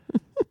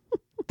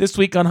This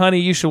week on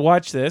Honey, You Should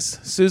Watch This,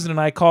 Susan and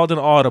I called an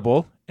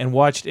audible and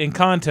watched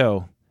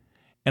Encanto.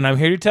 And I'm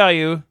here to tell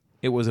you,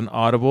 it was an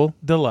audible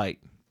delight.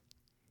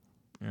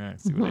 Yeah,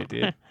 see what I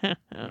did?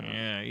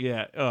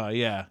 Yeah. Oh,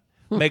 yeah.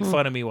 Make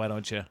fun of me, why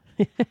don't you?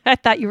 I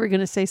thought you were going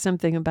to say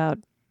something about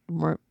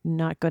we're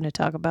not going to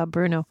talk about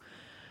Bruno.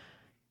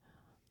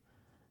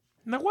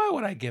 Now, why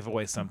would I give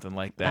away something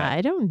like that?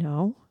 I don't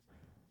know.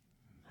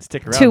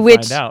 Stick around and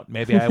find out.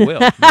 Maybe I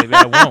will. Maybe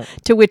I won't.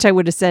 To which I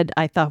would have said,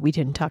 I thought we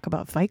didn't talk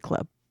about Fight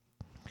Club.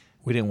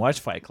 We didn't watch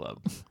Fight Club.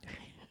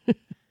 All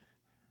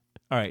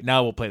right,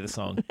 now we'll play the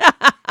song.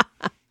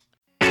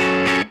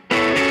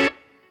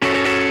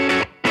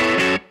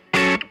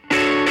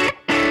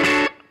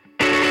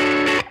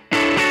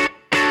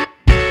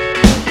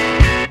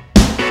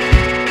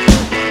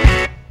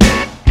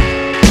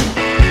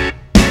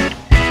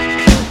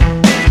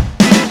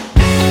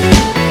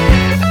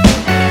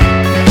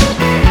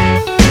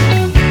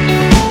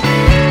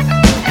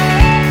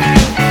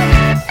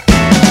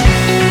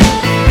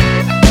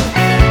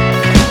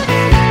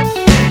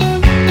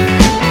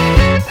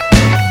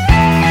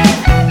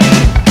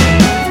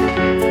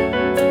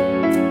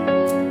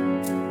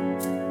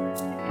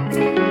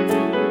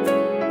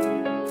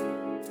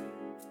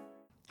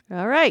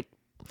 All right.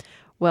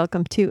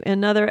 Welcome to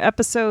another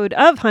episode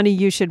of Honey,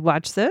 You Should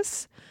Watch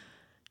This,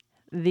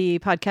 the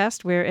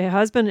podcast where a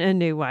husband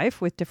and a wife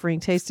with differing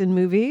tastes in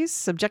movies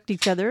subject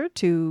each other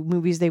to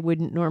movies they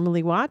wouldn't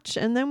normally watch,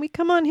 and then we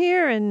come on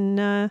here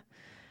and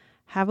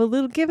have a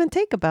little give and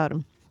take about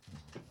them.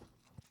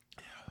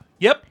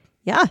 Yep.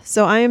 Yeah,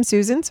 so I am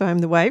Susan, so I'm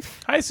the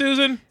wife. Hi,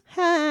 Susan.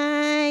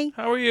 Hi.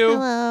 How are you?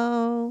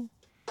 Hello.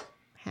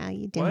 How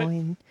you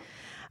doing?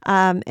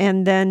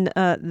 And then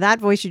that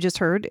voice you just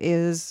heard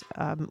is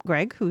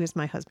Greg, who is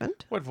my husband.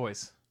 What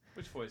voice?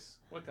 Which voice?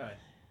 What guy?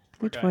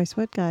 Which voice?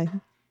 What guy?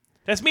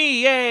 That's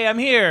me. Yay, I'm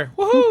here.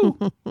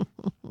 Woohoo!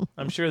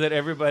 I'm sure that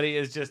everybody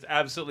is just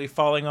absolutely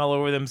falling all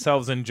over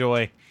themselves in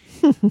joy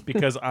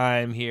because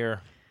I'm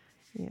here.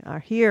 You are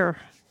here.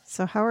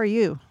 So how are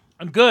you?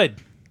 I'm good.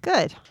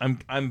 Good.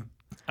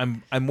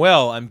 I'm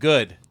well. I'm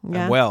good.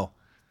 Yeah? I'm well.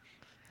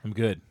 I'm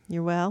good.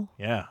 You're well?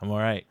 Yeah, I'm all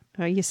right.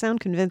 Oh, you sound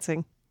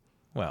convincing.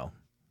 Well,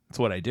 that's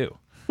what I do.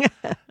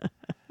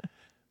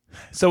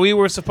 So we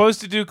were supposed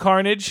to do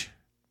Carnage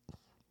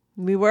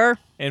We were?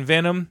 and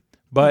Venom,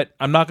 but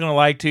I'm not going to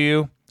lie to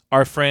you.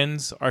 Our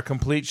friends are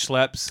complete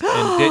schleps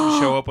and didn't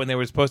show up when they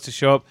were supposed to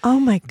show up. Oh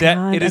my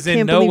God. It is I in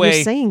can't no believe way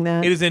you're saying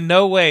that. It is in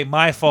no way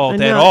my fault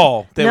No, at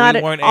all that not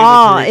we weren't at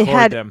all. able to record It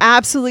had them.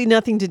 absolutely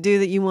nothing to do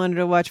that you wanted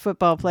to watch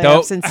football playoffs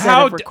Don't- instead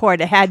how of d-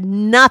 record. It had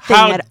nothing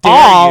How at dare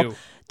all you.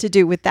 to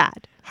do with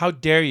that. How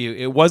dare you?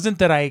 It wasn't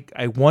that I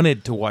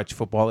wanted to watch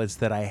football. It's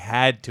that I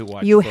had to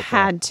watch You football.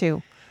 had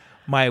to.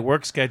 My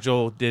work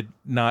schedule did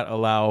not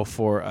allow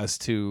for us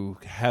to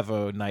have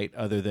a night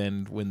other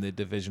than when the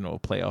divisional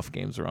playoff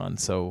games are on.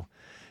 So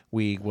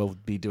we will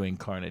be doing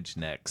Carnage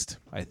next,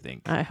 I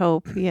think. I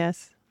hope,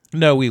 yes.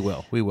 No, we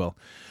will. We will.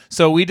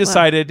 So we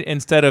decided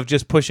instead of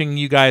just pushing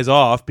you guys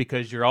off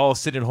because you're all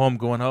sitting at home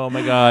going, oh,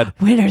 my God.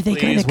 When are they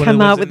going please, to when- come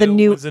when's out the with a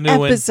new when's the new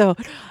one? episode?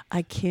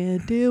 I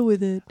can't deal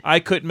with it. I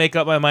couldn't make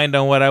up my mind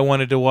on what I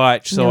wanted to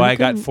watch, so No, you I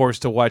got couldn't.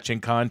 forced to watch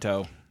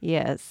Encanto.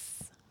 Yes.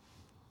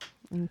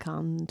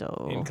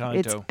 Encanto. Encanto.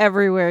 It's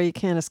everywhere. You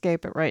can't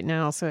escape it right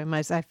now. So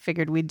I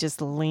figured we'd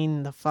just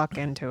lean the fuck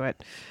into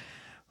it.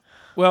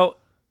 Well,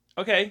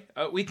 okay,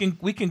 we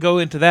can go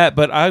into that,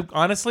 but I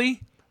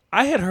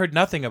had heard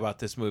nothing about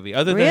this movie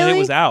other than it Really?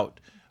 was out.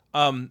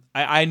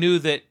 I knew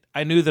that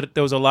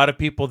there was a lot of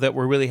people that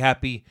were really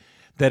happy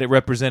that it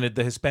represented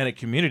the Hispanic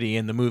community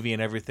in the movie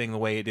and everything the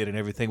way it did and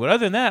everything. But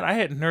other than that, I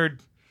hadn't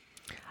heard.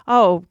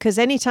 Oh, because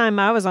anytime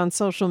I was on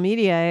social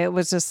media, it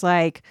was just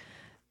like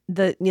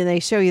they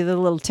show you the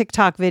little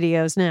TikTok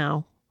videos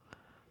now,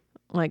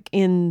 like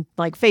in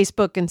like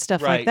Facebook and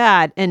stuff Right. like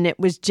that, and it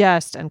was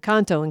just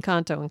Encanto,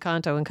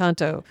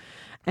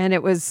 and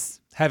it was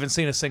Haven't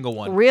seen a single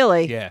one.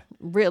 really, Yeah.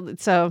 really.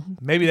 So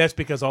Maybe that's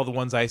because all the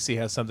ones I see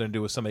has something to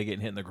do with somebody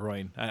getting hit in the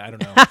groin. I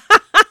don't know.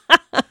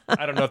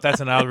 I don't know if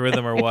that's an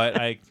algorithm or what.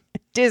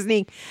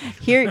 Disney,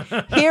 hear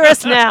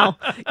us now.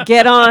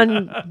 Get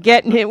on,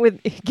 getting hit with.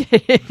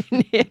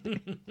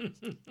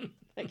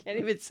 I can't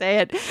even say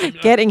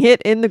it. Getting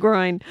hit in the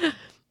groin.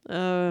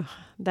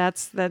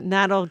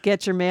 That'll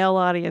get your male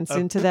audience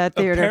into that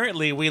theater.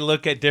 Apparently, we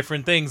look at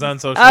different things on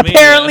social media.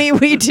 Apparently,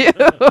 we do.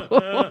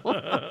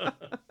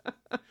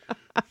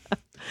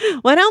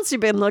 What else you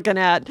been looking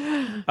at?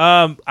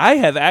 I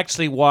have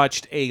actually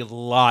watched a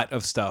lot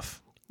of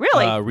stuff.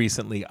 Really?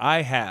 Recently,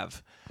 I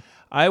have.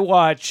 I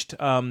watched.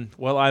 I'm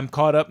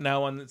caught up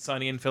now on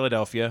Sunny in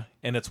Philadelphia,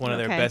 and it's one of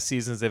their Okay. best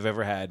seasons they've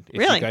ever had. If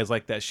Really? you guys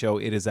like that show,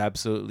 it is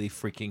absolutely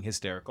freaking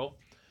hysterical.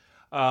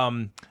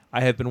 I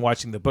have been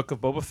watching the Book of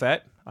Boba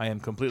Fett. I am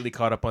completely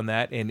caught up on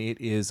that, and it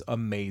is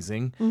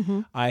amazing.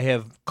 Mm-hmm. I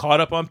have caught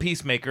up on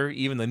Peacemaker,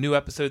 even the new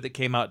episode that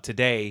came out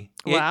today.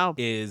 Wow.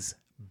 It is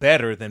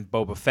better than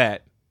Boba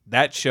Fett.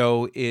 That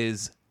show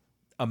is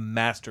a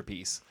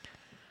masterpiece.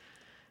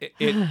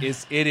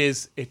 It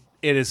is.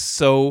 It is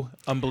so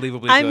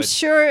unbelievably I'm good.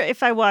 sure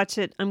if I watch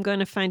it, I'm going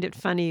to find it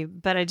funny.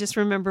 But I just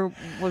remember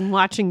when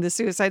watching the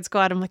Suicide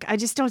Squad, I'm like, I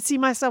just don't see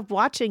myself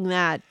watching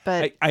that.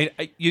 But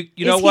You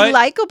know is what? he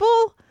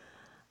likable?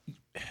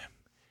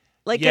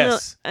 Like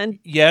Yes, and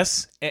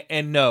yes,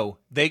 and no.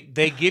 They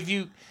give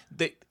you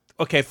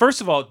okay. First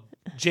of all,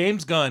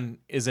 James Gunn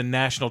is a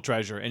national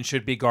treasure and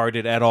should be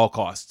guarded at all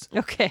costs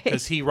okay,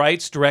 because he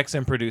writes, directs,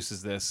 and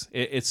produces this.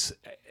 It's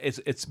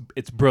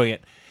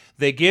brilliant.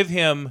 They give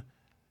him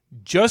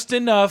just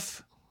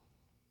enough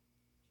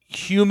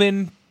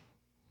human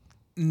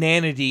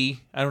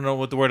nanity. I don't know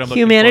what the word I'm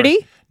looking Humanity?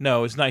 for.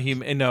 No, it's not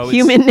human. No, it's,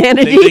 Human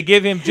nanity? They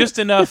give him just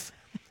enough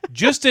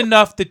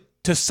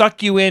to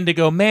suck you in to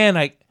go,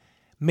 man.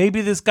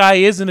 Maybe this guy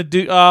isn't a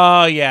douche.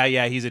 Oh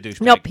yeah, he's a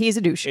douchebag. Nope, he's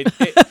a douche.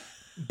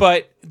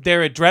 But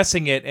they're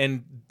addressing it,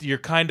 and you're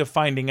kind of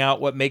finding out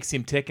what makes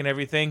him tick and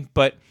everything.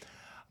 But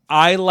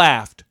I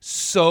laughed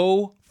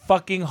so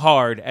fucking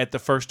hard at the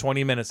first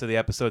 20 minutes of the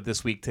episode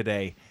this week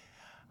today.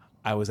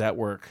 I was at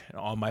work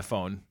on my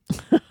phone.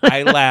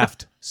 I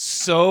laughed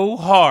so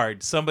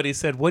hard. Somebody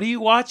said, "What are you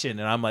watching?"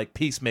 And I'm like,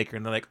 Peacemaker.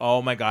 And they're like,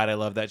 "Oh my God, I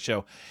love that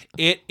show."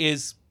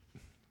 It's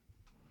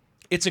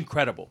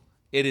incredible.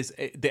 It is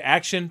the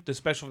action, the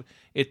special.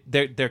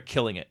 They're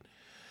killing it.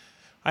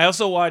 I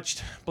also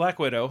watched Black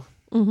Widow,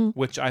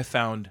 which I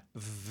found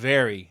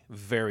very,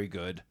 very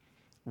good,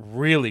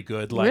 really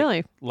good.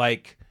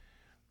 Like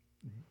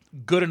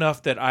good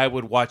enough that I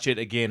would watch it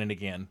again and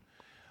again.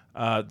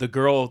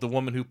 The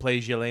woman who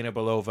plays Yelena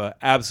Belova,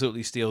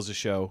 absolutely steals the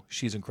show.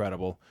 She's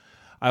incredible.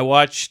 I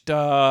watched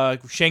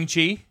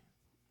Shang-Chi.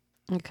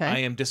 Okay, I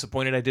am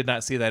disappointed I did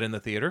not see that in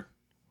the theater.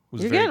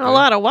 You're getting a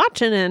lot of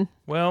watching in.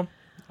 Well,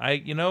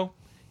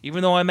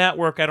 even though I'm at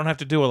work, I don't have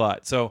to do a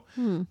lot. So,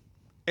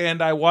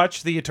 and I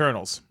watched The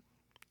Eternals.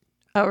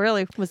 Oh,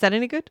 really? Was that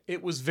any good?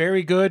 It was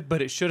very good,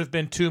 but it should have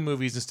been 2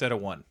 movies instead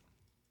of 1.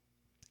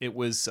 It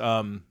was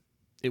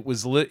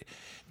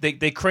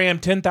they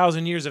crammed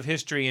 10,000 years of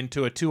history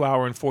into a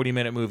 2-hour and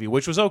 40-minute movie,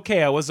 which was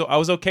okay. I was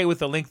okay with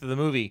the length of the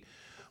movie,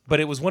 but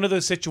it was one of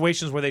those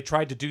situations where they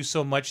tried to do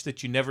so much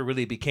that you never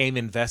really became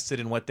invested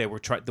in what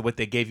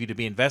they gave you to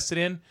be invested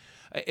in.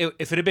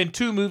 If it had been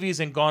 2 movies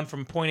and gone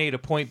from point A to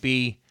point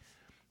B,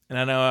 and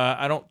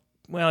I know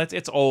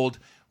it's old,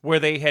 where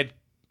they had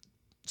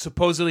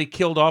supposedly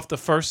killed off the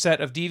first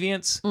set of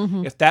deviants.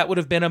 If that would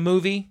have been a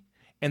movie,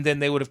 and then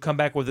they would have come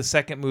back with a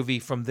second movie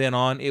from then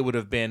on, it would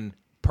have been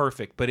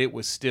perfect, but it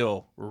was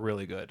still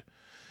really good.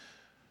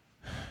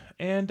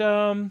 And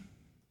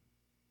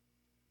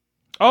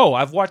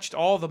I've watched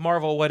all the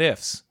Marvel What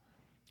Ifs.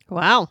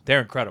 Wow,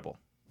 They're incredible.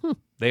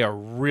 They are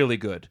really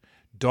good.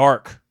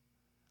 Dark.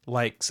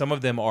 Like, some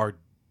of them are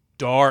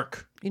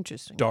dark.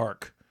 interesting.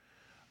 Dark.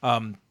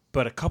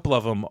 But a couple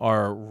of them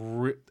are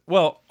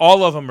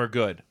all of them are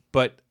good,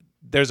 but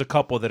there's a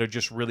couple that are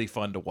just really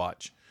fun to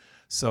watch.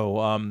 So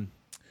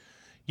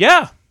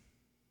yeah.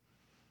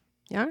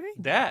 All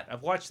right.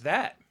 I've watched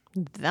that.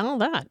 All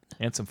that.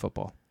 And some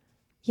football.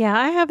 Yeah,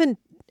 I haven't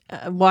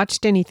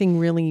watched anything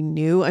really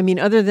new. I mean,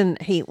 other than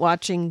hate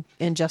watching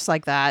and Just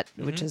Like That,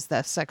 which is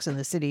the Sex and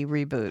the City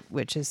reboot,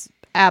 which is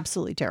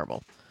absolutely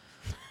terrible.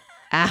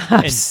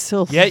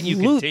 Absolutely. Yet you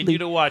continue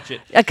to watch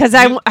it. Because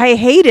I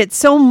hate it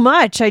so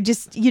much. I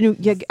just,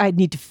 I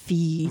need to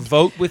feed.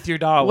 Vote with your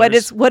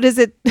dollars. What is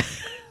it?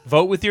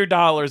 Vote with your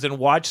dollars and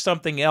watch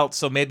something else,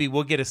 so maybe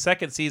we'll get a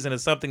second season of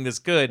something that's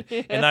good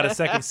and not a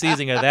second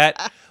season of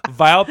that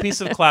vile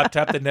piece of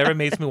claptrap that never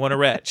makes me want to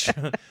retch.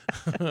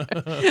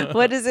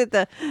 What is it?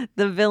 The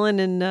villain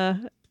in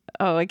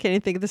I can't even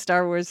think of the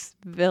Star Wars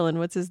villain.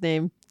 What's his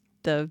name?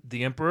 The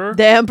Emperor?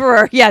 The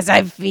Emperor. Yes,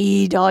 I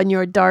feed on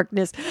your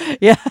darkness.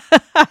 Yeah.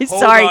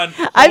 Hold on.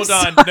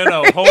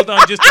 No, hold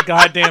on just a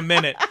goddamn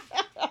minute.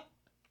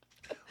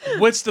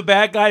 What's the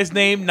bad guy's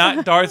name?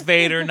 Not Darth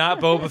Vader,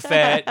 not Boba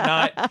Fett,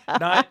 not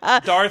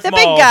Darth the Maul.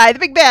 Big guy, the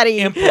big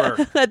baddie. Emperor.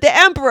 The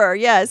Emperor,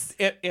 yes.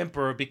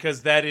 Emperor,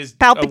 because that is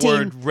Palpatine. a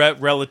word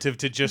relative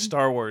to just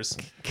Star Wars.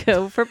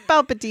 Go for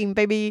Palpatine,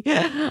 baby.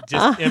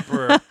 Just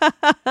Emperor.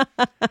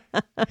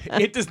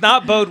 It does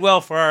not bode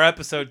well for our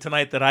episode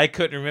tonight that I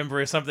couldn't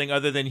remember something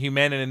other than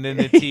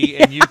humanity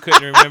and you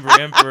couldn't remember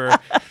Emperor.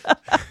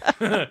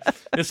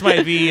 This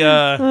might be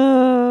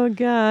oh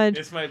God.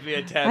 This might be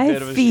a tad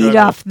bit of a feed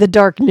struggle. off the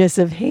darkness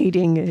of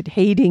hating.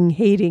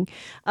 And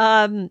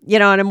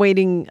I'm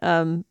waiting.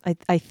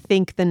 I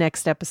think the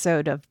next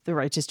episode of The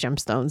Righteous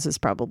Gemstones is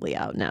probably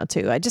out now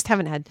too. I just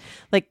haven't had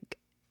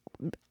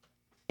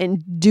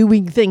in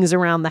doing things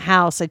around the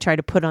house, I try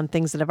to put on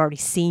things that I've already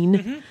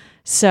seen.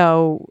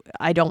 So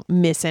I don't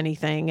miss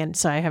anything. And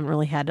so I haven't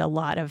really had a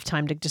lot of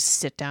time to just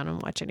sit down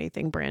and watch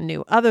anything brand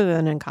new other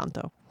than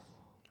Encanto.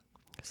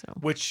 So,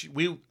 which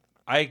we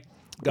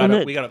got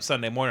up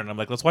Sunday morning. I'm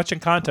like, let's watch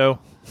Encanto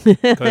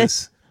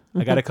because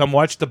I got to come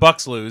watch the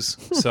Bucks lose.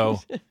 So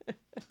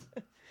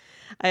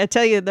I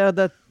tell you though,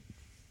 the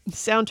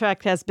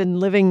soundtrack has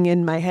been living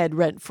in my head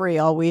rent free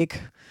all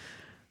week,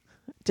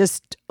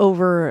 just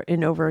over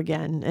and over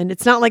again. And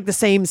it's not like the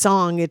same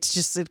song. It's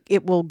just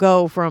it will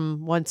go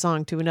from one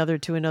song to another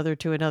to another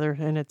to another,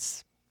 and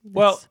it's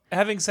Well,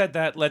 having said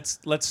that, let's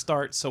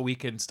start so we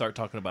can start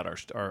talking about our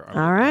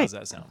All right. How's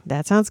that sound?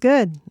 That sounds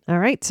good. All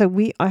right. So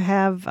we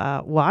have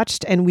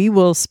watched, and we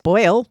will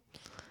spoil.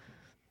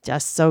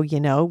 Just so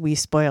you know, we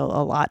spoil a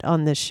lot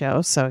on this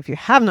show. So if you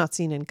have not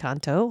seen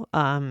Encanto,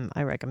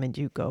 I recommend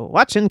you go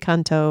watch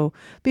Encanto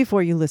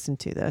before you listen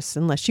to this,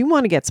 unless you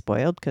want to get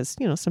spoiled, because,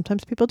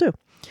 sometimes people do.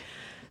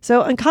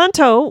 So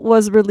Encanto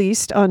was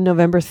released on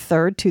November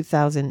 3rd,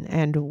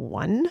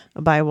 2001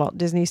 by Walt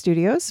Disney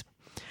Studios.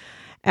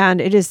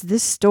 And it is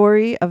this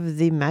story of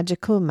the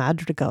magical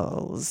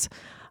madrigals.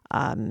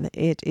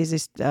 It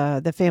is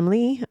the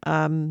family...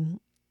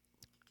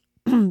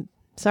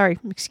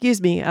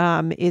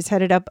 is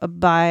headed up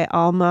by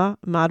Alma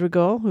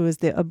Madrigal, who is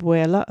the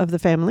abuela of the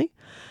family.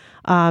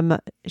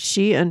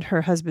 She and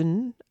her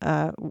husband,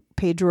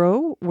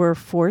 Pedro, were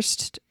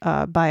forced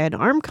by an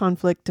armed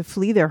conflict to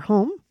flee their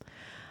home.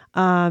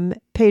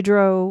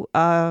 Pedro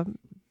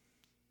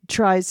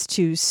tries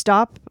to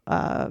stop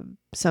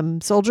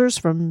some soldiers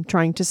from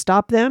trying to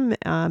stop them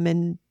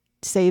and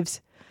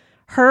saves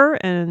her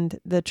and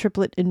the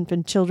triplet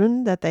infant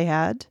children that they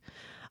had.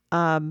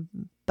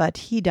 But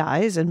he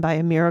dies, and by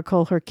a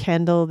miracle, her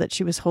candle that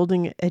she was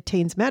holding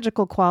attains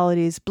magical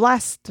qualities,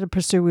 blasts the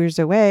pursuers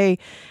away,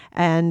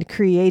 and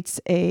creates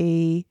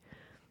a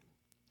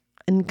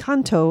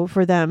encanto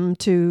for them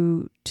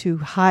to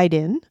hide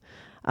in,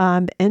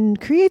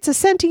 and creates a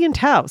sentient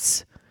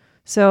house.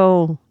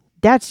 So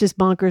that's just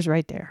bonkers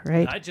right there,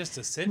 right? Not just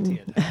a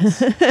sentient house.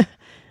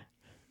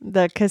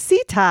 The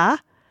casita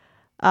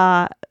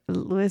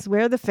is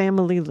where the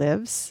family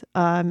lives,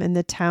 and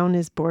the town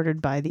is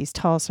bordered by these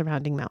tall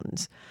surrounding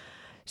mountains.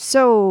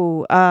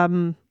 So,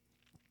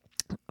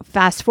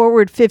 fast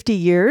forward 50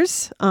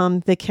 years,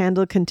 the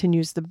candle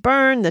continues to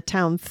burn, the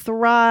town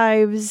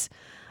thrives,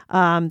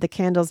 the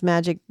candle's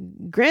magic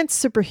grants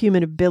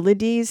superhuman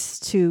abilities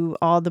to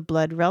all the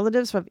blood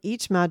relatives of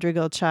each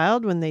Madrigal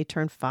child when they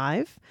turn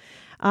 5,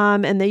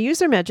 and they use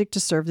their magic to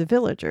serve the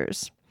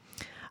villagers.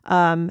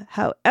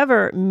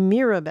 However,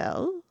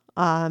 Mirabel,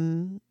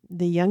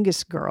 the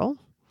youngest girl,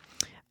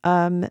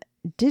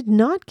 did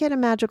not get a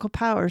magical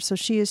power, so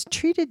she is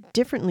treated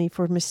differently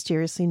for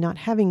mysteriously not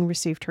having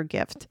received her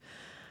gift.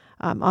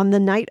 On the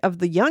night of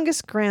the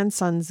youngest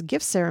grandson's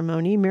gift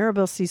ceremony,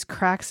 Mirabel sees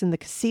cracks in the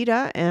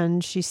casita,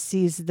 and she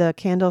sees the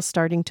candle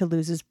starting to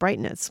lose its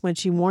brightness. When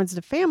she warns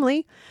the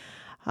family,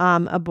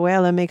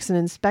 Abuela makes an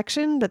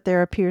inspection, but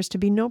there appears to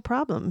be no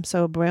problem.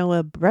 So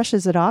Abuela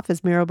brushes it off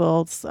as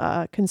Mirabel's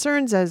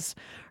concerns as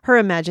her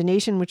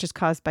imagination, which is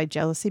caused by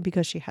jealousy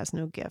because she has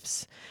no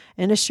gifts,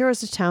 and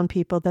assures the town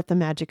people that the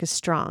magic is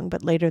strong.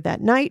 But later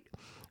that night,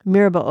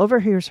 Mirabel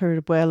overhears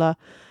her Abuela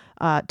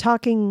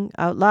talking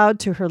out loud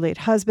to her late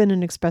husband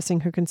and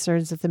expressing her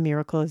concerns that the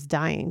miracle is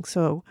dying.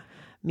 So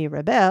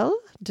Mirabel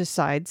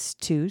decides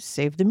to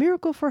save the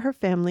miracle for her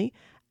family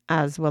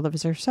as well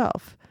as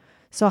herself.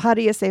 So how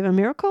do you save a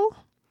miracle?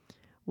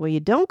 Well, you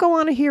don't go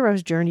on a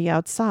hero's journey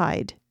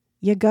outside.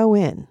 You go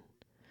in.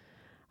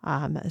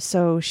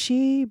 So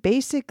she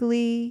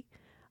basically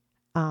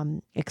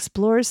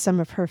explores some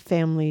of her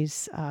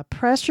family's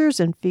pressures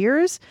and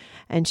fears,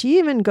 and she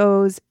even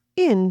goes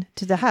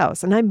into the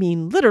house, and I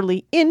mean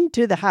literally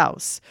into the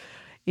house,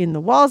 in the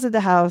walls of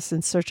the house,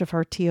 in search of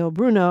her Tio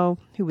Bruno,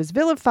 who was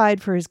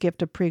vilified for his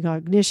gift of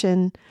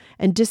precognition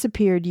and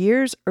disappeared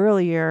years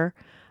earlier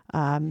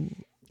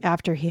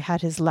after he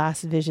had his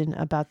last vision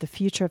about the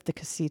future of the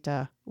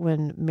casita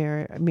when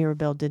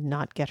Mirabel did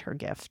not get her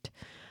gift.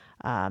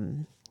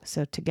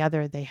 So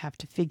together they have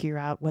to figure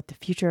out what the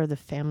future of the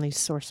family's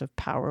source of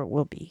power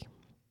will be.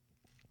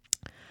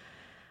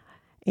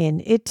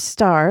 And it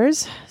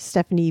stars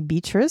Stephanie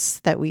Beatrice,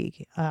 that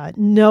we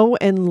know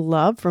and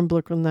love from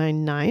Brooklyn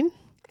Nine-Nine.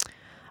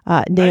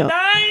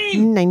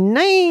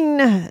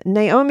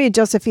 Naomi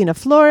Josefina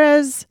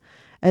Flores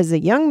as a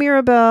young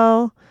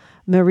Mirabel.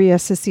 Maria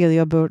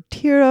Cecilia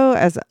Botiro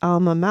as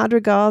Alma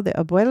Madrigal, the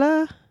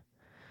abuela.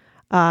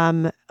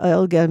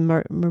 Olga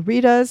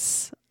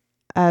Meridas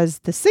as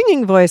the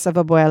singing voice of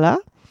Abuela.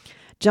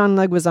 John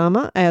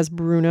Leguizamo as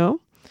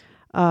Bruno.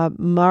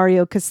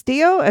 Mario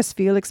Castillo as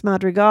Felix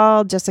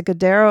Madrigal. Jessica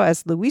Darrow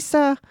as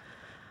Luisa.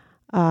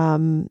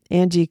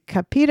 Angie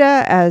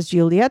Capita as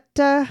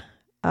Julieta.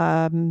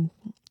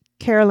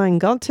 Caroline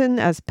Galton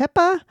as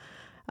Peppa.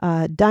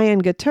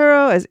 Diane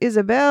Gatturo as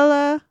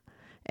Isabella.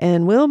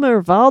 And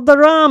Wilmer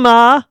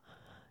Valderrama,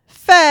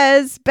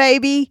 Fez,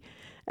 baby,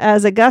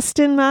 as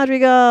Agustin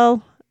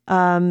Madrigal.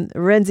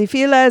 Renzi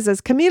Files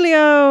as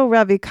Camilio.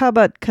 Ravi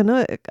Kabat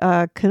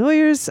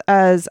Canoyers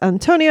as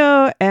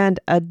Antonio. And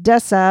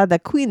Odessa, the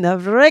queen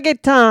of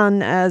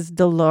reggaeton, as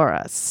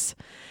Dolores.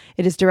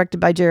 It is directed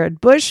by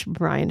Jared Bush,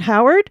 Brian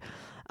Howard.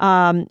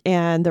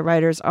 And the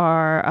writers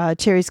are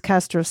Cherise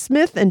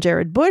Castro-Smith and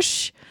Jared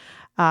Bush,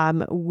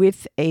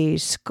 with a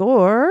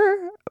score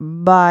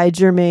by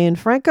Jermaine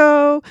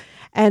Franco,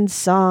 and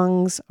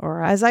songs,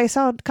 or as I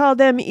call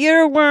them,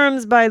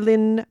 earworms, by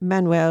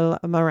Lin-Manuel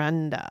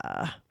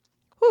Miranda.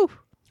 Whew.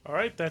 All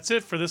right, that's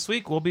it for this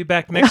week. We'll be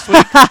back next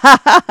week.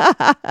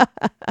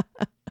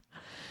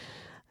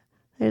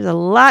 There's a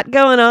lot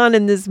going on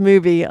in this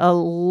movie. A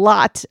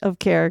lot of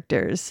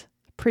characters.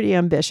 Pretty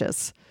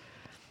ambitious.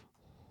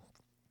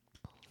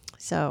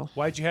 So.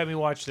 Why'd you have me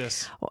watch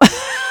this?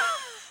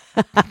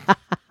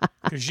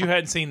 Because you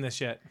hadn't seen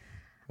this yet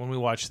when we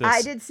watched this.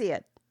 I did see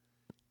it.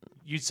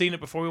 You'd seen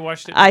it before we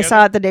watched it? I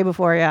saw it the day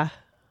before, yeah.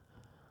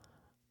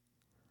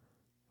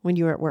 When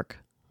you were at work.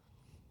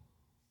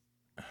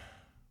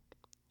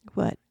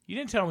 What? You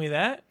didn't tell me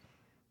that.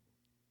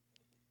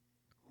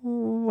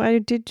 Why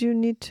did you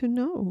need to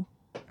know?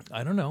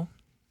 I don't know.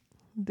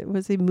 It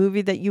was a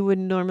movie that you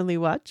wouldn't normally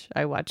watch.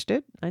 I watched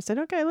it. I said,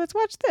 okay, let's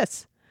watch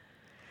this.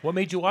 What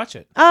made you watch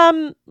it?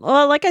 Well,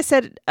 like I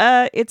said,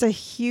 it's a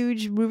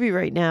huge movie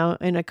right now,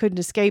 and I couldn't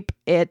escape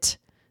it.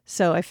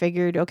 So I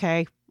figured,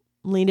 okay,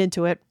 lean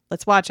into it.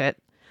 Let's watch it.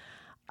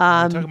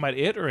 Are you talking about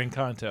it or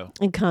Encanto?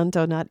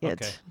 Encanto, not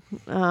it.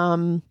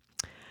 Okay.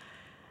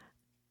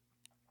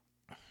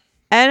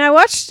 And I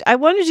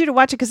wanted you to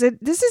watch it because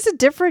this is a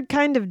different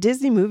kind of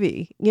Disney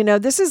movie. You know,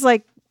 this is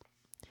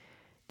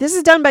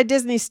done by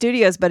Disney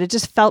Studios, but it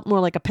just felt more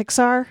like a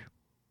Pixar.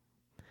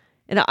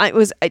 And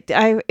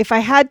if I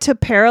had to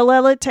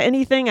parallel it to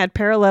anything, I'd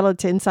parallel it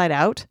to Inside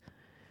Out.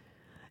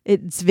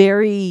 It's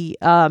very,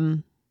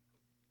 a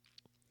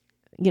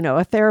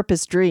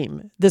therapist's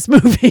dream, this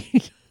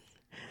movie.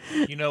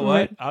 You know what?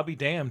 Right. I'll be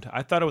damned.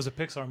 I thought it was a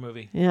Pixar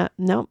movie. Yeah.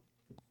 No.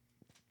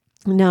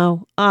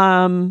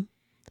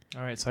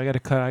 All right, so I got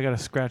to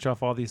scratch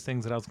off all these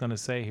things that I was going to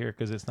say here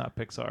because it's not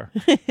Pixar.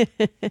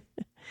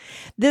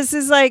 This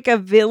is like a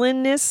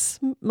villainous,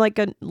 not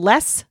a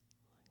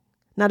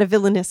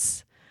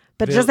villainous,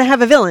 but it doesn't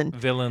have a villain.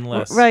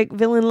 Villainless. Right,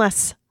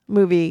 villainless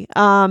movie.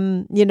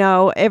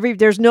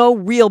 There's no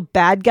real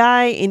bad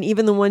guy, and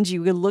even the ones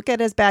you look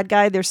at as bad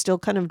guy, they're still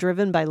kind of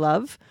driven by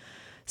love.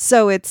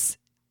 So it's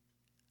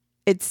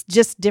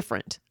just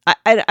different.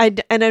 I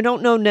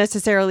don't know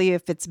necessarily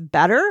if it's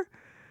better.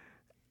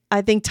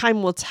 I think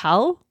time will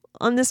tell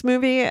on this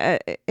movie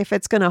if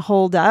it's going to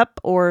hold up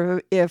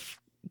or if,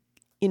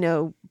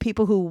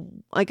 people who,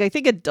 I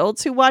think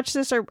adults who watch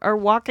this are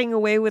walking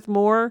away with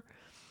more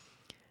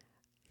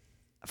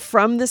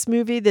from this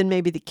movie than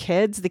maybe the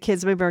kids. The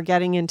kids maybe are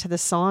getting into the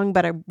song,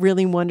 but I'm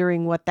really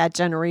wondering what that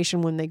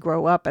generation, when they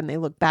grow up and they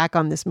look back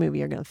on this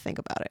movie, are going to think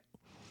about it.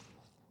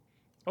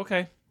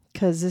 Okay.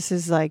 Because this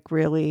is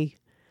really,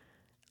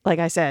 like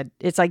I said,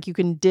 it's like you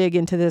can dig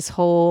into this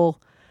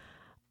whole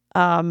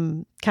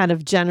kind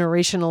of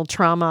generational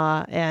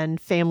trauma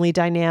and family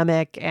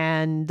dynamic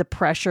and the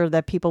pressure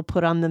that people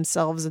put on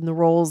themselves and the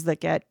roles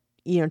that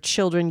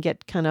children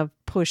get kind of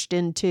pushed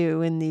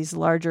into in these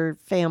larger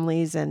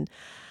families. And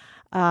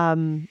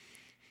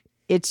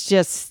it's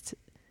just,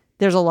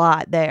 there's a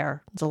lot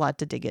there. There's a lot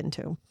to dig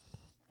into.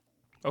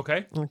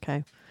 Okay.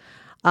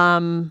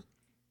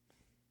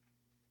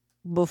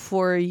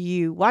 Before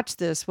you watch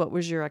this, what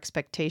was your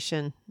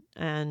expectation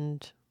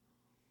and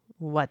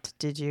what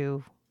did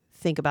you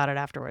think about it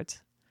afterwards?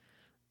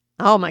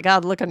 Oh my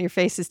God, the look on your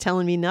face is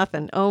telling me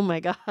nothing. Oh my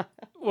God.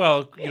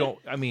 Well,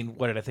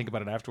 what did I think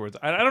about it afterwards?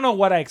 I don't know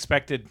what I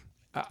expected.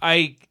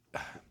 The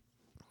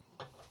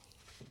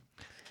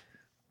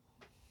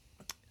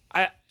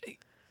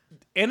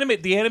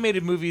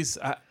animated movies,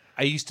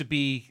 I used to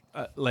be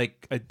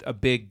like a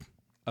big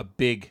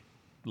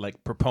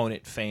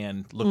proponent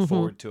fan, look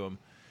forward to them.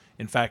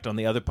 In fact, on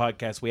the other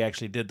podcast, we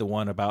actually did the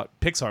one about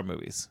Pixar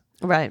movies.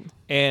 Right.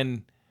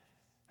 And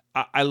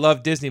I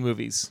love Disney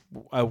movies.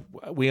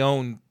 We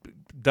own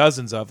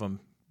dozens of them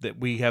that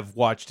we have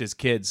watched as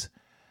kids.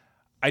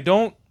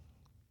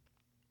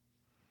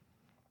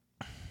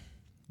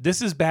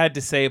 This is bad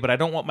to say, but I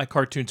don't want my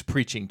cartoons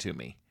preaching to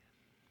me.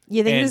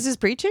 You think this is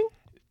preaching?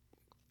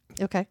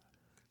 Okay.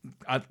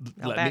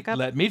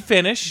 Let me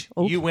finish.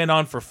 Oh. You went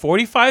on for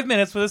 45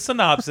 minutes with a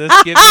synopsis.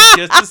 Give me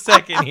just a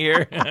second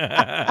here.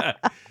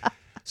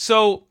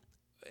 So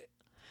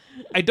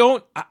I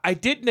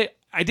didn't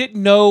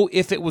know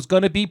if it was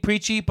going to be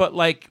preachy, but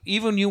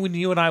even when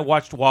you and I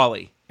watched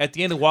WALL-E, at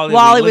the end of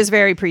WALL-E was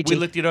very preachy. We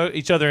looked at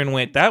each other and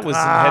went, "That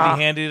wasn't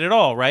heavy-handed at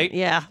all, right?"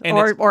 Yeah, and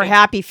or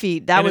Happy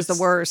Feet. That was the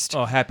worst.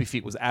 Oh, Happy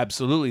Feet was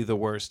absolutely the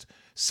worst.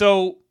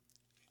 So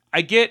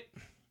I get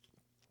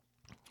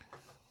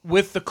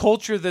with the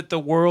culture that the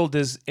world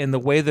is in, the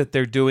way that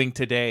they're doing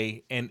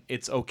today, and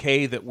it's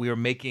okay that we are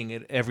making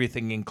it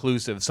everything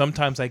inclusive.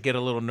 Sometimes I get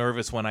a little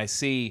nervous when I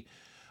see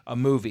a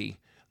movie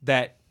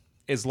that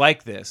is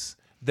like this,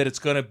 that it's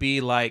going to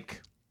be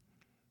like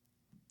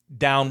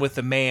Down with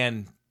the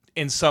Man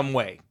in some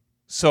way.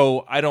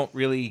 So I don't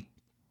really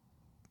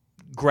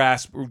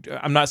grasp.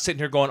 I'm not sitting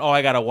here going, oh,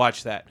 I got to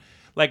watch that.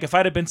 Like if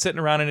I'd have been sitting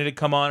around and it had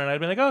come on and I'd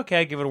been like, oh, okay,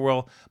 I give it a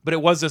whirl. But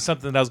it wasn't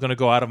something that I was going to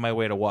go out of my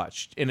way to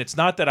watch. And it's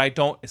not that I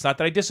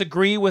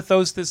disagree with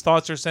those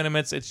thoughts or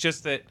sentiments. It's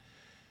just that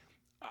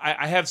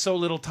I have so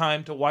little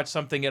time to watch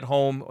something at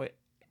home. I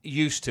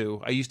used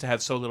to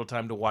have so little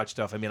time to watch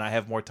stuff. I mean, I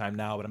have more time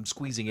now, but I'm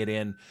squeezing it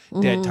in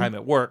dead time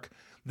at work,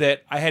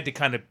 that I had to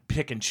kind of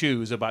pick and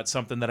choose about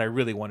something that I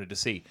really wanted to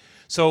see.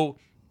 So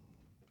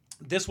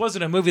this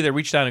wasn't a movie that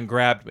reached out and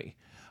grabbed me.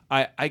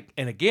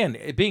 And again,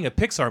 it being a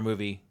Pixar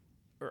movie,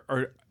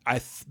 or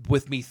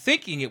with me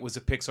thinking it was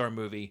a Pixar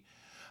movie,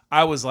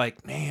 I was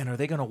like, man, are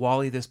they going to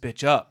Wall-E this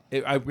bitch up?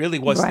 I really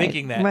was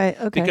thinking that. Right,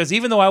 okay. Because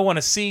even though I want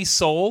to see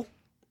Soul,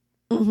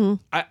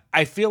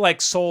 I feel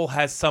like Soul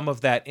has some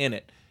of that in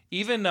it.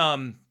 Even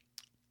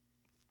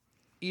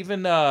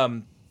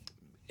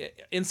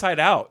Inside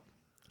Out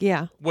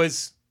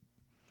was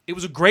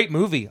a great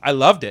movie. I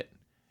loved it.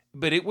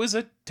 But it was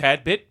a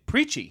tad bit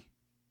preachy.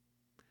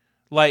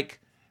 Like,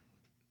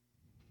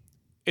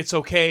 it's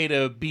okay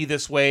to be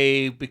this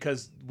way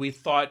because we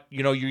thought,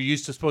 you're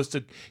used to supposed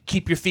to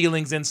keep your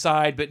feelings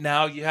inside, but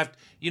now you have,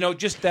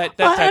 just that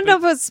type I don't know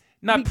if it's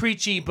not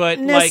preachy, but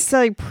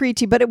necessarily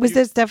preachy, but it was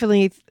this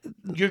definitely.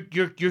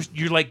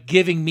 You're like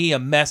giving me a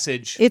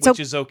message, which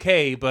is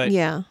okay, but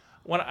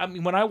when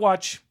I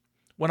watch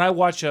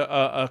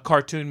a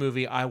cartoon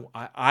movie,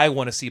 I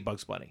want to see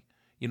Bugs Bunny.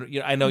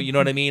 I know, you know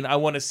what I mean? I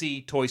want to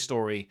see Toy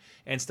Story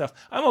and stuff.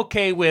 I'm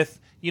okay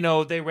with,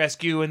 they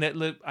rescue and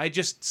that. I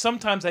just,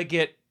 sometimes I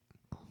get,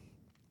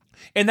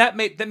 and that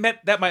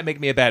might make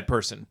me a bad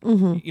person.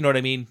 You know what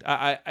I mean?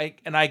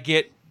 I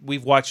get,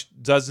 we've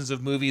watched dozens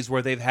of movies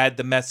where they've had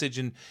the message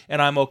and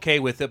I'm okay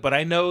with it. But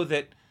I know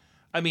that,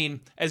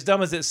 as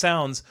dumb as it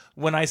sounds,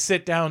 when I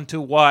sit down to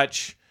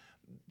watch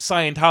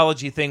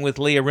Scientology thing with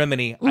Leah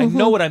Remini, I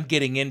know what I'm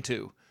getting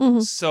into.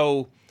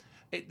 So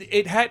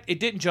it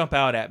didn't jump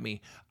out at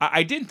me.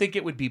 I didn't think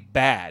it would be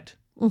bad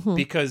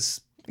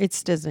because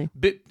it's Disney.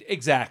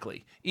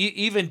 Exactly.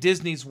 Even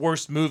Disney's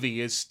worst movie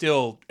is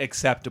still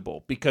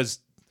acceptable because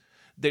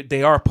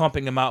they are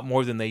pumping them out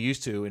more than they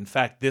used to. In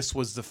fact, this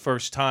was the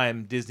first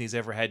time Disney's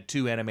ever had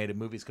 2 animated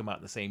movies come out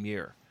in the same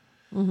year.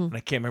 And I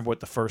can't remember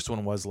what the first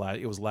one was.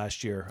 It was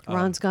last year.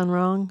 Ron's Gone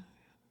Wrong.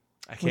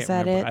 I can't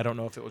remember. I don't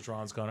know if it was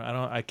Ron's Gone.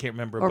 I can't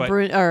remember.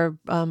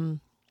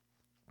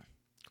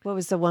 What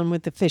was the one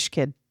with the fish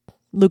kid?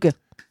 Luca.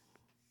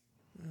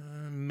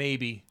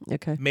 Maybe.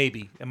 Okay.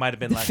 Maybe it might have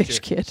been the last fish year.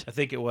 Kid. I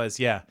think it was.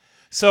 Yeah.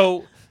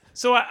 So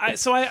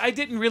I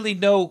didn't really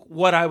know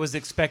what I was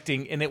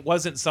expecting, and it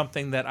wasn't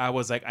something that I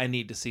was like, I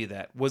need to see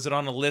that. Was it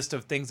on a list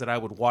of things that I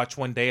would watch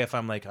one day if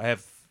I'm like,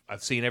 I've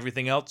seen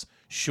everything else?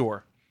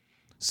 Sure.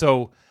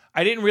 So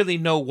I didn't really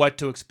know what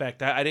to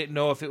expect. I didn't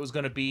know if it was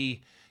going to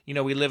be,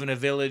 we live in a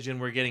village and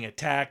we're getting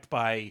attacked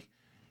by,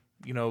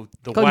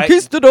 the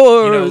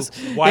conquistadors,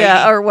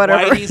 or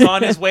whatever. Whitey's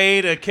on his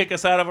way to kick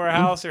us out of our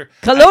house, or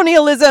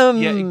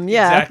colonialism.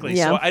 Exactly.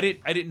 Yeah. So I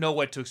didn't know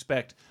what to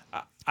expect.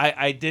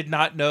 I did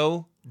not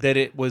know that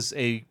it was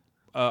a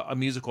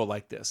musical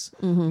like this.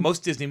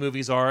 Most Disney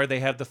movies they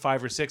have the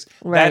 5 or 6.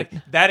 Right.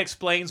 That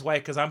explains why.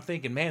 Because I'm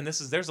thinking, man,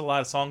 there's a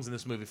lot of songs in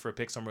this movie for a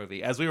Pixar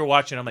movie. As we were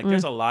watching, I'm like,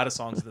 there's a lot of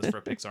songs in this for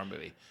a Pixar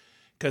movie.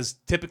 Because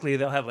typically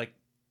they'll have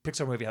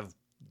Pixar movie have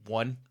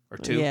 1 or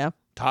 2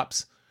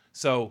 tops.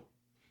 So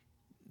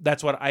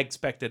that's what I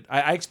expected.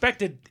 I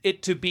expected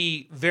it to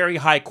be very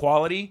high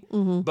quality,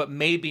 but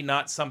maybe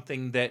not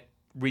something that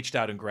reached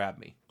out and grabbed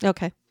me.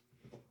 Okay.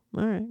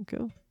 All right,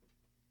 cool.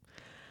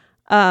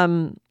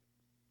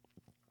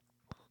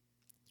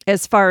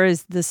 As far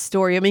as the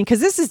story, because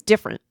this is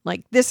different.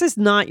 Like, this is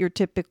not your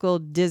typical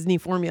Disney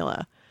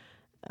formula.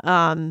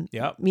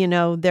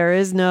 There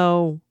is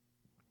no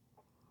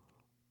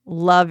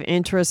love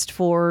interest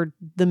for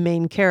the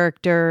main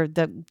character.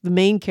 The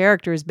main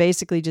character is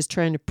basically just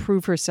trying to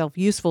prove herself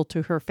useful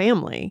to her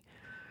family.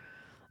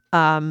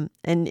 And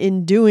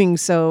in doing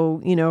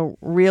so,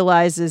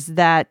 realizes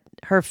that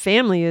her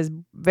family is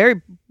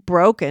very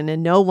broken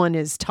and no one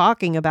is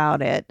talking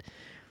about it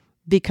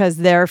because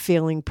they're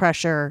feeling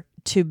pressure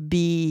to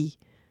be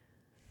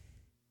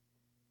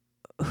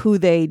who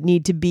they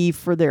need to be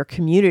for their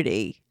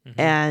community.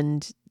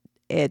 And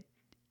it,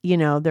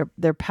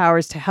 their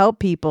powers to help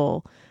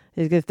people,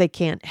 if they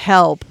can't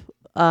help,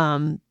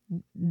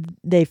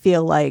 they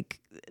feel like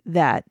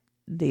that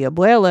the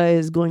abuela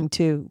is going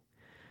to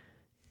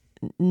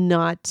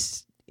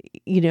not,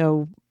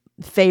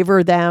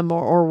 favor them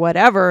or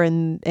whatever.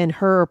 And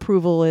her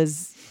approval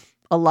is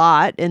a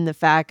lot in the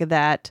fact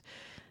that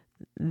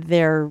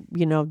their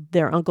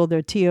uncle,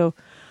 their tio,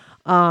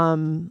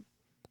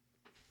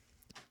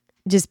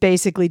 just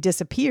basically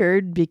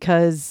disappeared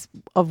because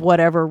of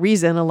whatever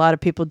reason. A lot of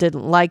people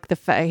didn't like the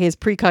fact his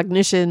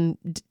precognition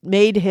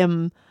made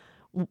him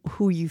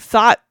who you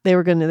thought they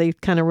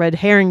kind of red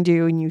herringed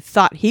you and you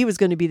thought he was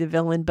going to be the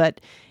villain, but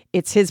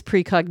it's his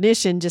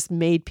precognition just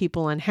made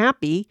people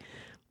unhappy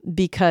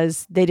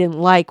because they didn't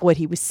like what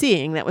he was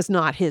seeing. That was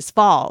not his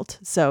fault.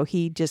 So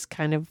he just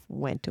kind of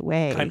went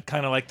away.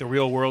 Kind of like the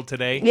real world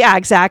today. Yeah,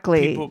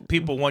 exactly.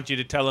 People want you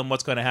to tell them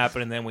what's going to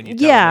happen, and then when you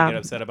tell them, they get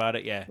upset about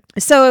it. Yeah.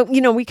 So,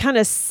 we kind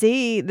of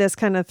see this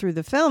kind of through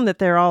the film that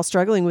they're all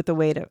struggling with the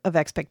weight of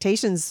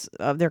expectations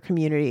of their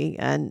community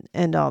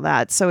and all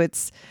that. So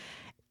it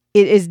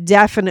is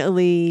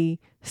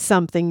definitely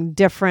something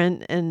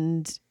different.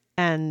 And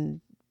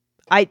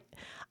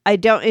I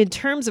don't, in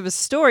terms of a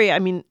story,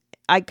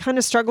 I kind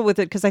of struggle with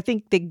it because I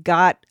think they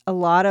got a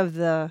lot of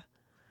the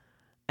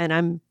and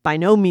I'm by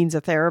no means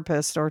a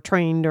therapist or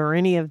trained or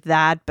any of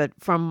that, but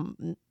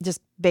from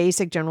just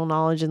basic general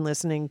knowledge and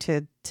listening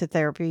to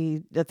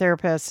therapy, the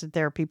therapists and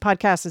therapy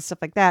podcasts and stuff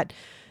like that,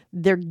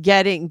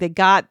 they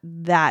got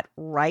that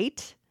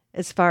right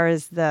as far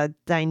as the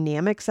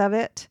dynamics of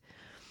it.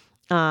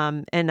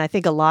 And I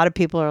think a lot of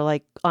people are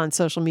like on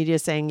social media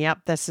saying,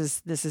 yep, this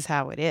is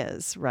how it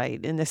is.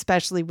 Right. And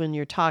especially when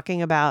you're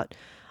talking about,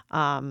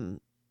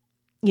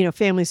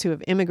 families who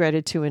have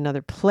immigrated to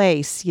another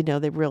place,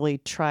 they really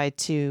try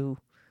to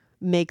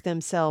make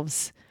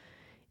themselves,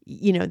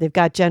 they've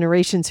got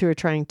generations who are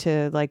trying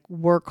to like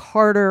work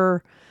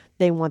harder.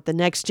 They want the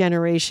next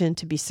generation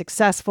to be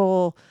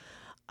successful.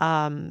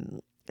 There's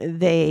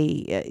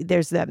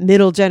that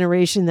middle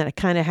generation that it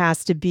kind of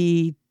has to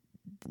be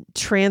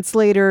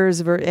translators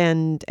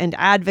and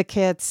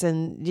advocates,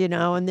 and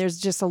there's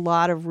just a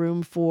lot of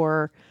room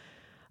for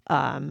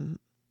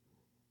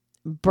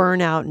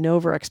burnout and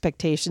over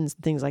expectations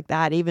and things like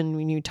that. Even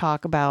when you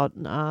talk about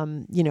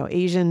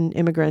Asian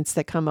immigrants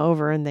that come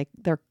over, and they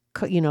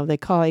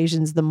call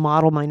Asians the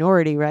model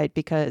minority, right?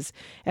 Because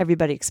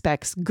everybody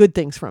expects good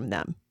things from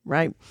them,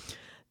 right?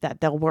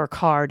 That they'll work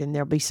hard and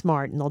they'll be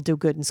smart and they'll do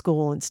good in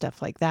school and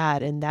stuff like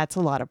that, and that's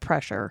a lot of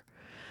pressure.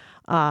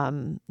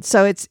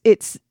 So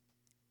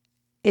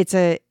it's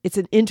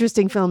an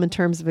interesting film in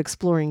terms of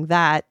exploring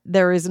that.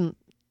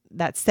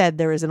 That said,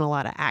 there isn't a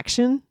lot of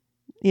action,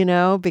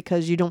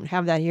 because you don't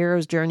have that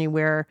hero's journey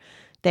where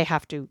they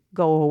have to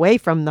go away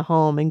from the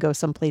home and go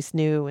someplace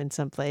new and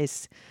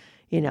someplace,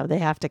 they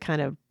have to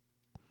kind of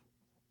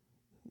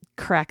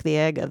crack the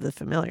egg of the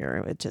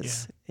familiar, which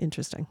is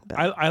interesting. But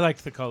I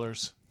liked the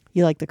colors.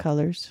 You like the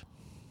colors?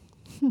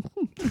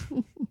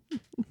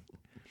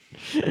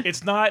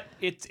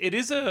 It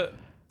is a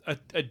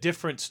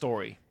different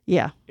story.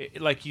 Yeah.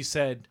 Like you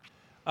said,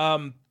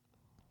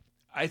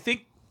 I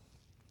think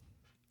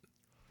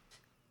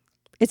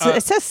it's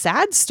a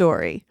sad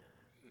story.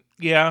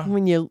 Yeah.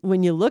 When you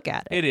look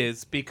at it. It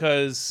is,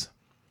 because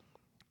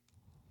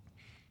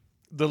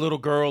the little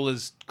girl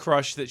is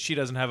crushed that she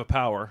doesn't have a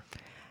power.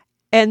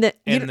 And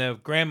the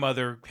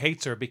grandmother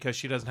hates her because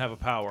she doesn't have a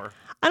power.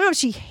 I don't know if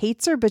she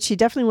hates her, but she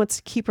definitely wants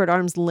to keep her at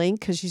arm's length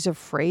because she's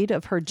afraid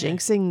of her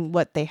jinxing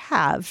what they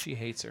have. She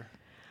hates her.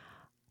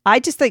 I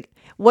just think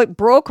what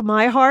broke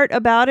my heart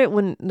about it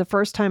when the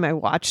first time I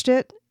watched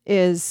it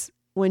is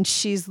when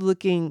she's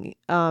looking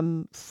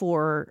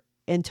for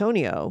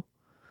Antonio,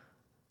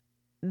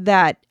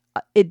 that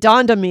it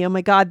dawned on me, oh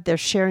my God, they're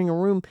sharing a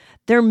room.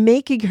 They're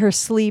making her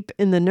sleep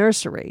in the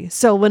nursery.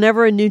 So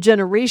whenever a new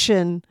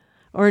generation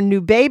or a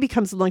new baby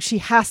comes along, she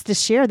has to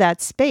share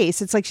that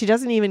space. It's like she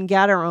doesn't even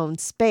get her own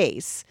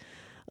space.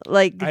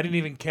 Like, I didn't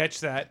even catch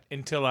that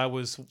until I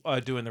was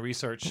doing the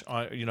research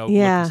on, Yeah.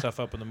 looking stuff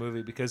up in the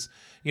movie, because,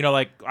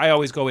 like I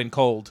always go in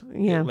cold.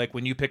 Yeah. Like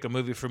when you pick a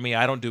movie for me,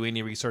 I don't do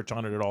any research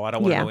on it at all. I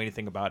don't want to Yeah. know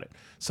anything about it.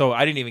 So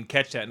I didn't even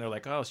catch that. And they're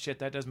like, oh shit,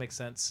 that does make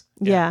sense.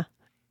 Yeah.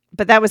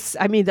 But that was,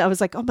 I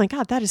was like, oh my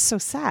God, that is so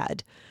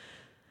sad.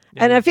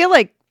 Yeah. And I feel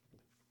like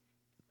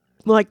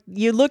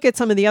you look at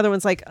some of the other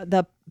ones, like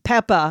the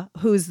Peppa,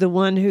 who's the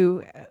one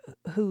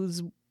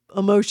whose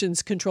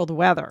emotions control the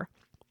weather.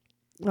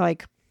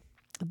 Like,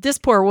 this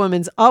poor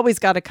woman's always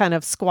got to kind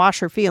of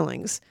squash her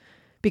feelings,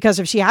 because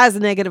if she has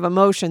a negative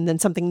emotion, then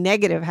something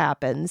negative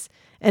happens,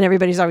 and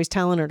everybody's always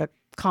telling her to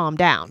calm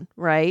down,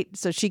 right?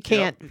 So she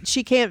can't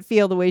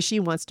feel the way she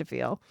wants to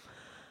feel.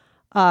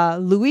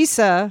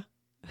 Louisa,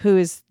 who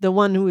is the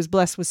one who is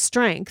blessed with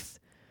strength,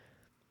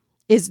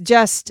 is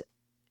just,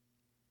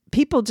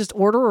 people just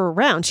order her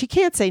around. She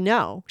can't say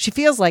no. She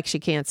feels like she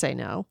can't say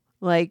no.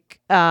 Like,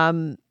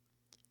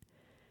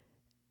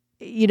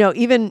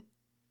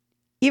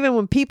 even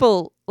when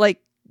people like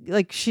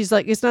she's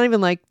like, it's not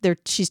even like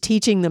she's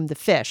teaching them to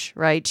fish,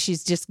 right?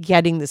 She's just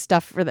getting the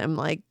stuff for them.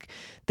 Like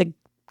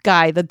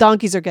the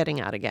donkeys are getting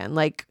out again.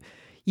 Like,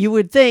 you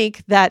would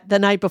think that the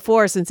night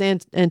before, since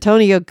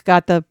Antonio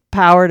got the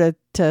power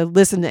to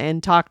listen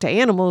and talk to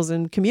animals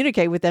and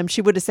communicate with them,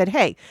 she would have said,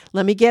 hey,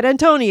 let me get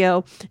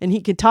Antonio and he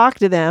can talk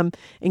to them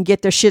and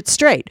get their shit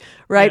straight,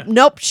 right? Yeah.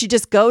 Nope. She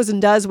just goes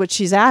and does what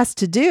she's asked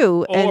to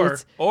do.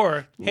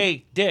 Or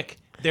hey, Dick,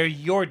 they're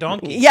your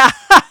donkeys. Yeah.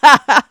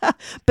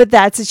 But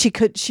that's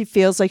it. She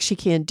feels like she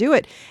can't do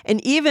it.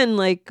 And even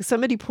like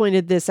somebody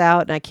pointed this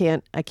out, and I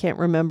can't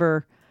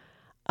remember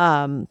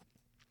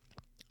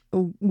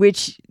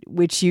which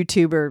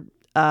YouTuber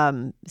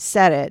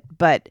said it,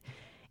 but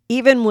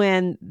even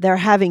when they're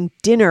having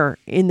dinner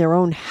in their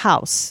own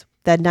house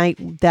that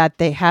night, that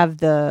they have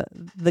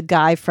the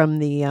guy from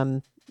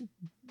the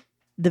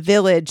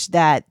village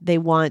that they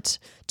want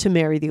to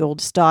marry the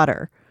oldest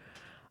daughter,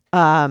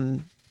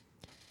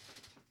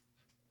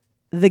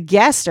 the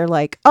guests are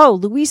like, oh,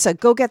 Louisa,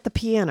 go get the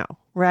piano,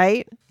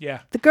 right?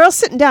 Yeah. The girl's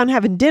sitting down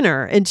having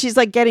dinner, and she's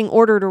like getting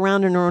ordered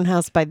around in her own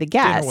house by the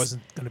guests. Dinner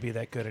wasn't going to be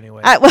that good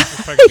anyway. It was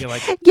probably going to be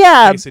like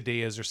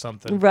quesadillas or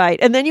something. Right.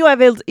 And then you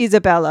have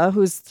Isabella,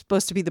 who's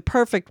supposed to be the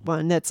perfect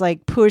one, that's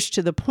like pushed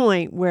to the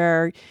point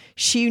where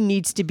she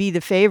needs to be the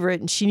favorite,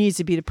 and she needs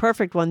to be the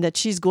perfect one, that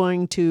she's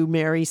going to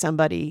marry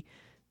somebody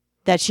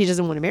that she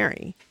doesn't want to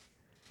marry.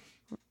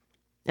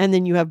 And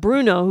then you have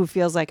Bruno, who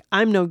feels like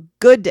I'm no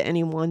good to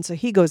anyone, so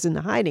he goes into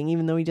hiding,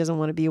 even though he doesn't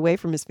want to be away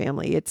from his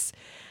family.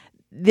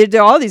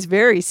 There are all these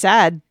very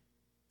sad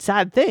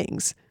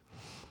things.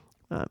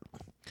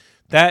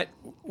 That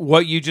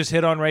what you just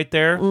hit on right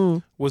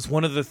there was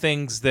one of the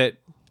things that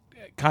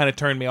kind of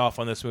turned me off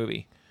on this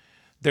movie.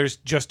 There's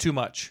just too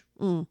much.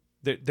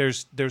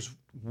 There's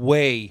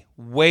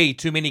way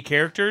too many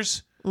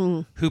characters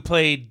who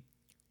played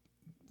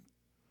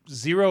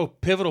zero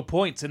pivotal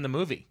points in the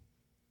movie.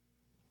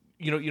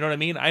 You know what I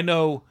mean?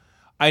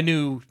 I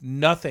knew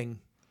nothing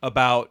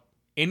about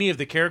any of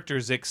the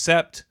characters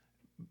except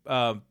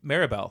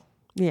Maribel.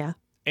 Yeah.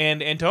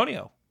 And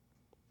Antonio.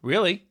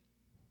 Really?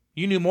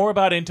 You knew more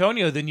about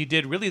Antonio than you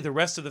did really the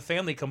rest of the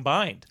family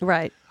combined.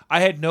 Right.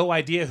 I had no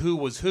idea who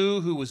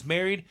was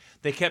married.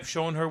 They kept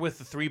showing her with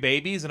the 3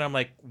 babies, and I'm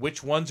like,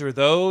 which ones are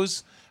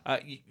those?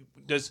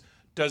 Does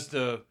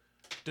the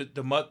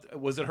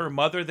was it her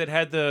mother that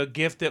had the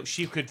gift that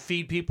she could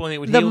feed people and it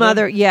would heal The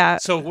mother, them? yeah.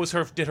 So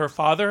did her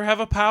father have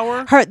a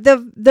power?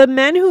 The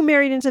men who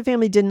married into the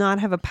family did not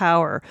have a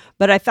power,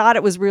 but I thought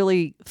it was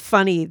really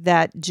funny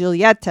that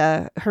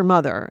Giulietta, her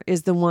mother,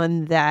 is the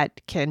one that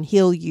can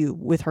heal you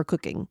with her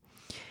cooking.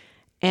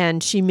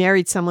 And she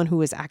married someone who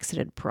was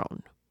accident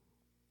prone.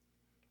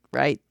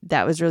 Right?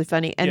 That was really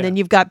funny. And then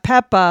you've got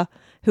Peppa,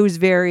 who's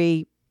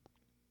very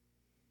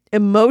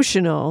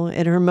emotional,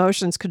 and her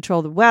emotions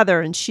control the weather,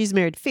 and she's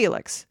married to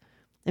Felix.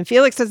 And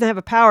Felix doesn't have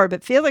a power,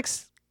 but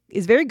Felix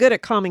is very good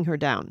at calming her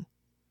down.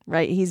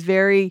 Right? He's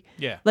very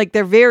like,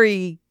 they're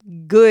very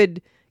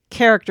good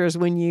characters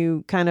when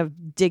you kind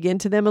of dig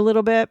into them a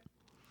little bit.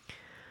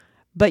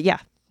 But yeah,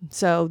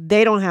 so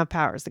they don't have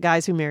powers, the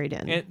guys who married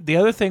in. And the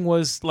other thing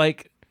was,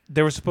 like,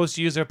 they were supposed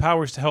to use their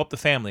powers to help the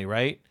family,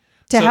 right?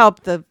 To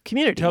help the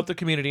community. To help the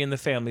community and the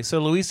family. So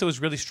Luisa was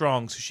really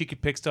strong, so she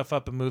could pick stuff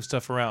up and move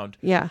stuff around.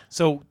 Yeah.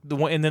 So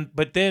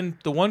but then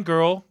the one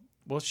girl,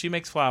 well, she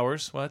makes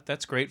flowers. Well,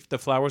 that's great. The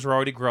flowers were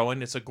already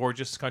growing. It's a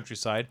gorgeous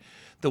countryside.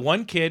 The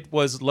one kid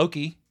was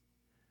Loki.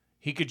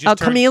 He could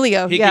just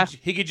Chameleon.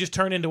 He could just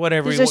turn into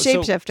whatever He's he a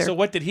wants. shapeshifter. So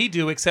what did he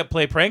do except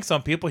play pranks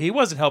on people? He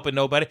wasn't helping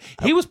nobody.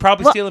 He was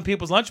probably stealing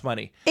people's lunch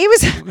money. It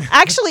was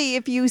actually,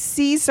 if you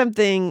see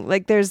something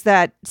like, there's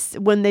that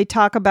when they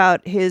talk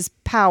about his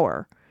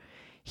power,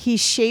 he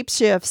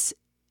shapeshifts.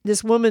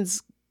 This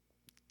woman's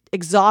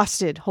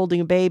exhausted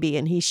holding a baby,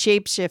 and he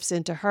shapeshifts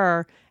into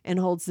her and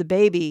holds the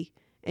baby,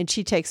 and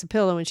she takes a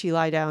pillow and she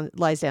lies down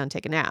and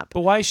take a nap.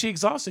 But why is she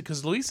exhausted?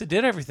 Because Luisa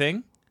did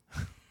everything.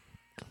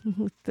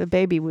 The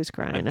baby was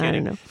crying. I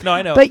don't know. No,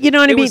 I know. But you know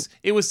what I mean?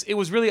 It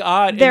was really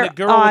odd. They're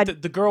and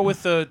odd. the girl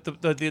with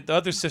the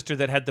other sister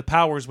that had the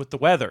powers with the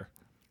weather.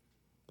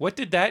 What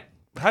did that?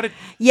 How did?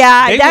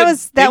 Yeah, that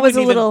was a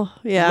wouldn't little.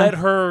 even Yeah. Let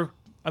her.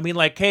 I mean,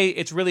 like, hey,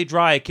 it's really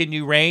dry. Can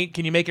you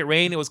make it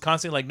rain? It was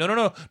constantly like, no,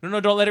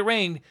 don't let it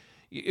rain.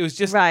 It was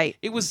just right.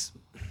 It was.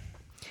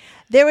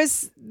 There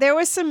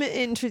was some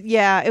interest.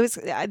 Yeah, it was.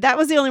 That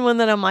was the only one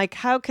that I'm like,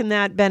 how can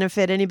that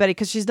benefit anybody?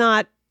 Because she's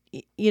not.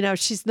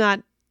 She's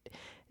not.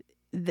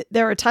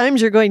 There are times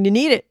you're going to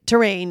need it to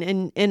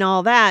rain and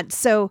all that.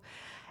 So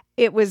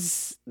it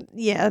was.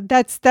 Yeah,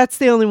 that's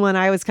the only one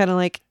I was kind of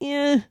like,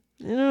 yeah.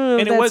 I don't know,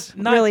 and it was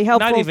not really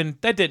helpful. Not even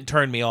that didn't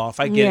turn me off.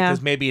 I get it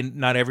because maybe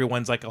not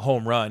everyone's like a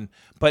home run,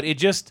 but it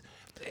just.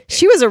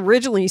 She was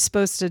originally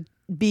supposed to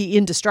be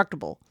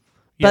indestructible,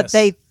 but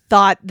they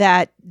thought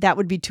that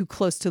would be too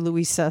close to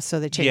Luisa,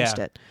 so they changed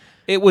it.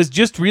 It was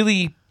just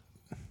really.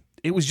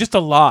 It was just a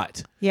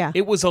lot. Yeah,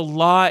 it was a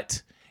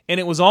lot, and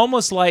it was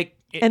almost like.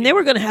 And they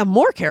were going to have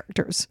more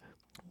characters,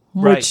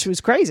 which was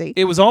crazy.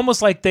 It was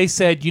almost like they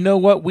said, you know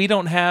what? We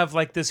don't have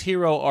like this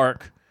hero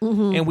arc,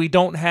 and we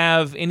don't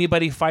have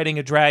anybody fighting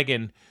a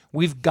dragon.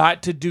 We've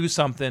got to do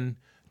something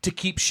to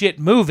keep shit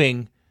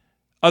moving.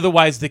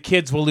 Otherwise, the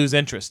kids will lose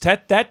interest.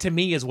 That to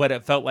me is what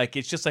it felt like.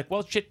 It's just like,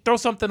 well, shit, throw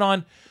something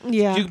on.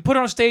 Yeah. You can put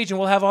it on stage and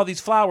we'll have all these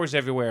flowers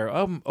everywhere.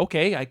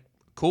 Okay,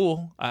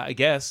 cool, I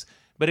guess.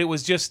 But it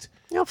was just...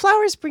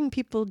 flowers bring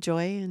people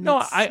joy. And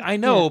no, I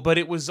know, but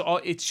it was all...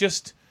 It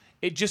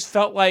just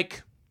felt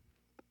like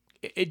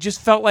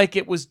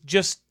it was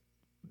just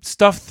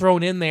stuff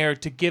thrown in there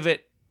to give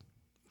it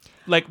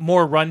like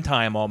more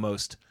runtime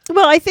almost.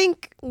 Well, I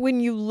think when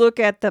you look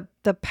at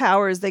the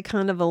powers, they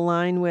kind of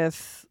align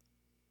with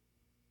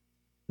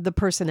the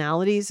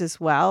personalities as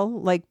well.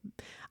 Like,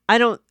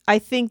 I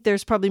think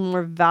there's probably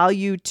more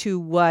value to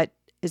what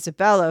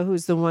Isabella,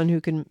 who's the one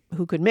who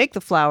could make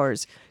the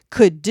flowers,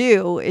 could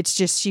do. It's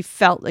just she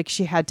felt like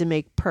she had to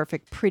make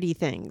perfect, pretty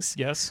things.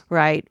 Yes.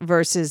 Right?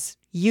 Versus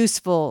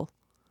useful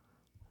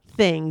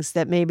things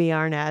that maybe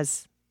aren't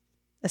as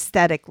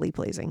aesthetically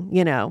pleasing,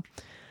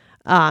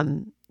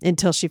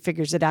 until she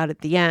figures it out at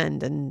the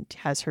end and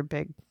has her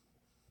big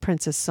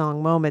princess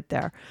song moment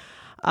there.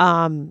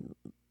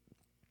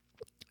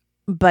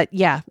 But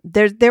yeah,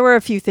 there were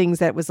a few things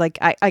that was like,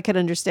 I could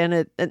understand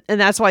it. And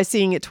that's why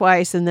seeing it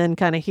twice and then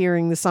kind of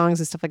hearing the songs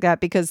and stuff like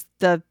that, because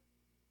the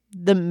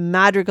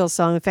madrigal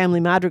song, the family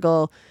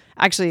madrigal,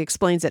 actually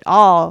explains it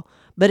all,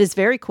 but it's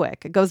very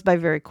quick. It goes by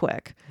very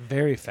quick.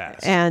 Very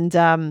fast. And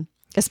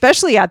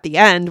Especially at the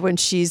end when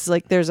she's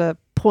like, there's a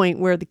point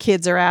where the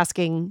kids are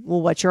asking,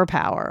 well, what's your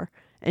power?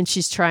 And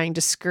she's trying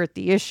to skirt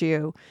the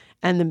issue,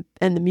 and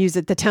the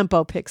music, the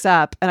tempo picks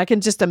up. And I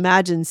can just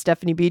imagine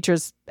Stephanie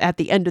Beatrice at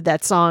the end of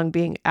that song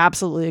being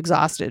absolutely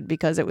exhausted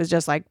because it was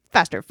just like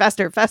faster,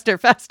 faster, faster,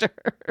 faster.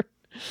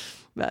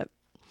 But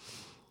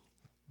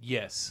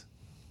Yes.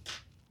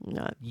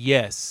 not,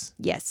 Yes.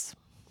 yes.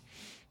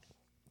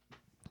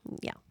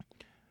 Yeah.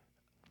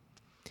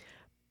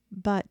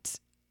 But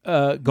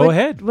Go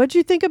ahead. what'd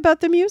you think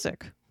about the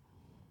music?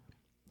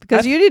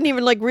 Because you didn't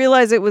even like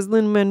realize it was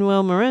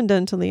Lin-Manuel Miranda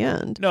until the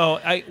end. No,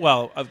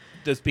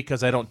 that's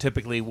because I don't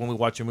typically, when we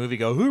watch a movie,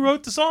 go, who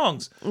wrote the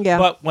songs? Yeah.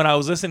 But when I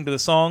was listening to the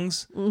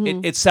songs,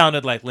 it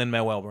sounded like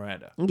Lin-Manuel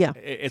Miranda. Yeah.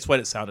 It's what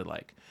it sounded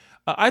like.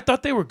 I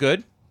thought they were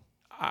good.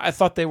 I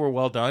thought they were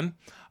well done.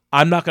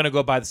 I'm not going to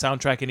go buy the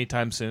soundtrack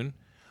anytime soon.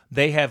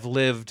 They have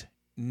lived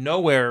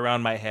nowhere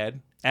around my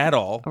head at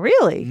all.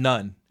 Really?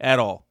 None at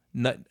all.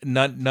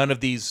 None of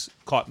these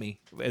caught me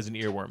as an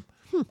earworm.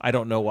 I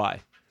don't know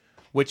why.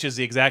 Which is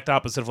the exact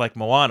opposite of like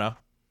Moana.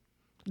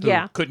 Who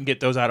Yeah. couldn't get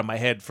those out of my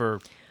head for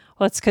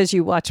Well, it's because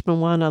you watch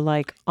Moana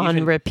like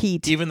on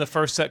repeat. even the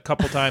first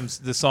couple times.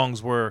 The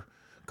songs were,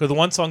 because the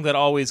one song that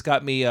always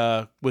got me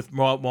with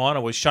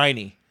Moana was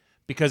 "Shiny,"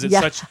 because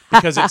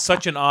it's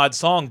such an odd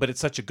song, but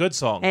it's such a good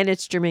song. And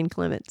it's Jermaine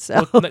Clement.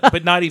 So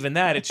But not even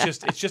that. It's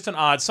just an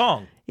odd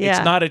song. Yeah.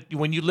 It's not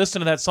when you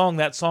listen to that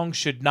song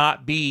should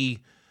not be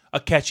a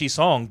catchy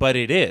song, but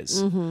it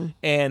is.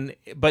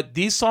 But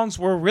these songs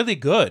were really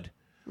good.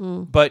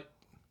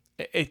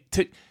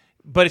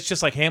 But it's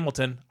just like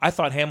Hamilton. I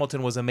thought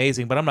Hamilton was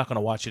amazing, but I'm not going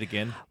to watch it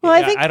again. Well,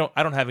 I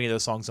don't have any of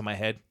those songs in my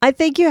head. I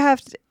think you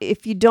have to,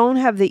 if you don't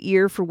have the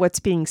ear for what's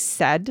being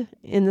said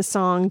in the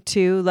song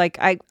too, like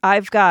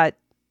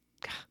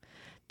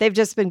they've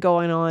just been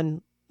going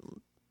on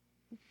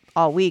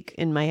all week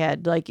in my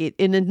head. Like and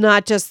it's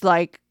not just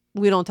like,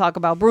 we don't talk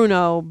about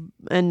Bruno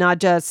and not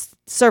just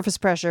Surface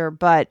Pressure,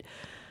 but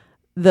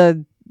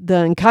the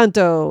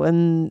Encanto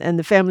and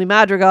the Family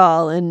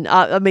Madrigal. And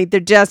I mean, they're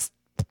just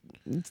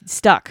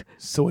stuck.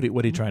 So what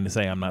are you trying to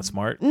say? I'm not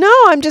smart? No,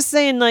 I'm just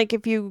saying, like,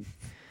 if you,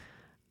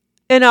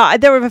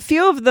 there were a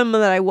few of them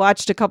that I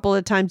watched a couple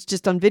of times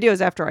just on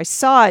videos after I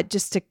saw it,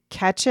 just to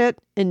catch it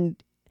and,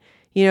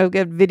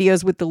 get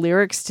videos with the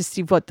lyrics to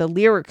see what the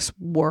lyrics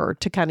were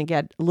to kind of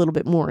get a little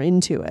bit more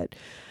into it.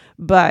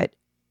 But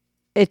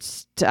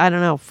it's, I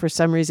don't know, for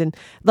some reason,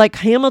 like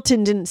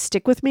Hamilton didn't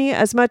stick with me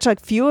as much. Like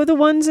few of the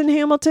ones in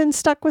Hamilton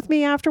stuck with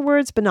me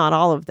afterwards, but not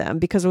all of them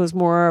because it was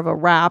more of a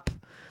rap.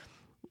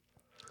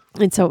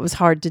 And so it was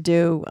hard to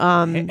do.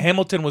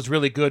 Hamilton was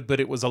really good,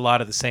 but it was a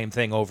lot of the same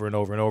thing over and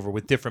over and over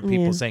with different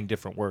people saying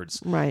different words.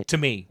 Right. To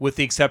me, with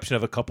the exception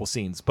of a couple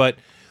scenes. But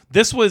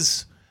this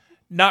was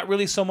not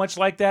really so much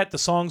like that. The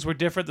songs were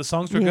different. The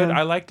songs were good.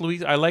 I liked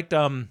Luisa's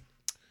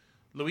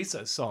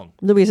song.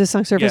 Luisa's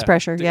song, Surface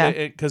Pressure. Yeah.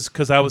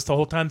 Because I was the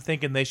whole time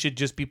thinking they should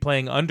just be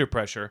playing Under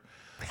Pressure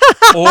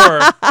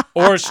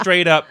or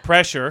straight up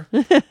Pressure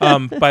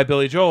by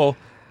Billy Joel.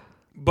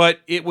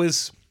 But it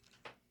was...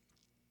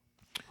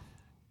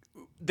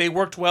 They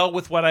worked well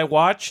with what I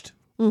watched,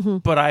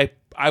 but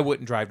I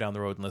wouldn't drive down the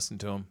road and listen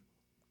to them.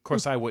 Of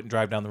course, I wouldn't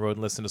drive down the road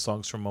and listen to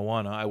songs from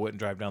Moana. I wouldn't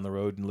drive down the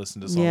road and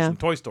listen to songs from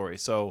Toy Story.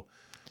 So,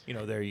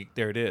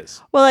 there it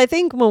is. Well, I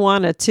think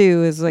Moana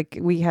too is like,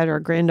 we had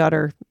our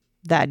granddaughter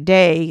that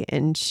day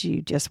and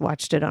she just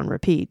watched it on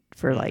repeat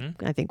for like,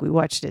 I think we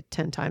watched it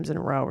 10 times in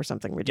a row or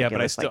something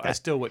ridiculous. Yeah, but I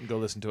still wouldn't go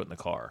listen to it in the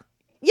car.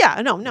 Yeah,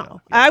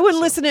 no. I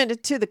wouldn't listen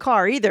to the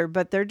car either,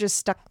 but they're just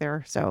stuck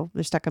there. So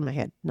they're stuck in my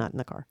head, not in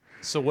the car.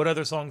 So what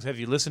other songs have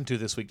you listened to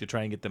this week to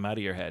try and get them out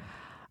of your head?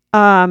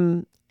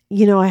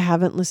 I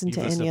haven't listened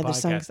to any other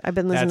songs. I've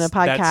been listening to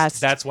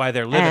podcasts. That's why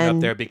they're living up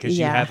there, because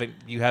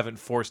you haven't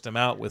forced them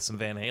out with some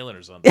Van Halen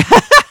or something.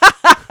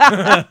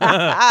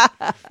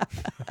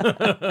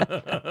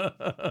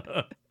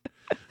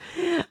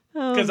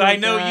 Because I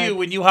know you,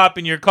 when you hop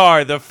in your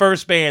car, the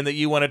first band that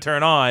you want to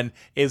turn on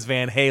is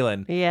Van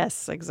Halen.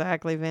 Yes,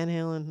 exactly. Van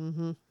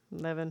Halen.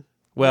 Living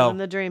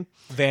the dream.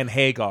 Van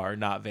Hagar,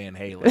 not Van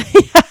Halen.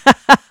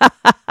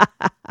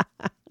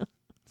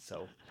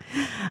 So,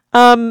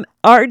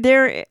 are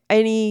there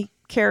any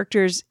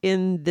characters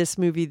in this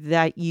movie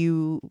that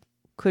you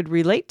could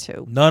relate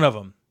to? None of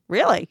them.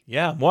 Really?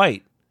 Yeah, I'm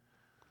white.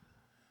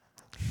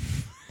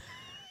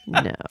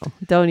 No,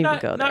 don't even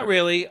go there. Not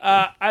really.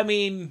 I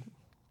mean,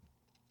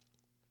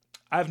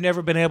 I've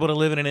never been able to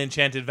live in an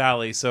enchanted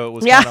valley, so it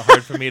was kind of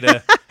hard for me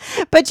to...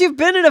 But you've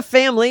been in a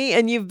family,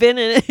 and you've been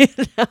in...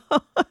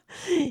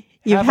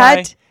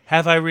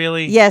 Have I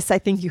really? Yes, I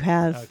think you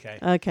have.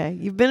 Okay.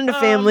 You've been in a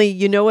family.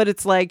 You know what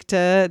it's like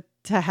to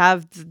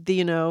have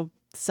the,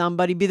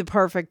 somebody be the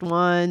perfect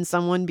one,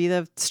 someone be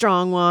the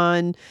strong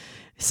one,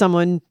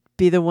 someone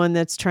be the one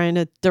that's trying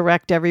to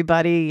direct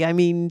everybody. I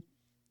mean,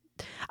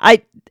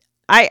 I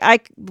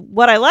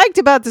what I liked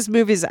about this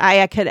movie is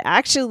I could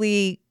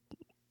actually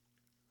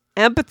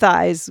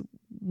empathize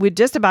with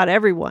just about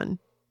everyone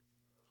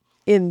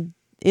in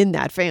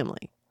that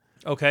family.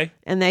 Okay.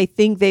 And I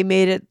think they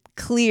made it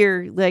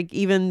clear, like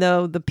even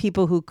though the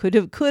people who could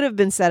have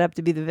been set up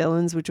to be the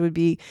villains, which would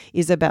be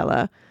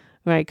Isabella,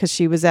 right? Because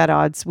she was at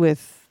odds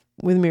with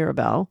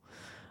Mirabel,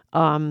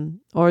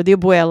 or the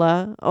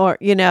abuela, or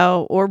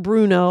or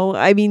Bruno.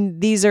 I mean,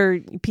 these are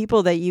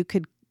people that you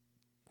could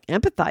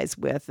empathize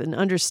with and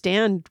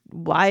understand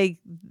why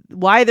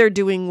they're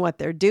doing what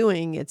they're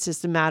doing. It's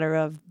just a matter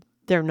of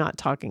they're not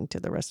talking to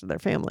the rest of their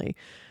family,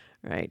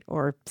 right?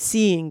 Or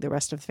seeing the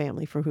rest of the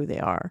family for who they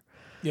are.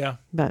 Yeah.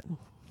 But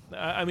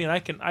I mean, I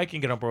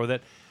can get on board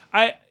with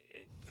it.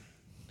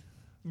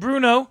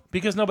 Bruno,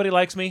 because nobody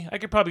likes me. I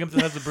could probably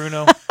empathize with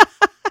Bruno.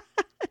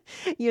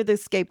 you're the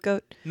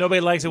scapegoat.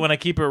 Nobody likes it when I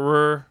keep it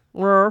rur.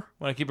 Rur.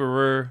 When I keep it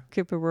rur.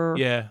 Keep it rur.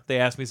 Yeah, they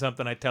ask me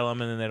something, I tell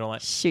them, and then they don't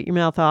like. Shoot your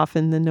mouth off,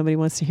 and then nobody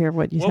wants to hear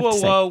what you have to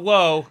say.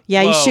 Whoa.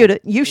 Yeah, you shoot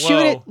it. You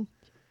shoot it.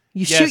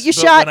 You shoot your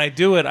shot. When I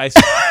do it,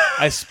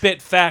 I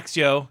spit facts,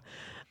 yo.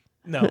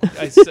 No,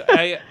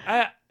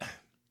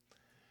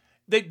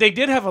 they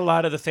did have a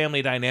lot of the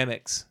family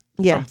dynamics.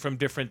 Yeah. From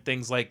different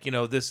things, like,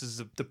 this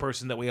is the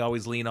person that we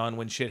always lean on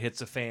when shit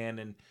hits a fan,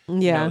 and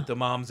the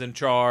mom's in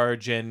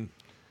charge, and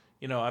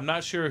I'm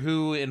not sure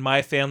who in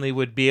my family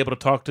would be able to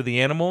talk to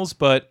the animals,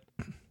 but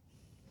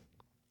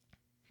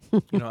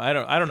I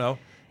don't know.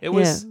 It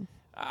was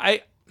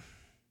I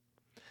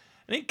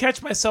didn't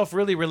catch myself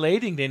really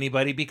relating to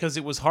anybody because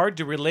it was hard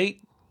to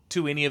relate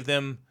to any of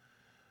them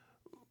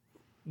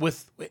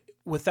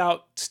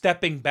without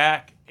stepping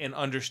back and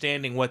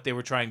understanding what they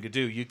were trying to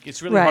do.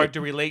 It's really hard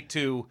to relate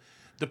to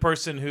the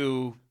person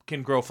who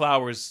can grow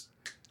flowers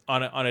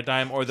on a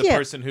dime, or the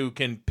person who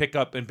can pick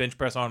up and bench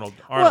press Arnold.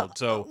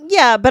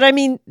 But I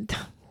mean,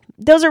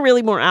 those are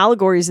really more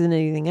allegories than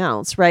anything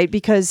else, right?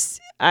 Because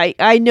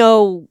I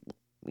know,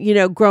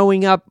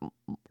 growing up,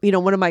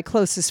 one of my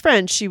closest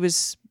friends, she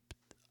was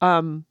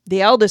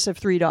the eldest of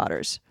 3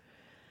 daughters,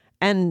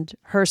 and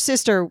her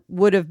sister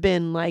would have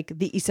been like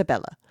the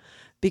Isabella,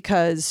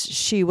 because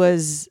she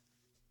was,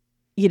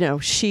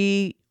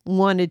 she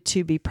wanted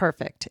to be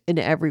perfect in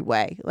every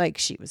way. Like,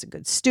 she was a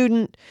good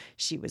student.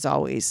 She was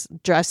always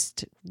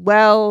dressed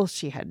well.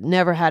 She had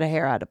never had a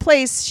hair out of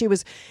place. She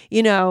was,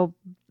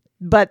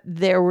 but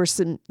there were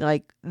some,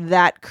 like,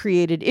 that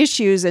created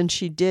issues, and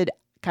she did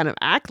kind of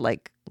act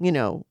like,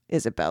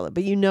 Isabella,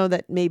 but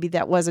that maybe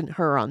that wasn't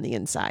her on the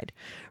inside,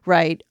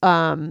 right?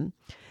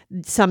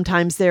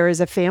 Sometimes there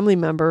is a family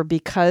member,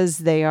 because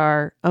they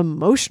are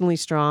emotionally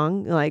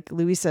strong, like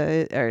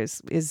Luisa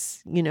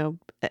is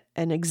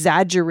an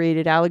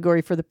exaggerated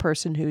allegory for the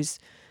person who's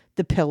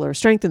the pillar of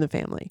strength in the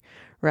family,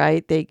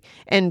 right?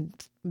 And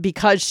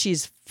because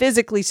she's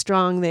physically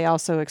strong, they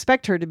also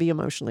expect her to be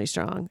emotionally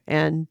strong.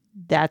 And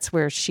that's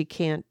where she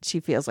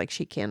feels like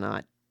she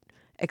cannot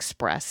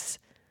express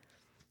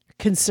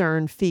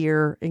concern,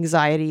 fear,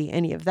 anxiety,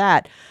 any of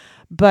that.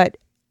 But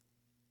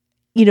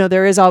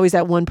there is always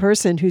that one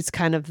person who's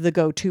kind of the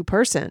go-to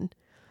person.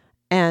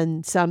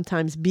 And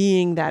sometimes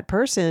being that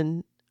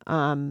person,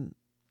 although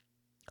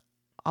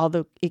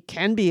it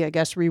can be, I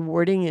guess,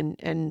 rewarding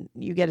and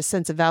you get a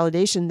sense of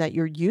validation that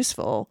you're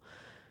useful,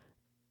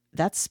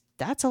 that's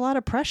a lot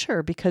of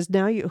pressure, because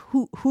now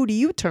who do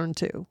you turn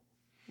to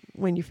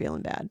when you're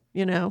feeling bad,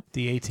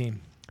 The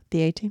A-team.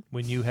 The A-team?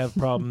 When you have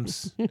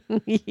problems.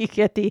 You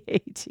get the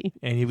A-team.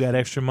 And you've got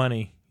extra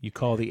money. You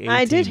call the A-team.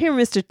 I did hear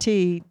Mr.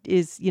 T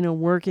is,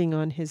 working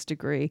on his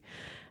degree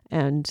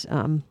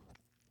and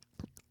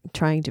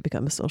trying to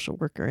become a social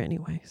worker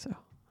anyway. So,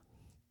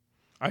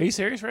 are you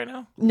serious right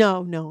now?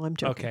 No, I'm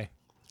joking. Okay.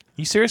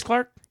 You serious,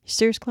 Clark? You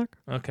serious, Clark?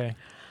 Okay.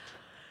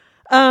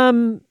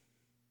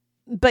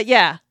 But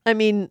yeah, I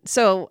mean,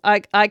 so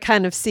I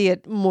kind of see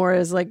it more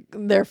as like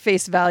their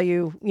face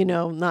value,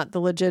 not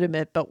the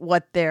legitimate, but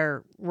what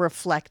they're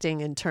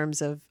reflecting in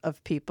terms of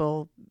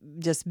people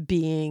just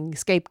being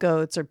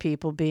scapegoats, or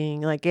people being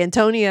like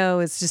Antonio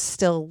is just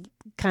still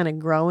kind of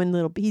growing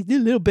he's a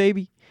little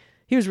baby.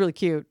 He was really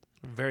cute.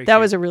 That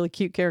was a really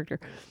cute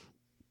character.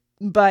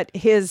 But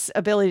his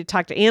ability to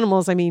talk to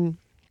animals, I mean,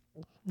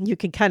 you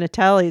can kind of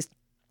tell he's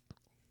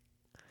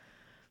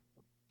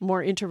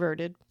more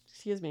introverted.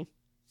 Excuse me.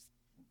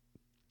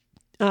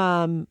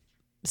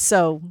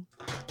 So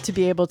to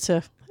be able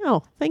to,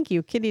 oh, thank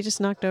you. Kitty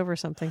just knocked over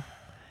something.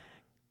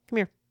 Come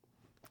here.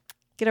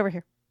 Get over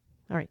here.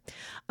 All right.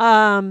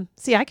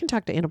 See, I can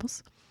talk to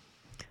animals.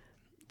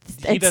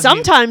 And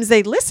sometimes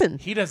they listen.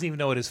 He doesn't even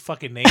know what his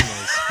fucking name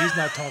is. He's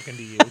not talking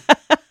to you.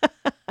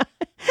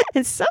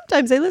 And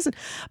sometimes they listen.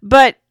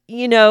 But,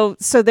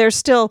 so they're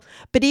still,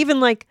 but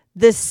even like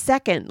the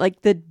second,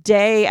 like the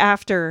day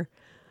after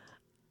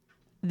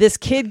this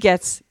kid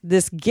gets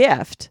this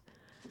gift,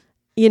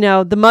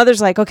 the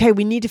mother's like, okay,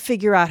 we need to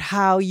figure out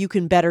how you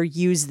can better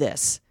use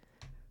this.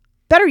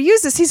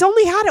 He's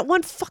only had it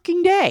one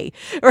fucking day.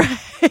 Right?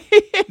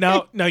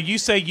 Now you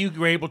say you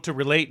were able to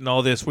relate in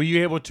all this. Were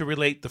you able to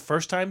relate the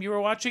first time you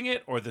were watching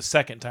it, or the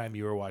second time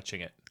you were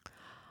watching it?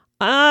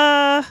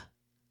 I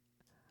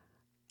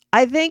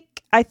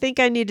think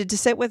I needed to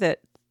sit with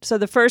it. So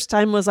the first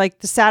time was like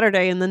the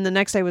Saturday, and then the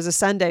next day was a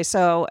Sunday.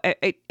 So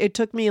it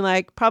took me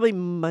like probably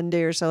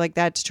Monday or so like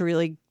that to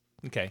really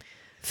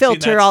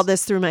filter all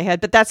this through my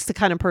head, but that's the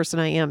kind of person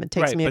I am. It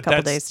takes me a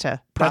couple days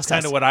to process.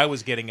 That's kind of what I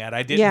was getting at.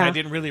 I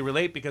didn't really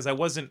relate because I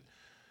wasn't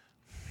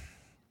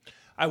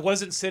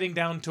sitting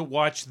down to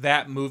watch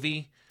that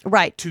movie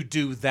to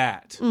do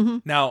that. Mm-hmm.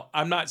 Now,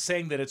 I'm not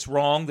saying that it's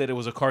wrong that it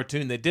was a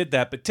cartoon that did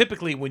that, but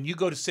typically when you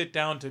go to sit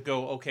down to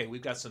go, okay,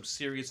 we've got some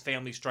serious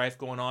family strife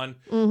going on,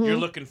 Mm-hmm. you're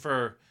looking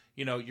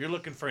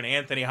for an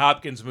Anthony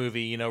Hopkins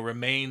movie,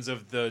 Remains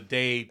of the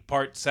Day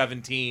Part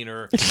 17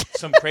 or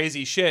some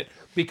crazy shit,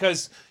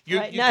 because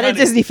you're not a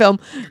Disney film.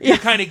 You're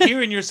kind of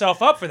gearing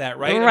yourself up for that,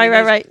 right?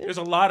 Right. There's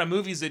a lot of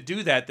movies that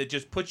do that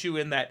just put you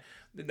in that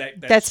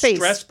space.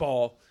 Stress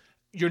ball.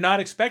 You're not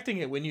expecting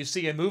it when you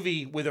see a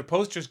movie where the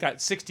poster's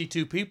got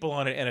 62 people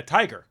on it and a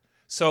tiger.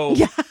 So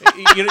you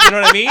know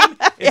what I mean?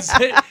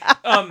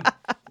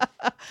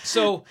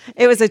 So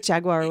it was a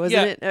jaguar,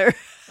 wasn't it?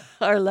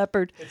 Or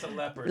leopard. It's a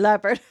leopard.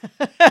 Leopard.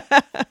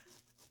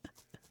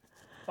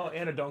 Oh,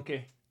 and a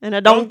donkey. And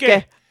a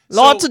donkey.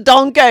 Lots of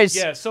donkeys.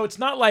 Yeah, so it's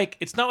not like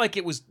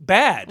it was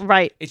bad.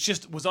 Right. It's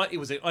just it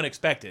was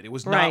unexpected. It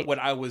was not what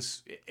I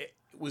was. It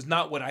was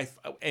not what I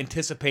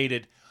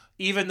anticipated,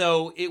 even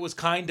though it was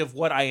kind of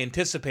what I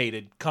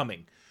anticipated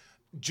coming,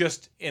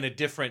 just in a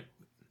different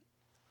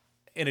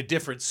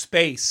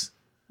space.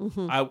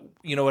 Mm-hmm.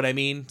 You know what I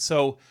mean?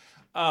 So,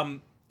 I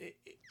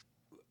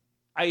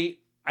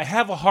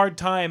have a hard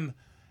time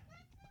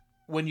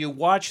when you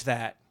watch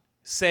that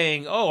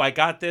saying, "Oh, I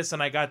got this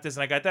and I got this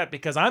and I got that,"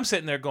 because I'm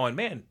sitting there going,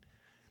 "Man,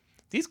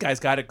 these guys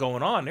got it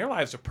going on. Their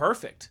lives are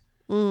perfect.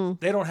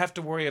 They don't have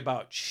to worry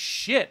about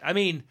shit. I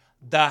mean,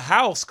 the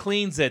house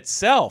cleans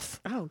itself."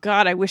 Oh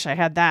God, I wish I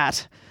had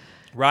that.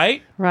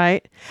 Right?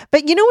 Right.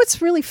 But you know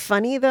what's really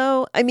funny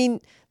though? I mean,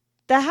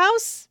 the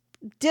house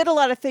did a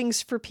lot of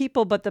things for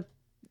people, but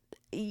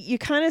you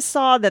kind of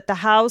saw that the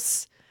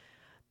house,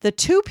 the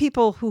two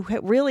people who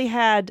really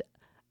had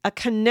a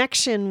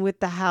connection with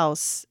the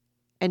house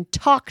and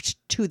talked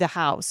to the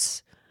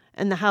house,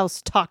 and the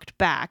house talked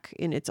back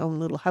in its own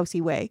little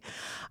housey way,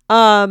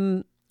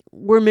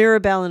 were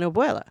Mirabel and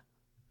Abuela.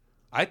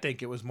 I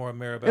think it was more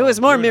Mirabel. It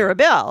was more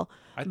Mirabel.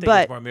 I think it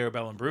was more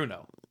Mirabel and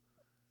Bruno.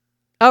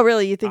 Oh,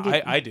 really? You think?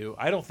 I do.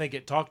 I don't think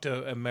it talked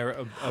to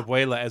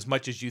Abuela as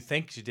much as you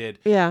think she did.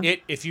 Yeah.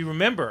 If you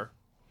remember,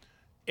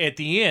 at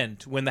the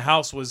end when the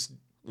house was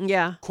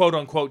quote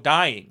unquote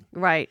dying,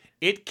 right,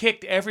 it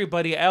kicked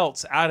everybody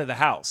else out of the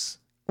house,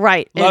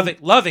 right,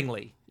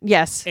 lovingly.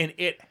 Yes, and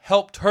it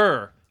helped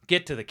her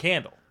get to the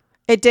candle.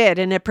 It did,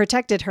 and it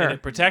protected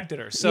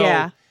her. So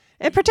yeah,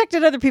 it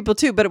protected other people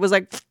too. But it was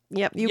like,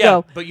 yep, you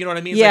go. But you know what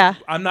I mean? Yeah.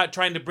 Like, I'm not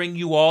trying to bring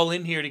you all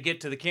in here to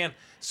get to the candle.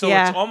 So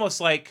it's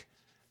almost like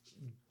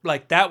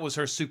that was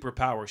her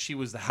superpower. She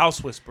was the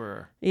house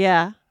whisperer.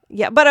 Yeah.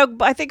 Yeah, but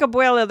I think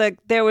Abuela,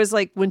 there was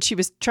like when she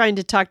was trying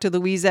to talk to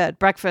Louisa at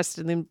breakfast,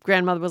 and then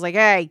grandmother was like,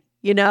 "Hey,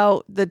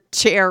 the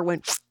chair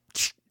went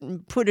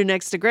and put her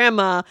next to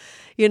grandma,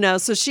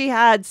 so she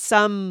had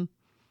some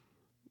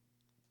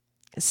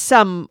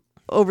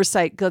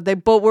oversight. They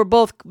were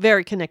both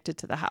very connected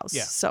to the house.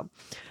 Yeah. So,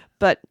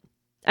 and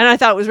I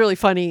thought it was really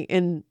funny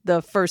in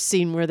the first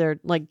scene where they're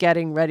like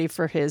getting ready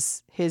for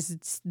his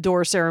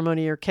door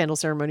ceremony or candle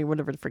ceremony,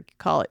 whatever the frick you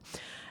call it.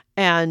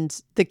 And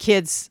the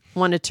kids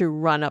wanted to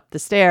run up the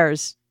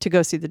stairs to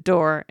go see the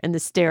door, and the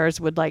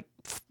stairs would like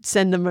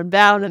send them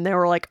down, and they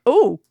were like,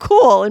 "Oh,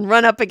 cool," and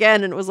run up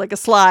again, and it was like a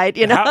slide.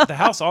 The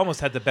house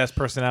almost had the best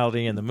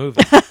personality in the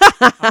movie.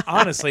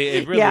 Honestly,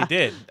 it really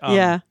did.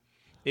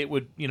 It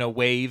would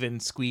wave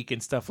and squeak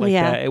and stuff like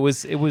that. It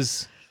was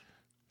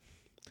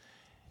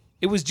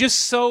just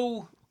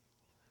so.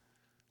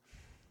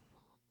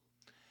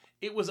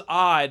 It was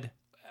odd,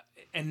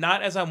 and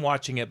not as I'm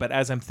watching it, but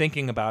as I'm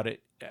thinking about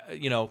it.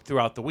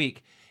 Throughout the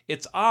week,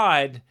 it's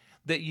odd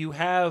that you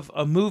have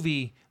a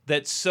movie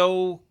that's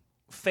so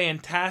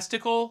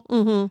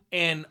fantastical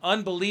and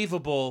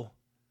unbelievable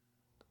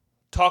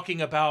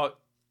talking about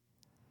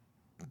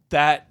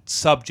that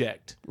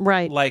subject.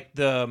 Right. Like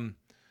the,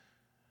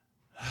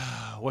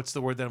 what's the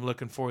word that I'm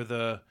looking for?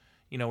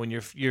 When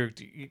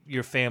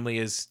your family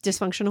is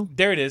dysfunctional.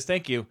 There it is.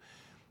 Thank you.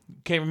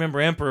 Can't remember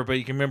emperor, but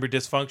you can remember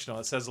dysfunctional.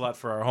 It says a lot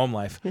for our home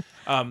life.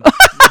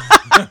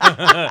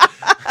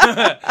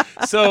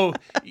 So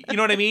you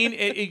know what I mean.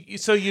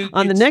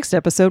 On the next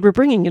episode, we're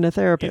bringing in a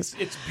therapist.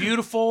 It's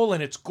beautiful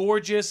and it's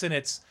gorgeous and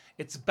it's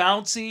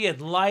bouncy and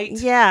light.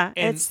 Yeah,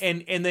 and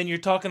then you're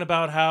talking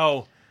about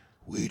how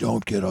we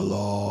don't get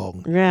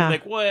along. Yeah,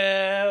 like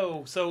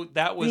whoa. So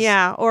that was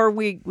or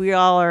we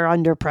all are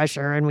under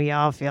pressure and we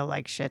all feel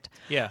like shit.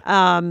 Yeah.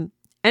 And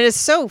it's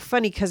so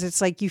funny because it's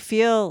like you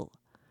feel.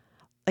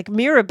 Like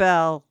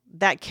Mirabel,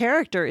 that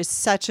character is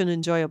such an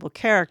enjoyable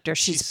character.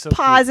 She's so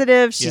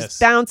positive. Cute. She's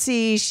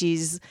bouncy.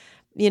 She's,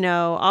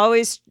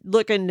 always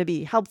looking to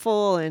be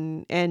helpful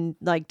and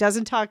like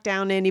doesn't talk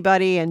down to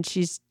anybody. And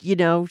she's, you'd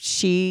want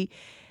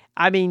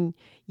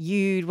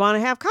to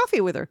have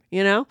coffee with her,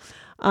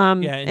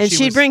 Yeah, and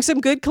she'd bring some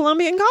good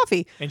Colombian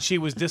coffee. And she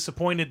was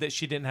disappointed that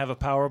she didn't have a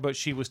power, but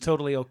she was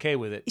totally okay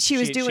with it. She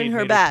was doing she'd her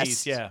made best.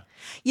 Peace, yeah.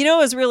 You know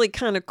what's really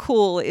kind of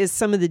cool is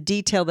some of the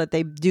detail that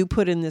they do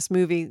put in this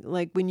movie.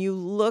 Like when you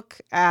look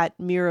at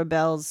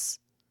Mirabelle's,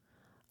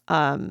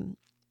 look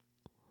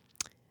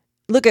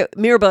at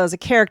Mirabelle as a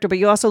character, but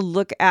you also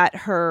look at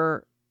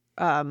her,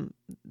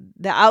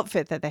 the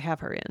outfit that they have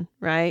her in,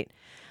 right?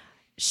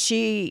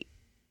 She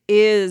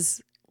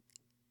is,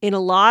 in a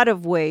lot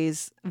of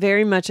ways,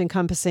 very much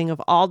encompassing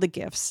of all the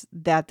gifts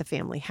that the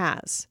family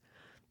has,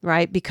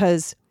 right?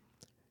 Because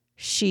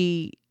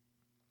she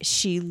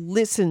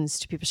listens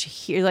to people. She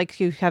hear, like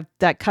you have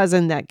that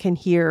cousin that can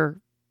hear,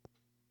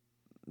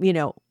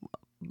 anything.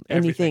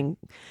 Everything.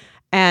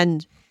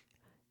 And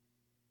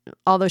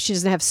although she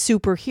doesn't have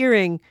super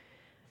hearing,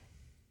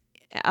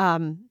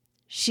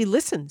 she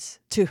listens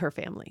to her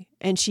family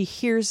and she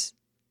hears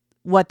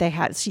what they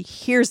had. She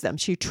hears them.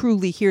 She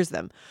truly hears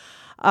them.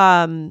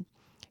 Her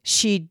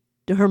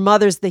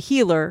mother's the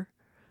healer,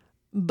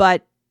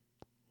 but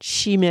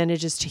she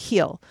manages to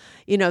heal.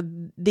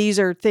 These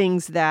are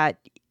things that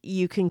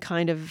you can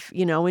kind of,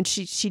 and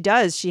she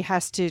does. She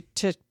has to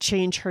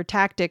change her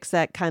tactics,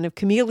 that kind of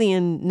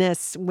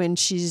chameleonness when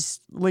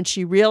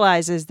she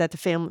realizes that the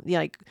family,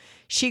 like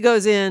she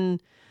goes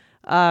in,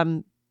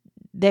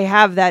 they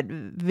have that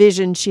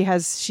vision.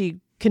 She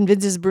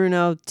convinces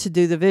Bruno to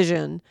do the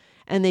vision,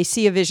 and they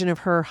see a vision of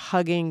her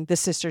hugging the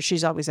sister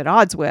she's always at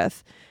odds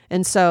with.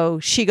 And so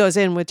she goes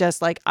in with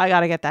just like, I got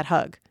to get that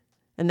hug.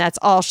 And that's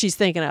all she's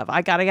thinking of.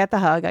 I got to get the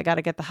hug. I got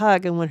to get the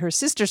hug. And when her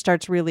sister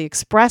starts really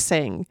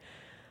expressing,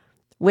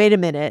 wait a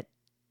minute,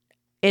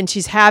 and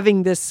she's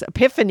having this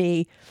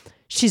epiphany,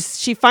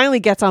 she finally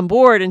gets on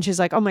board and she's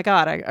like, oh my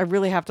God, I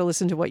really have to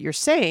listen to what you're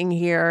saying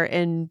here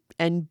and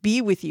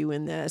be with you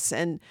in this.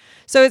 And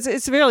so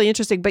it's really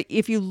interesting. But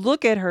if you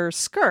look at her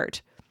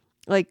skirt,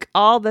 like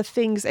all the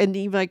things, and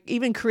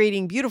even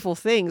creating beautiful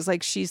things,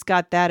 like she's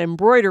got that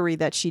embroidery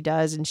that she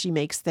does, and she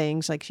makes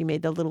things, like she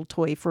made the little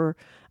toy for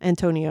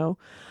Antonio.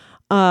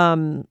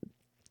 Her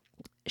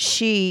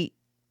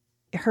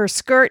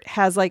skirt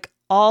has like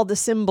all the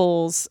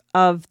symbols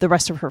of the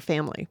rest of her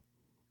family,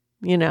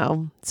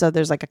 so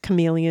there's like a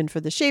chameleon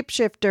for the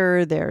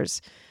shapeshifter,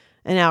 there's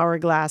an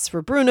hourglass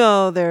for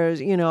Bruno,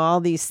 there's all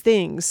these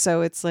things.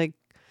 So it's like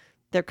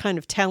they're kind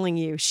of telling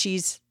you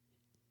she's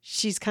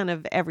kind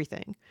of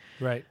everything.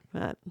 Right.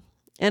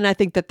 And I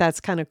think that's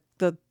kind of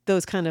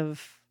those kind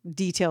of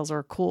details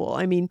are cool.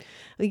 I mean,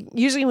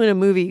 usually when a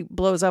movie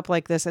blows up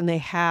like this and they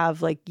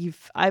have like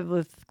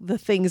the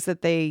things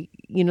that they,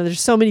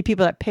 there's so many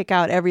people that pick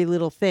out every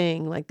little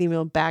thing, like the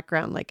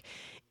background, like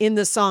in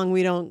the song,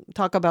 we don't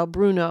talk about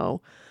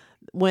Bruno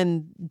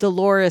when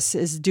Dolores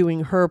is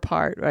doing her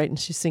part, right? And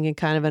she's singing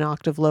kind of an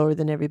octave lower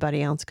than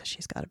everybody else because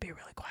she's got to be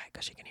really quiet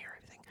because she can hear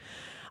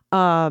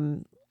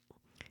everything.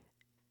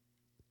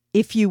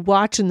 If you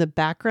watch in the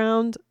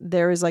background,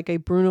 there is like a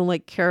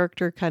Bruno-like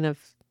character kind of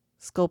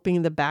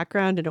sculpting the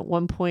background. And at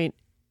one point,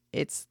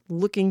 it's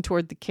looking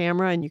toward the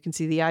camera and you can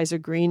see the eyes are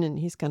green and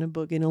he's kind of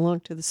boogieing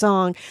along to the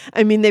song.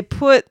 I mean, they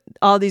put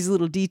all these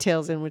little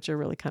details in, which are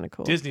really kind of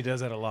cool. Disney does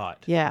that a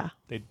lot. Yeah.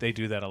 They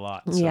do that a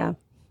lot. So. Yeah.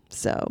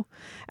 So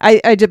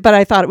I did, but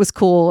I thought it was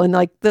cool. And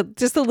like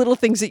just the little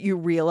things that you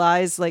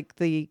realize, like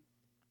I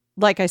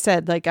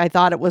said, like I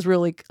thought it was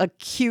really a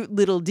cute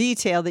little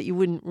detail that you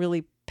wouldn't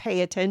really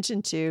pay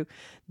attention to,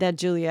 that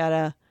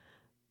Julieta,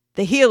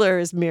 the healer,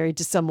 is married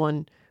to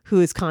someone who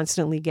is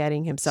constantly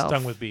getting himself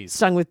stung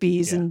with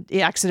bees yeah. And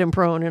accident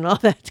prone and all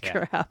that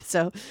crap.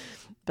 So,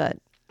 but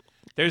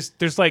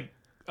there's like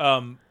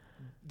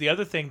the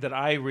other thing that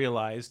I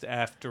realized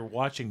after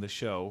watching the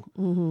show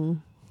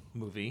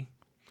movie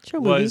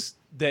was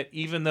that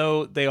even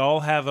though they all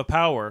have a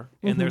power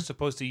and they're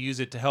supposed to use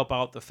it to help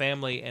out the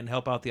family and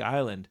help out the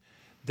island,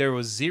 there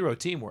was zero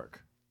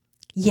teamwork.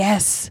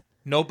 Yes.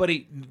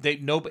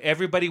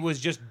 Everybody was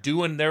just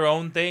doing their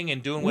own thing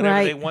and doing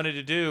whatever they wanted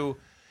to do.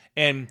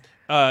 And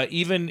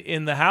even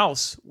in the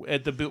house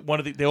at one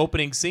of the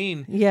opening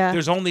scene,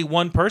 there's only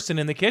one person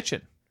in the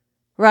kitchen.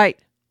 Right.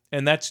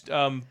 And that's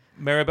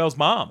Maribel's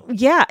mom.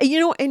 Yeah.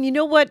 And you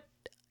know what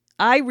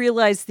I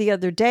realized the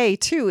other day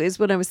too, is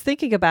when I was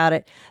thinking about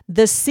it,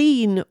 the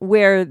scene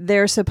where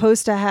they're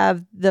supposed to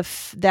have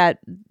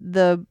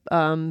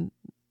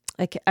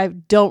I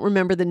don't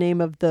remember the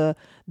name of the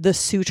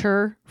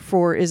suitor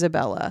for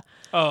Isabella.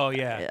 Oh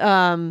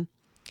yeah.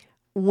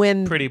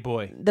 When pretty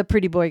boy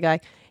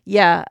guy.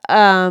 Yeah.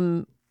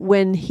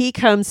 When he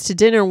comes to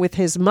dinner with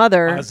his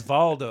mother,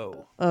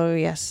 Osvaldo. Oh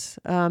yes.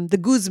 The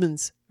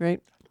Guzmans, right?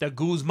 The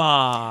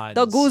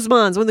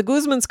Guzmans. When the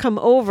Guzmans come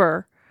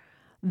over,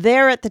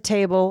 they're at the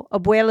table.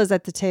 Abuela's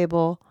at the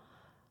table.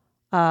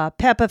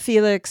 Peppa,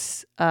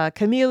 Felix,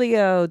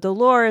 Camilio,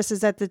 Dolores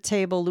is at the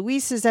table.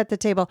 Luis is at the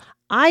table.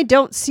 I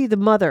don't see the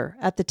mother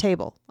at the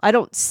table. I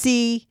didn't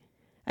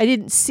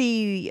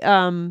see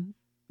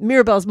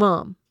Mirabelle's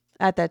mom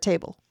at that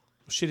table.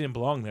 She didn't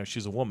belong there.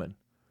 She's a woman.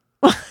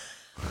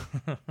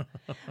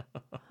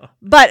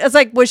 But it's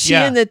like, was she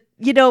in the,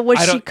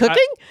 was she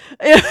cooking?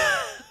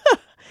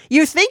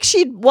 You think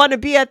she'd want to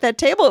be at that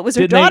table? It was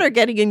her Didn't they- daughter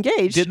getting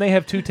engaged. Didn't they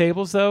have two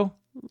tables though?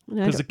 I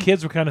Because the don't-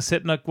 kids were kind of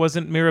sitting.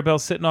 Wasn't Mirabelle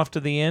sitting off to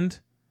the end?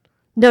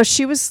 No,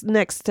 she was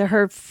next to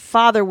her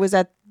father.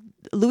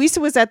 Louisa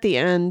was at the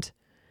end,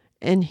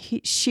 and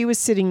she was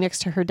sitting next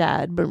to her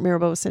dad. But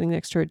Mirabelle was sitting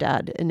next to her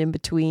dad, and in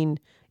between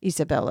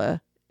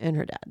Isabella and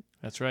her dad.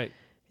 That's right.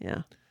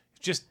 Yeah.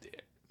 Just,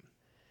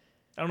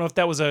 I don't know if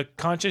that was a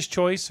conscious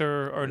choice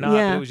or not.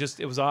 Yeah. But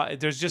it was odd.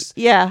 There's just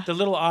Yeah. the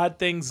little odd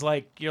things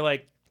like you're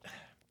like,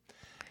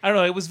 I don't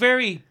know. It was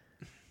very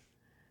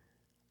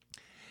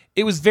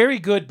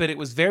good, but it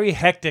was very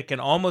hectic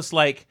and almost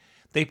like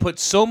they put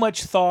so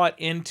much thought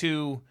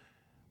into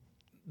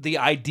the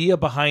idea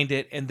behind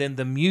it and then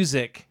the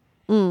music.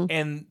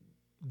 And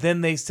then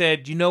they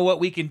said, you know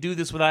what, we can do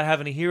this without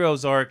having a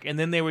hero's arc. And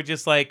then they were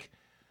just like,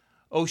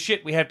 oh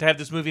shit, we have to have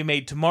this movie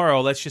made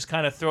tomorrow. Let's just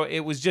kind of throw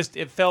it.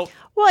 It felt.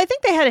 Well, I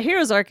think they had a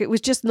hero's arc. It was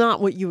just not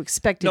what you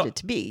expected No, it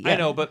to be. I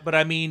know, but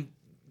I mean,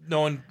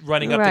 no one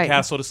running up the Right.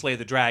 castle to slay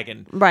the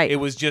dragon. Right. It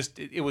was just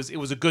it was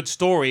a good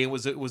story. It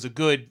was a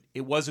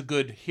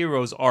good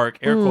hero's arc.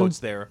 Air quotes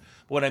there.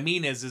 But what I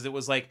mean is it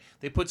was like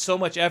they put so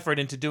much effort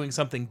into doing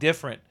something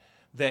different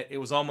that it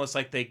was almost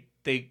like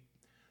they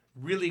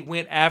really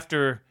went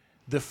after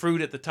the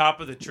fruit at the top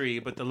of the tree,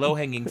 but the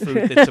low-hanging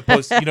fruit that's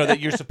supposed that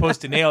you're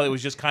supposed to nail. It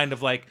was just kind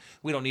of like,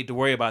 we don't need to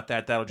worry about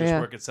that. That'll just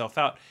work itself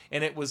out.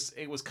 And it was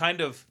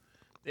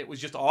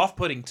just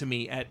off-putting to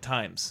me at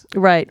times.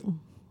 Right.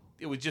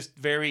 It was just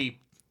very.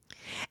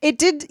 It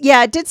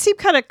did seem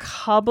kind of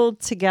cobbled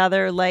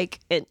together,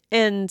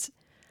 and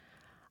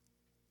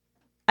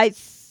I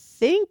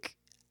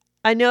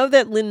know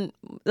that Lin,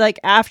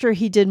 after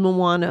he did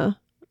Moana,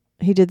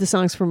 he did the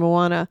songs for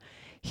Moana,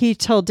 he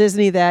told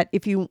Disney that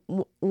if you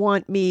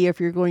want me,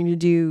 if you're going to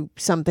do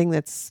something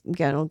that's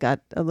got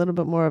a little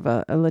bit more of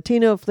a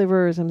Latino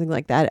flavor or something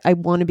like that, I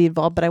want to be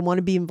involved, but I want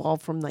to be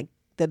involved from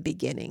the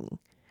beginning.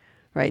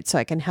 Right, so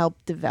I can help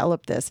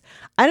develop this.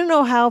 I don't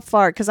know how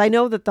far, because I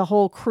know that the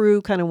whole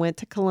crew kind of went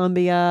to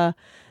Colombia.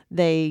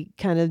 They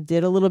kind of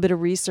did a little bit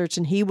of research,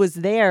 and he was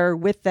there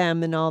with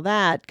them and all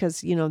that, because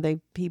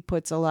he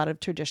puts a lot of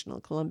traditional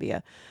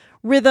Colombia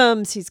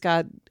rhythms. He's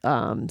got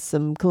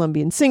some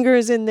Colombian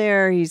singers in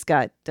there. He's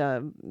got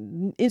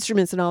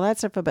instruments and all that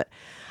stuff. But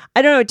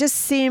I don't know. It just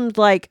seemed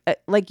like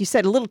you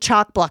said, a little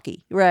chalk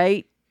blocky,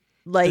 right?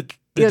 It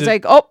was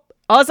like, oh.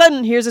 All of a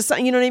sudden, here's a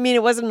song. You know what I mean?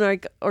 It wasn't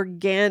like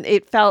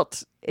organic.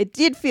 It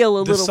did feel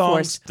a little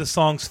forced. The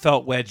songs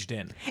felt wedged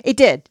in. It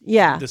did,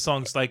 yeah. The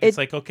songs it's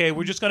like, okay,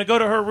 we're just gonna go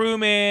to her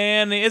room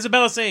and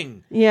Isabella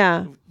sing.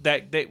 Yeah.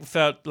 That they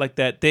felt like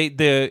that.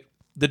 The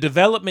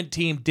development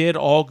team did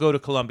all go to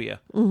Colombia,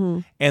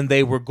 and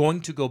they were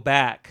going to go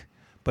back,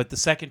 but the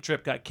second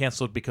trip got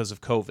canceled because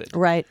of COVID.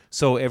 Right.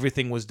 So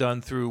everything was done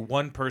through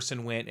one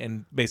person went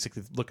and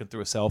basically looking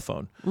through a cell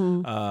phone.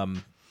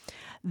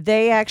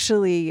 They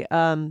actually.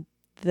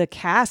 The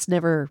cast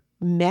never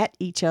met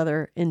each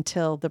other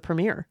until the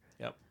premiere.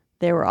 Yep.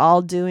 They were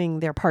all doing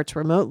their parts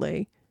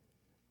remotely,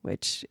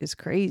 which is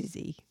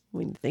crazy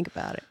when you think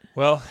about it.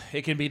 Well,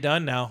 it can be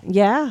done now.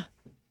 Yeah,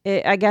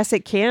 I guess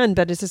it can,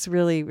 but it's just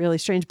really, really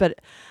strange. But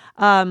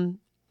the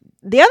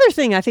other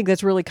thing I think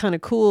that's really kind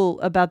of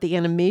cool about the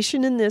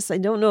animation in this, I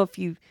don't know if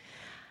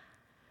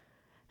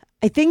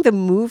I think the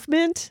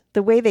movement,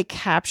 the way they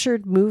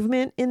captured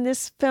movement in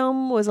this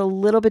film was a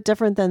little bit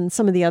different than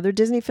some of the other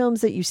Disney films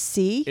that you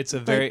see.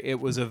 It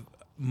was a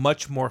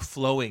much more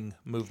flowing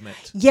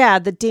movement. Yeah,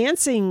 the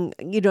dancing,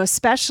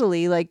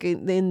 especially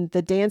in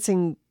the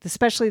dancing,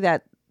 especially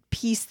that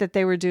piece that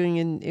they were doing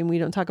and we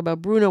don't talk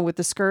about Bruno with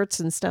the skirts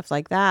and stuff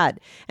like that.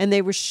 And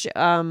they were,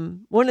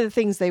 one of the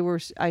things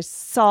I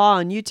saw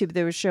on YouTube,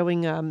 they were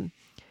showing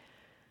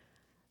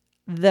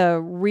the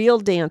real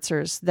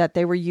dancers that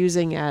they were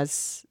using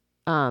as,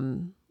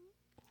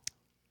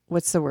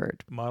 what's the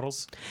word?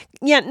 Models?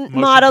 Yeah,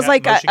 models,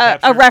 like motion a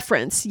capture?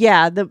 reference.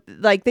 Yeah,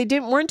 they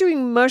weren't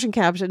doing motion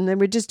capture, and they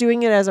were just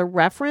doing it as a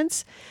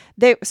reference.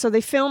 They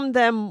filmed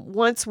them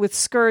once with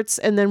skirts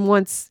and then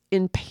once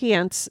in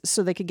pants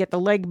so they could get the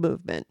leg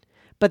movement,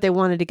 but they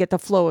wanted to get the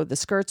flow of the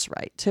skirts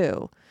right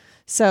too.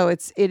 So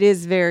it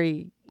is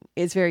very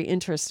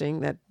interesting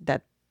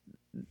that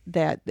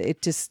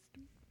it just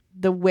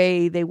the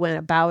way they went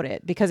about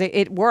it, because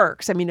it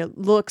works. I mean, it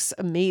looks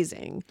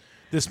amazing.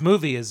 This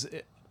movie is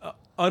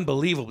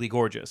unbelievably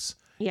gorgeous.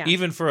 Yeah.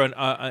 Even for an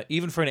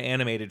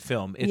animated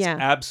film, it's Yeah.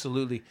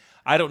 absolutely.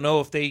 I don't know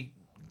if they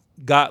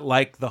got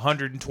like the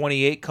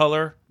 128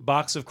 color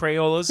box of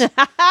Crayolas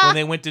when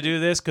they went to do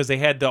this, because they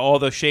had all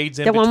the shades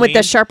in The between. one with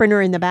the sharpener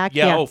in the back.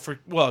 Yeah.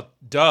 Yeah.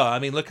 Duh. I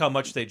mean, look how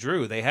much they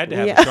drew. They had to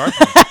have Yeah. the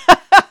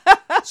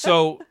sharpener.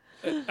 So,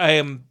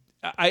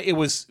 it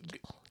was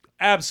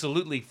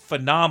absolutely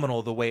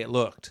phenomenal the way it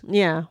looked.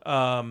 Yeah.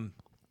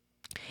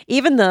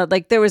 Even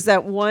there was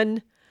that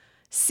one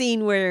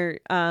scene where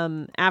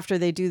after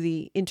they do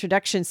the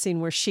introduction scene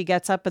where she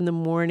gets up in the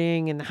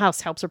morning and the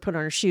house helps her put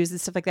on her shoes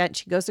and stuff like that, and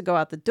she goes to go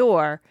out the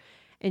door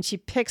and she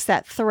picks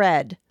that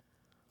thread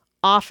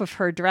off of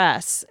her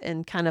dress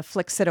and kind of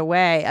flicks it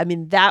away. I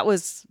mean, that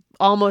was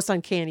almost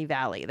uncanny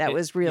valley. That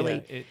was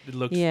really, it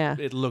looked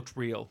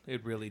real.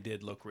 It really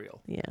did look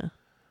real. yeah.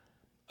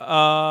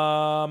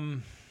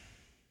 Um,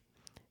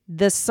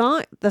 The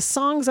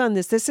songs on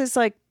this is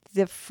like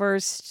the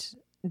first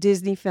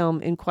Disney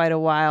film in quite a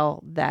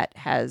while that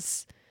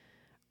has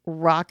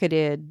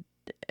rocketed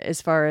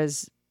as far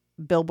as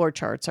Billboard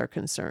charts are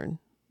concerned.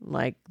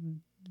 Like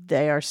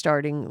they are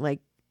starting like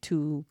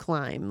to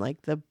climb. Like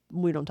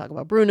we don't talk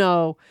about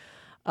Bruno.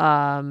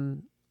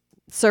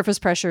 Surface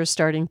Pressure is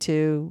starting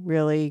to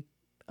really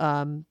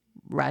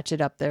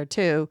ratchet up there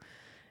too,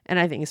 and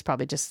I think it's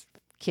probably just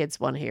kids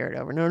want to hear it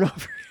over and over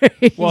and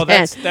over. Well,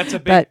 that's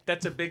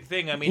a big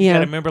thing. I mean, you got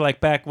to remember, like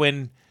back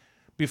when,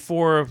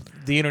 before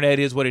the internet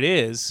is what it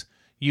is,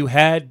 you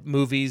had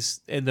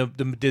movies and the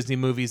Disney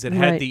movies that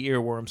had the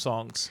earworm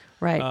songs.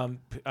 Right.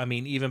 I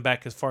mean, even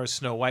back as far as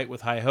Snow White with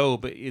Hi Ho,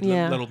 but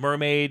Little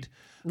Mermaid.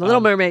 The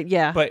Little Mermaid,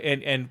 yeah. But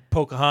and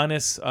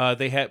Pocahontas,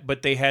 they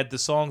had the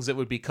songs that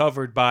would be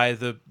covered by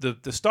the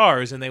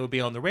stars, and they would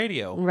be on the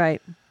radio.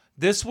 Right.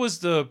 This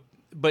was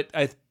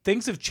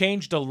things have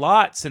changed a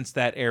lot since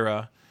that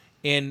era.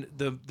 In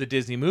the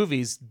Disney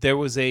movies, there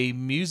was a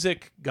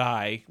music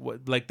guy,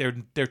 like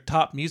their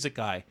top music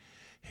guy,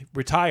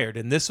 retired,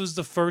 and this was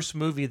the first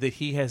movie that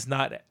he has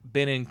not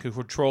been in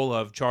control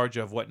of, charge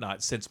of,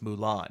 whatnot since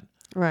Mulan.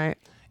 Right.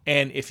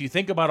 And if you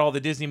think about all the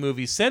Disney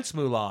movies since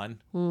Mulan,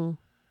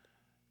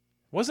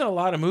 wasn't a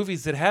lot of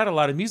movies that had a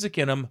lot of music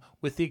in them,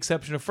 with the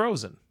exception of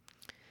Frozen.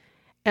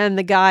 And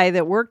the guy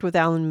that worked with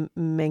Alan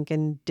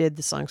Menken did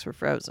the songs for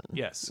Frozen.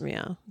 Yes.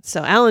 Yeah.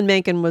 So Alan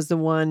Menken was the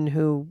one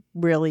who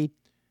really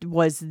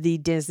was the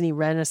Disney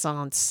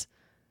Renaissance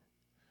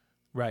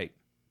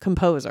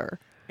composer.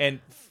 And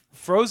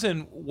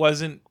Frozen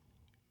wasn't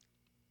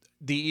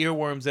the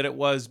earworms that it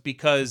was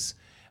because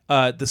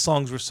the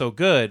songs were so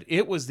good.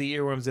 It was the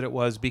earworms that it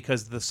was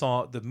because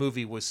the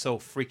movie was so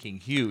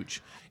freaking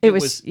huge. It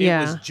was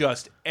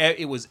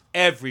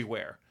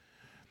everywhere.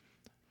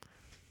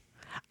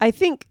 I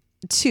think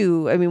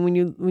too. I mean, when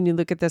you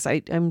look at this,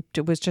 I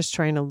was just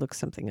trying to look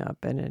something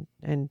up, and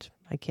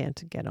I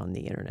can't get on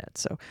the internet.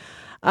 So,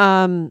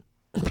 I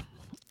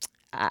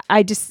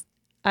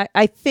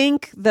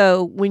think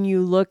though, when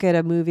you look at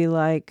a movie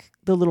like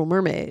The Little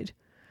Mermaid,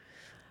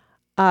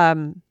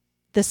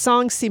 the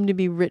songs seem to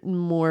be written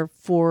more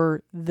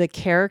for the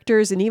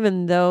characters, and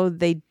even though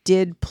they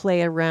did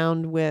play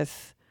around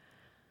with,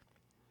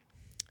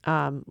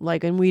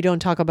 and we don't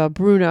talk about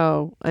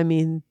Bruno. I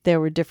mean, there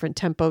were different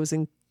tempos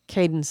and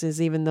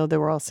cadences, even though they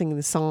were all singing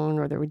the song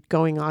or they were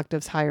going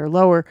octaves higher or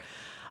lower.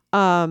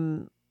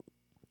 The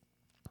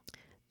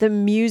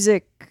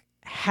music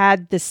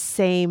had the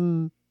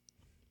same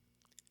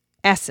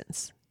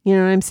essence. You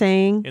know what I'm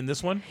saying? In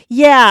this one?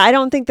 Yeah, I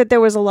don't think that there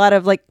was a lot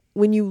of, like,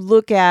 when you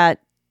look at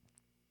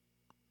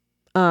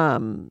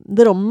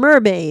Little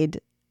Mermaid,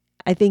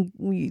 I think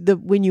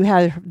when you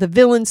have the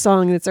villain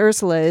song that's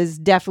Ursula is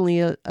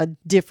definitely a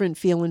different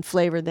feel and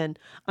flavor than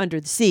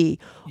Under the Sea.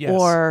 Yes.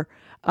 Or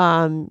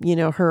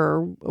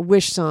her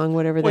wish song,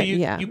 whatever.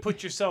 You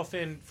put yourself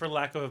in, for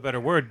lack of a better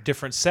word,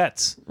 different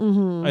sets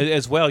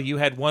as well. You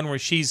had one where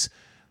she's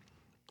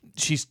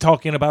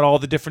talking about all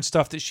the different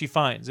stuff that she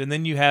finds, and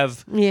then you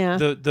have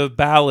the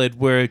ballad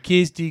where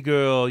Kisty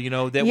Girl,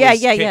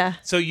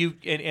 So you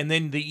and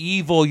then the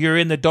evil, You're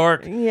in the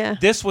Dark. Yeah,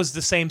 this was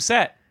the same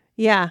set.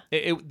 Yeah,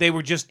 they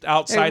were just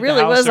outside. It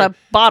really the house was a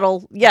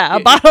bottle. Yeah,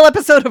 a bottle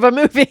episode of a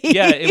movie.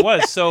 Yeah, it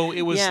was. So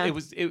it was.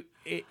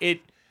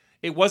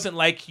 It wasn't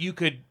like you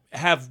could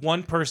have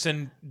one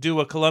person do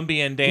a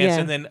Colombian dance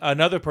and then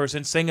another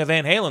person sing a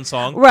Van Halen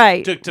song,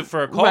 right?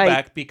 For a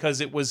callback,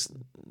 because it was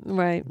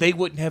right. They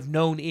wouldn't have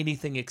known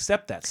anything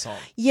except that song.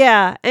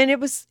 Yeah, and it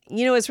was.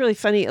 It's really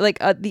funny. Like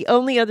the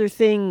only other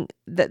thing,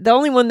 the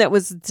only one that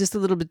was just a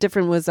little bit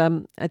different was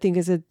I think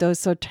is it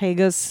Dos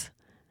Ortegas.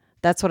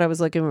 That's what I was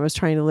looking. I was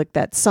trying to look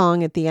that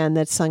song at the end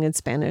that's sung in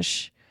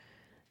Spanish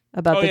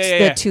about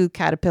the two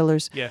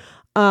caterpillars. Yeah.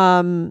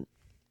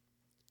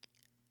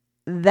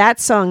 That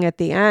song at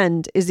the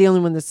end is the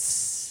only one that's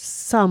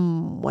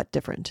somewhat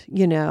different,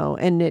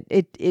 and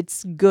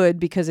it's good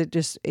because it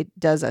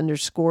does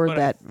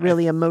underscore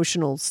really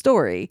emotional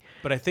story.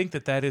 But I think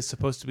that is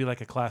supposed to be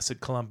like a classic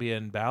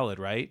Colombian ballad,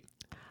 right?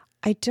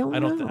 I don't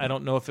know. I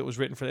don't know if it was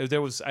written for.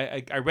 There was.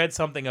 I read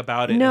something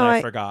about it and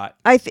I forgot.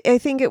 I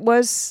think it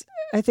was.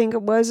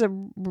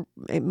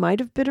 It might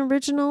have been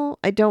original.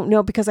 I don't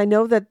know, because I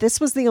know that this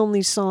was the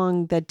only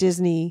song that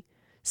Disney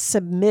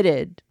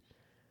submitted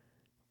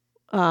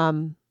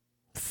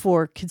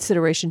for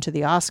consideration to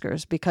the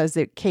Oscars, because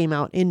it came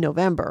out in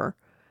November,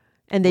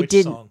 and they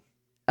didn't. Song?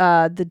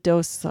 The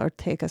Dos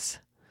Ortegas.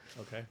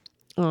 Okay.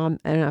 And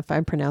if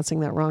I'm pronouncing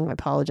that wrong, I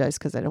apologize,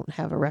 because I don't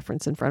have a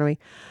reference in front of me.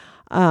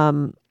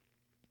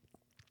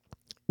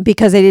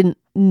 Because they didn't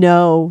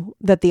know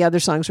that the other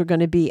songs were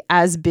going to be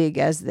as big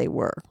as they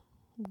were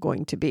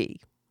going to be.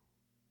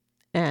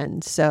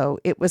 And so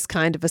it was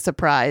kind of a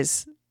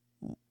surprise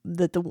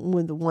that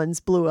when the ones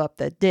blew up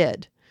that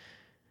did.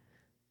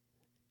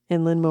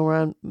 And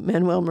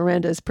Lin-Manuel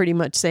Miranda is pretty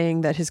much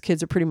saying that his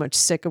kids are pretty much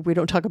sick of we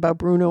don't talk about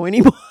Bruno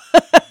anymore.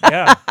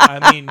 Yeah,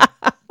 I mean,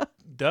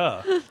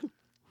 duh.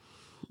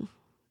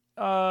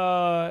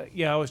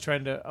 Yeah, I was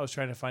trying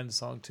to find the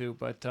song too,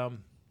 but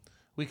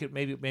we could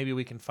maybe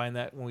we can find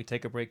that when we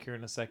take a break here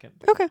in a second.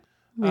 Okay.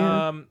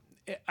 Yeah.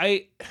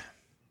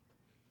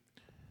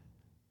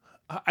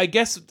 I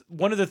guess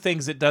one of the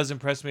things that does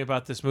impress me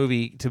about this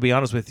movie, to be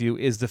honest with you,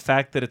 is the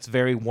fact that it's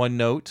very one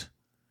note.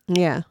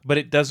 Yeah. But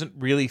it doesn't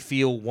really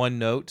feel one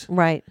note.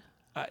 Right.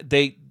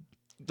 They,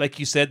 like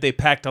you said, they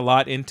packed a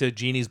lot into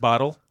Genie's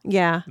bottle.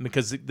 Yeah.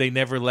 Because they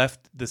never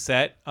left the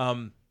set.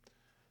 I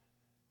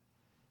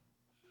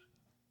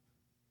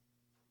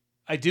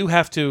do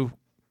have to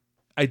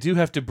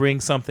bring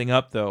something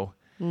up though.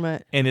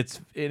 Right. And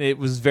it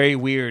was very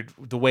weird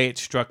the way it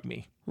struck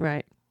me.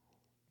 Right.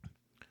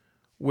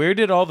 Where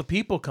did all the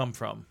people come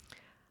from?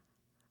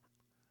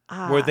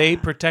 Were they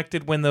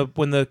protected when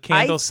the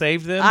candle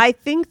saved them? I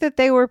think that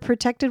they were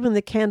protected when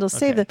the candle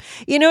saved them.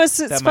 You know, it's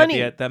funny.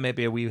 That may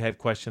be we have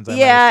questions.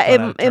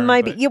 It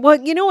might be.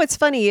 Well, you know what's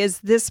funny is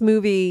this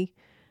movie.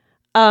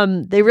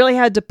 They really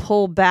had to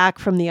pull back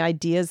from the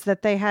ideas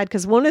that they had,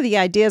 because one of the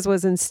ideas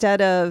was,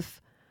 instead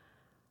of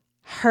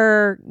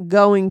her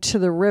going to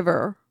the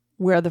river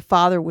where the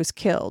father was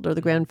killed or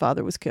the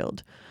grandfather was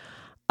killed,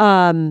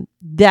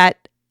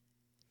 that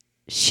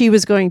she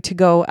was going to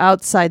go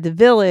outside the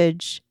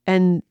village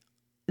and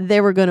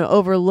they were going to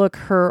overlook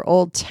her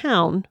old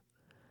town,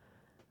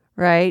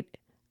 right?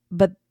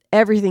 But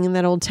everything in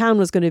that old town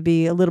was going to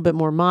be a little bit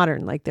more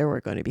modern. Like there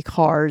were going to be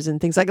cars and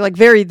things like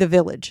very the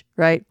village,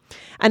 right?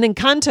 And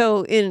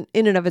Encanto in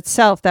and of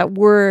itself, that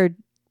word,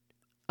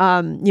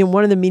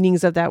 one of the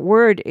meanings of that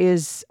word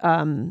is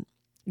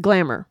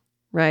glamour,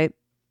 right?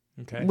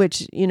 Okay.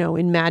 Which,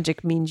 in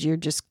magic means you're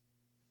just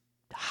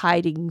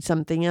hiding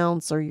something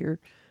else, or you're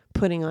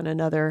putting on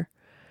another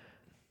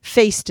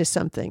face to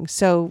something.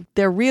 So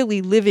they're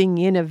really living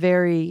in a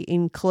very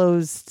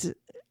enclosed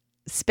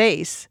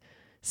space.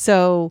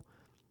 So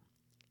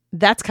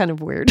that's kind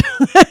of weird.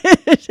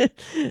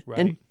 Right.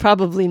 And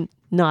probably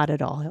not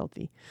at all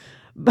healthy.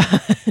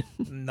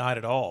 Not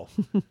at all.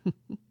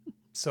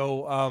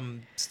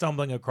 So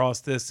stumbling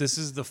across this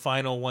is the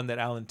final one that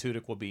Alan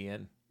Tudyk will be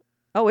in.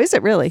 Oh, is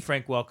it really?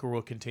 Frank Welker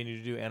will continue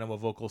to do animal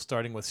vocals,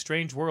 starting with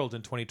Strange World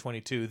in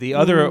 2022. The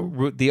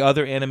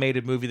other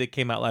animated movie that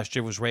came out last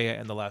year was Raya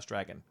and the Last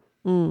Dragon.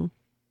 Yeah,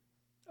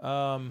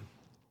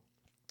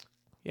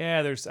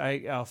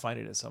 I'll find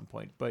it at some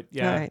point, but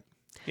yeah. All right.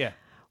 Yeah.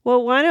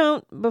 Well, why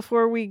don't,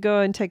 before we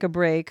go and take a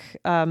break,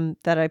 that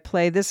I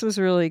play, this was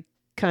really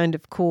kind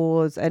of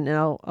cool, and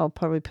I'll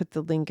probably put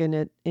the link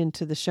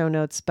into the show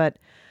notes, but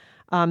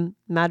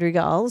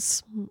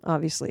madrigals,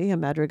 obviously a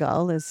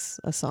madrigal is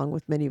a song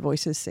with many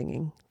voices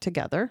singing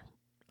together.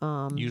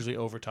 Usually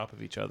over top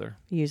of each other.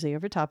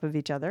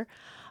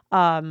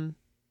 And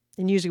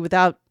usually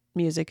without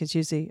music, it's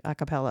usually a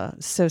cappella.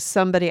 So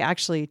somebody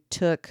actually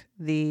took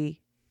the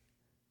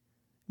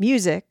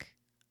music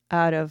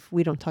out of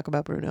We Don't Talk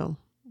About Bruno.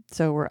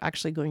 So we're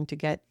actually going to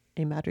get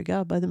a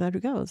madrigal by the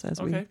Madrigals as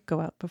we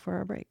go out before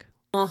our break.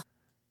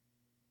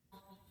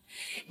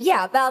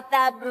 Yeah, about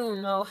that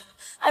Bruno.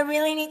 I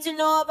really need to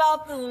know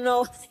about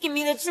Bruno. Give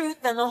me the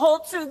truth and the whole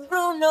truth,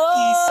 Bruno.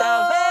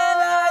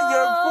 Isabella,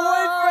 your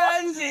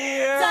boyfriend's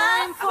here.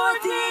 Time for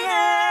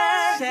dinner.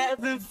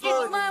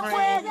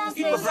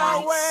 It's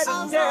our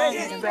wedding day.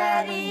 It's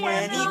ready.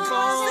 When he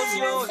calls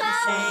you to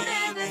sing,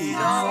 it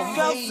all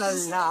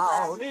goes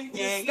aloud.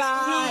 Yeah,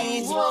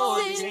 guys,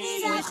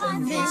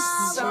 this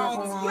song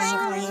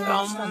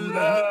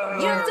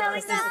You're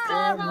telling the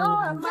girl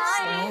of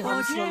mine.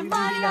 Won't you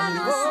body on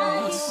the side?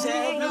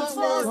 Say no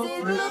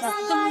It looks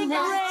like rain.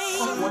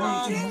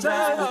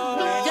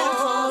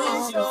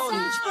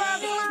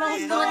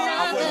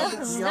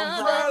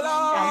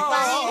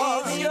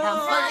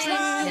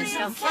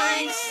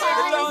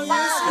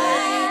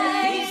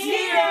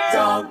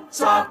 Don't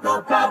talk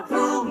about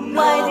Bruno.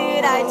 Why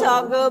did I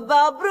talk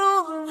about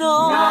Bruno?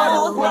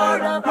 Not a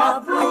word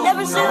about Bruno. I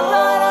never should have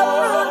thought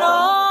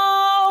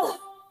of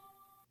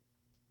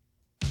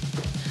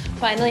Bruno.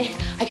 Finally,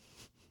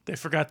 They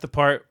forgot the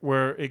part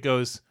where it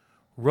goes,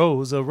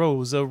 Rosa,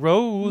 Rosa,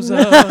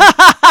 Rosa.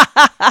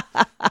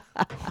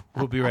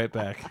 We'll be right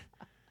back.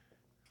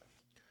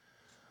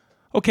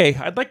 Okay,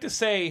 I'd like to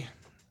say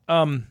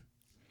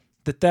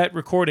that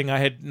recording, I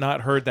had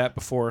not heard that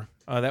before.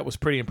 That was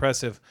pretty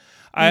impressive.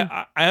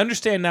 I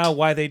understand now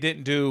why they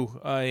didn't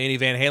do any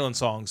Van Halen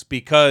songs,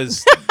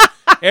 because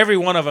every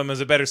one of them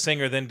is a better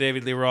singer than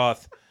David Lee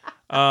Roth.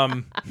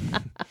 I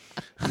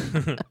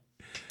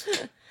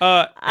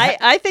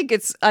think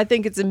it's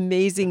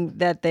amazing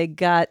that they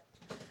got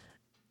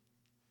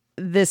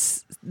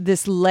this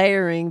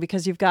layering,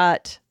 because you've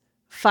got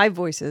 5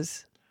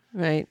 voices,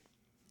 right?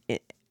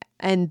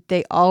 And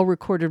they all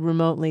recorded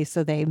remotely,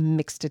 so they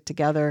mixed it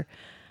together,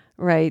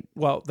 right?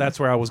 Well, that's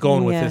where I was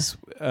going with this,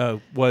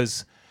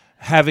 was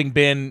having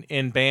been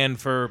in band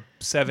for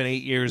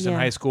 7-8 years in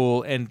high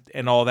school and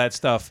all that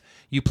stuff.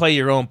 You play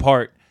your own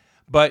part,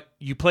 but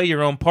you play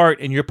your own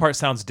part and your part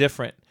sounds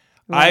different.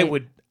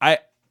 Right. I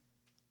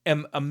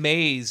am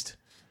amazed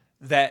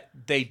that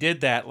they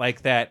did that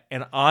like that.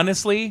 And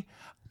honestly,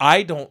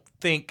 I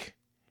think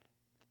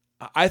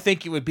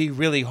it would be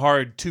really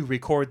hard to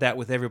record that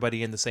with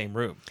everybody in the same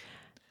room.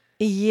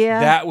 Yeah.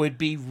 That would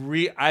be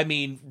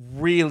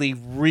really,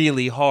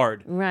 really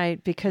hard.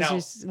 Right,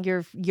 because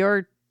Now-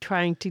 you're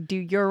trying to do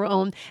your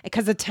own,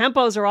 because the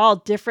tempos are all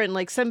different.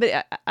 Like somebody,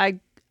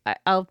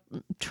 I'll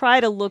try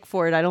to look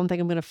for it. I don't think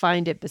I'm going to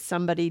find it, but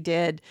somebody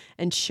did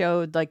and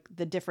showed like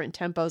the different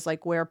tempos,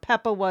 like where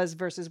Peppa was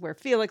versus where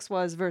Felix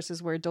was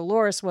versus where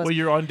Dolores was. Well,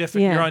 you're on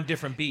different Yeah. you're on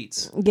different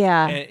beats.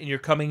 Yeah. And you're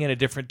coming in at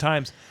different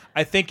times.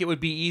 I think it would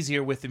be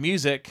easier with the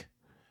music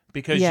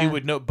because Yeah. you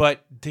would know,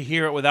 but to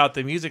hear it without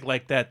the music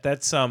like that,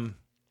 that's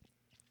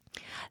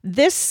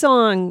This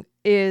song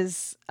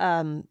is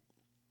very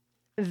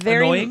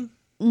annoying.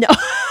 No.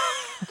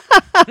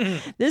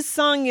 This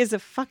song is a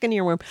fucking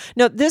earworm.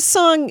 No, this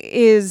song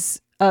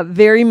is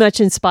very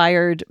much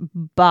inspired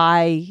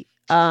by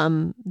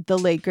the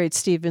late great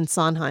Stephen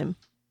Sondheim.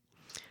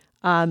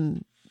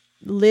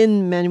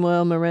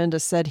 Lin-Manuel Miranda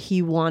said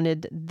he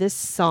wanted this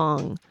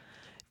song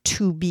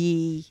to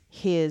be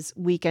his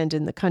Weekend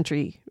in the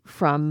Country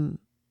from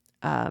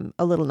A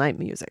Little Night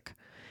Music.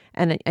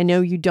 And I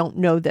know you don't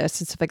know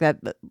this and stuff like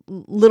that, but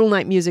Little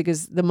Night Music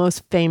is the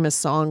most famous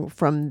song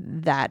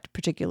from that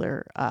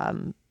particular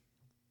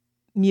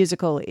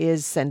musical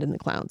is Send in the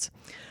Clowns.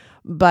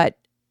 But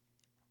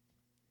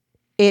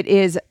it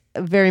is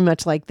very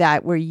much like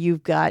that, where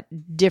you've got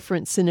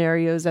different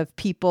scenarios of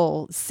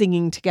people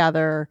singing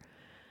together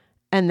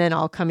and then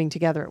all coming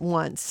together at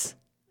once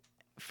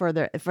for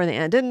the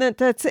end. And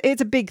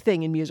it's a big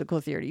thing in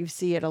musical theater. You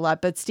see it a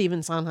lot, but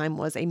Stephen Sondheim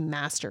was a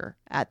master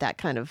at that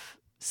kind of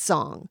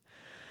song.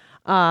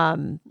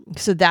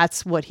 So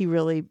that's what he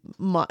really,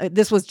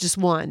 this was just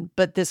one,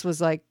 but this was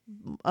like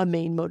a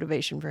main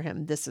motivation for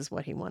him. This is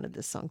what he wanted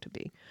this song to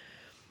be.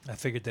 I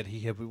figured that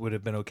would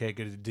have been okay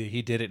because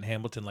he did it in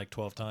Hamilton like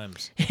 12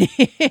 times.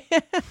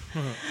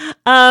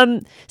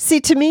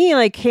 See, to me,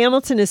 like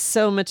Hamilton is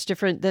so much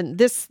different than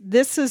this.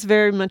 This is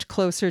very much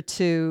closer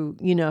to,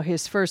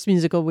 his first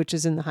musical, which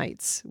is In the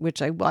Heights,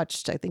 which I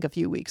watched, I think a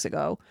few weeks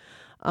ago,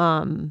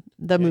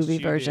 the movie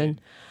version.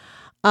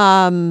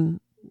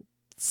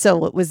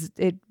 So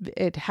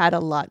it had a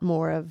lot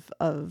more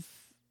of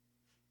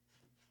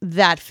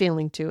that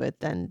feeling to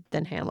it than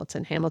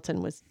Hamilton.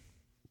 Hamilton was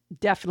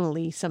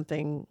definitely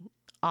something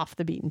off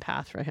the beaten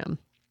path for him.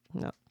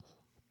 No.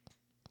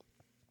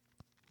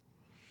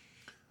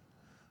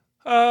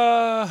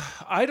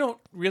 I don't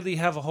really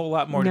have a whole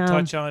lot more to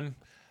touch on.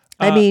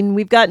 I mean,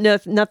 we've got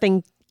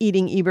nothing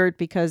eating Ebert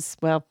because,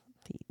 well,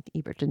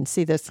 Ebert didn't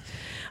see this.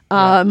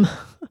 Rotten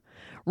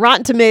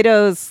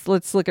Tomatoes.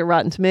 Let's look at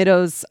Rotten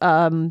Tomatoes.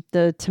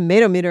 The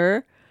Tomato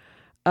Meter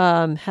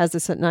has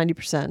this at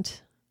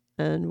 90%.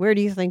 And where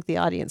do you think the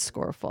audience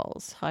score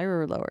falls? Higher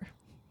or lower?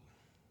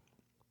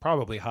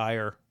 Probably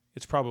higher.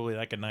 It's probably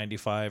like a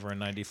 95 or a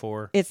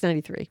 94. It's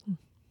 93.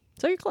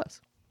 So you're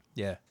close.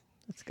 Yeah.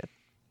 That's good.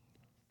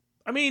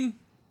 I mean,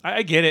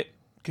 I get it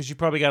because you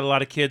probably got a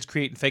lot of kids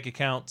creating fake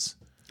accounts.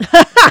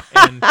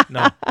 And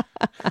no.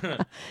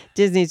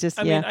 Disney's just,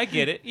 I mean, I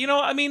get it.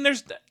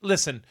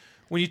 Listen,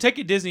 when you take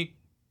a Disney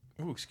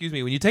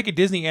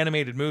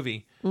animated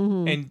movie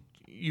and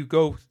you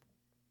go,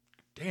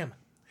 damn,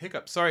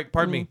 hiccup, sorry,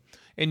 pardon me,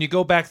 and you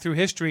go back through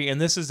history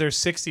and this is their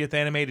 60th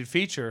animated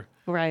feature.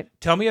 Right.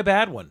 Tell me a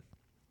bad one.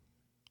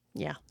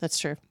 Yeah, that's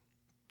true.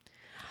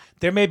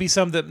 There may be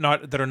some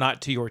that are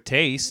not to your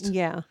taste.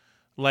 Yeah.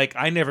 Like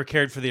I never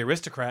cared for the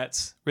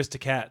Aristocats.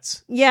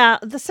 Yeah,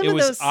 It was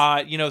those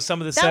odd,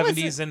 some of the That was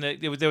 70s and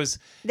there was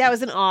that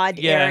was an odd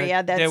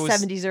area. That there was-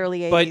 70s, early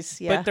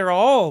 80s. but they're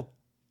all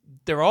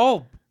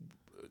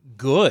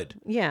good.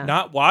 Yeah.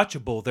 Not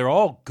watchable. They're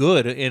all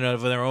good in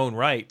of their own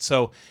right.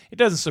 So it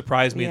doesn't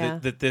surprise me Yeah.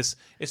 that this,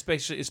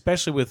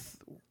 especially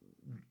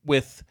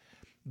with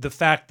the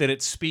fact that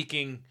it's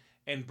speaking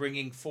and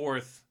bringing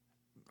forth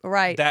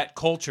right. that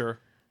culture.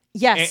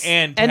 Yes,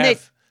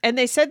 and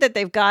they said that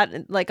they've got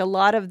like a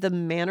lot of the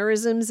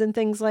mannerisms and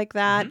things like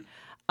that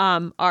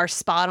are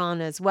spot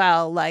on as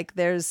well. Like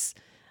there's,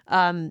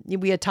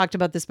 we had talked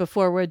about this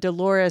before, where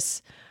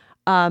Dolores,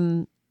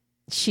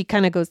 she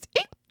kind of goes,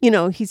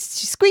 she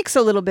squeaks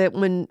a little bit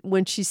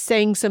when she's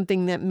saying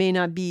something that may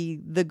not be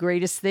the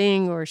greatest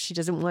thing, or she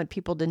doesn't want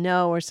people to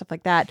know, or stuff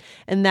like that.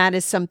 And that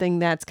is something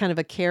that's kind of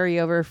a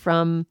carryover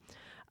from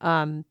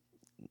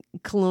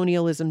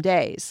colonialism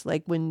days,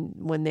 like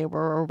when they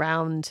were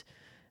around,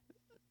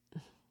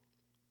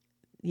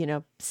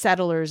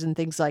 settlers and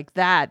things like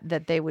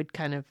that they would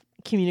kind of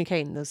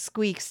communicate in those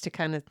squeaks to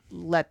kind of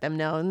let them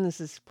know. And this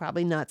is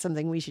probably not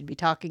something we should be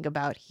talking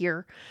about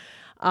here.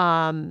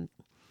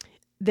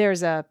 There's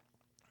the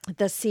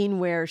scene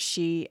where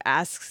she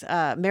asks,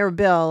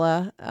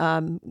 Maribel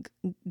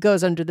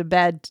goes under the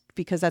bed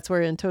because that's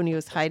where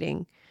Antonio's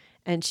hiding.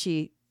 And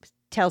she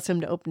tells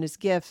him to open his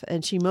gift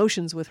and she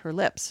motions with her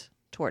lips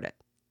toward it.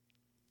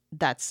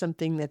 That's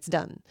something that's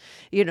done,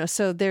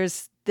 so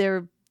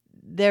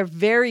they're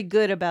very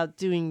good about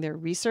doing their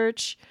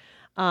research.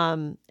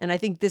 And I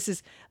think this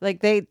is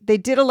like they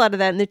did a lot of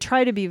that, and they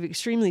try to be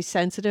extremely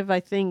sensitive, I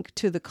think,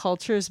 to the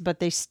cultures, but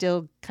they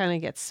still kind of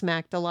get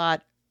smacked a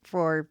lot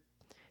for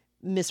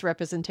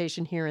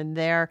misrepresentation here and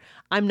there.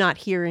 I'm not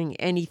hearing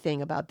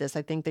anything about this.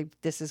 I think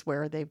this is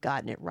where they've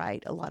gotten it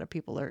right. A lot of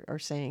people are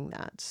saying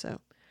that. So,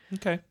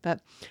 Okay.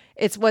 but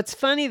it's what's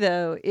funny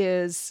though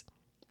is,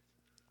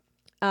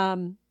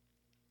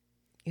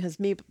 because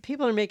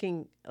people are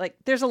making, like,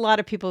 there's a lot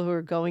of people who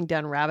are going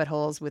down rabbit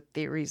holes with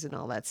theories and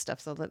all that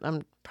stuff. So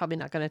I'm probably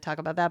not going to talk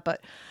about that.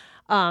 But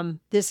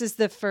this is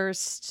the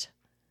first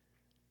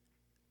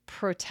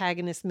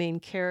protagonist, main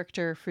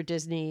character for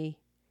Disney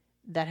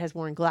that has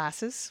worn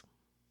glasses.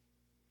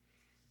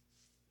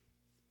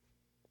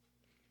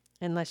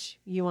 Unless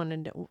you want to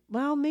know.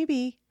 Well,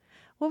 maybe.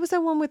 What was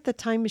that one with the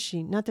time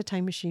machine? Not the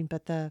time machine,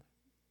 but the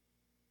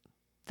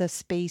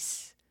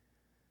space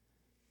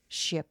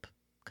ship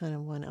kind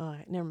of one. Oh,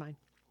 never mind.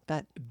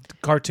 But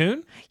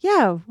Cartoon?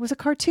 yeah, it was a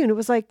cartoon. It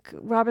was like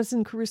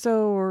Robinson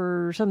Crusoe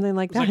or something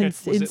like that.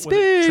 Was in it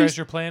space.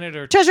 Treasure Planet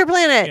or Treasure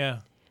Planet. Yeah,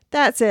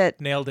 That's it.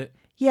 nailed it.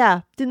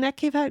 Yeah. Didn't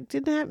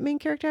that main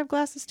character have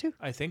glasses too?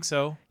 I think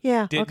so.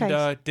 Yeah. Didn't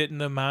okay. didn't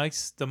the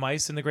mice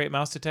in the Great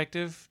Mouse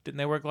Detective, didn't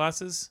they wear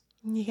glasses?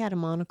 He had a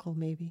monocle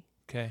maybe.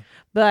 Okay.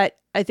 But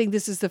I think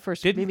this is the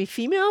first Didn't- maybe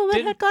female that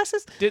didn't- had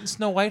glasses. Didn't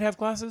Snow White have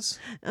glasses?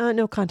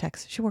 No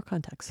contacts. She wore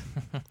contacts.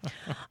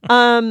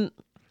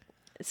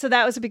 So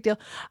that was a big deal.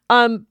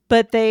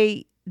 But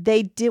they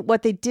did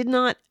what they did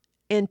not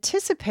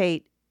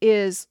anticipate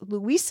is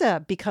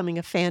Louisa becoming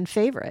a fan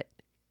favorite,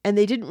 and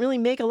they didn't really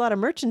make a lot of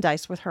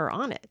merchandise with her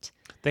on it.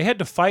 They had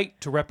to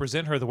fight to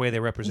represent her the way they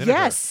represented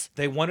Yes. her.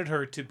 They wanted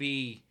her to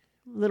be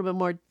A little bit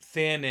more.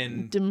 thin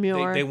and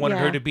Demure, They wanted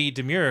her yeah. to be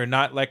demure,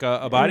 not like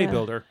a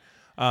bodybuilder.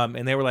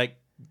 And they were like,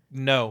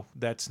 "No,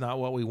 that's not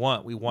what we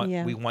want. We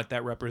want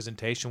that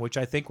representation," which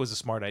I think was a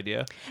smart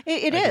idea.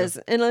 It is,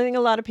 and I think a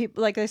lot of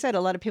people, like I said,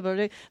 a lot of people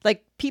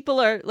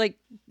are like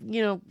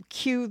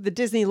cue the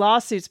Disney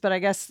lawsuits, but I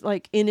guess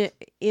like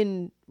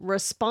in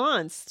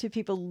response to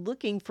people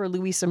looking for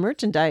Louisa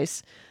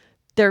merchandise,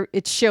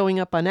 it's showing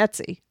up on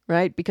Etsy,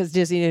 right? Because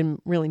Disney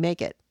didn't really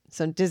make it,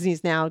 so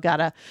Disney's now got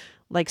to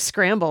like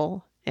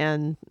scramble,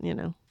 and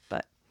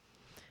but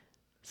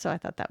so I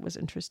thought that was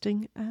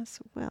interesting as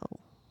well.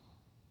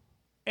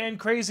 And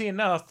crazy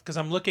enough, because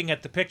I'm looking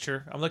at the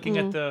picture, I'm looking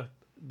at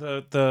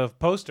the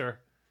poster.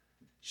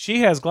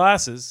 She has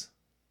glasses.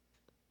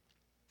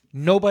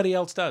 Nobody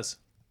else does.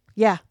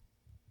 Yeah,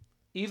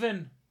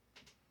 Even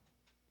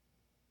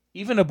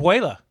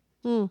Abuela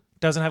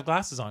doesn't have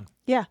glasses on.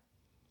 yeah.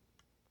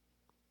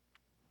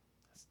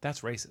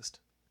 That's racist.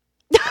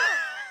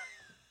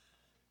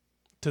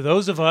 To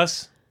those of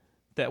us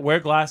that wear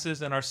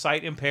glasses and are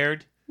sight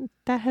impaired,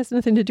 That has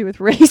nothing to do with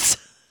race.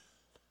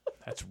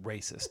 that's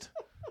racist.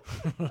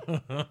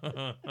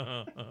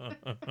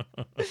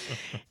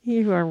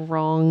 You are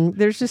wrong.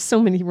 There's just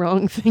so many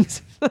wrong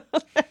things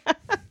about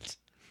that.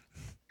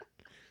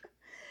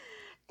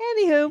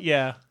 Anywho,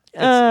 Yeah,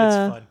 it's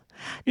fun.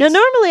 now It's-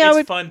 normally I it's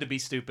would, fun to be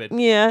stupid.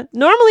 yeah,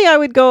 normally I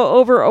would go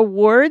over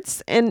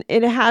awards, and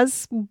it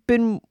has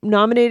been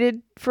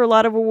nominated for a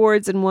lot of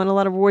awards and won a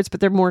lot of awards, but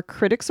they're more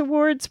critics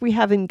awards. We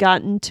haven't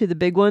gotten to the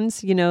big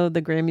ones, the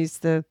Grammys,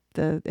 the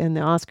and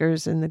the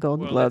Oscars and the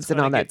Golden Well, Globes it's and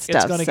gonna all that get- stuff.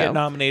 It's going to so. get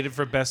nominated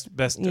for best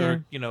Yeah.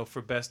 or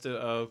for best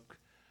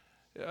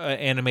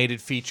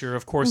animated feature.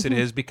 Of course Mm-hmm. it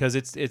is, because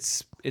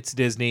it's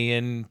Disney,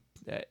 and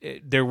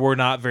there were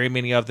not very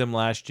many of them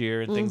last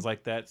year and Mm. things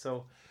like that.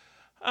 So,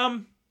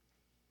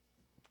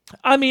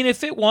 I mean,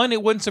 if it won,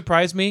 it wouldn't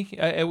surprise me.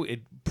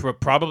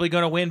 Probably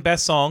going to win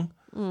best song,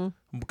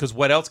 because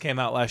what else came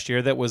out last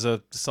year that was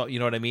you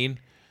know what I mean?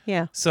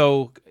 Yeah.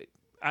 So.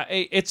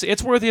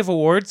 It's worthy of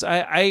awards.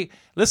 I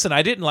listen.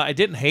 I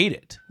didn't hate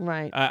it.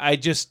 Right. I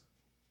just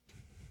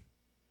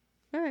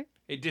All right.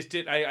 it just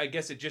did. I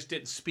guess it just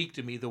didn't speak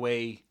to me the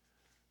way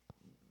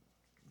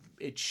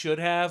it should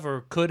have,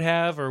 or could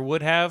have, or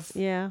would have.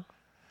 Yeah.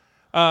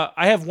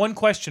 I have one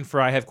question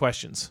for I Have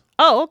Questions.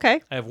 Oh,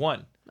 okay. I have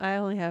one. I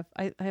only have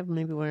I have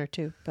maybe one or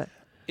two, but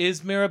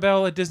Is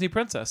Mirabelle a Disney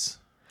princess?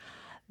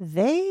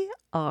 they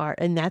are,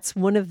 and that's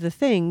one of the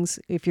things,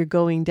 if you're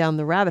going down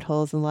the rabbit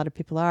holes, and a lot of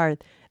people are,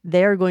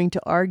 they're going to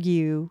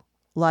argue,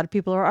 a lot of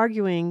people are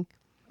arguing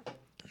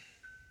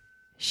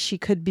she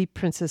could be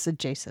princess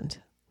adjacent,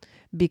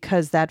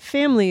 because that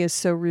family is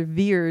so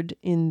revered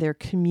in their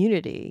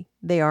community.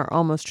 They are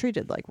almost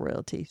treated like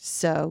royalty.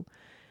 So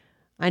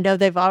I know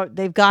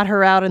they've got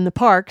her out in the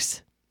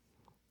parks,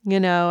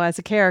 as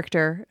a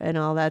character and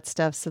all that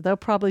stuff. So they'll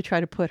probably try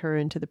to put her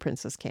into the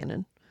princess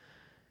canon.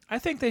 I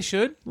think they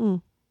should.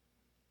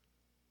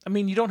 I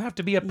mean, you don't have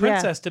to be a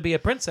princess to be a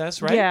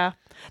princess, right? Yeah.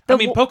 I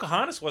mean,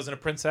 Pocahontas wasn't a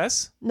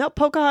princess. No,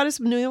 Pocahontas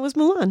knew it was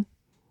Mulan.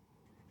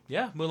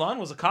 Yeah, Mulan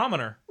was a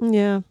commoner.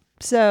 Yeah.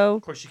 So,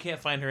 Of course, you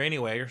can't find her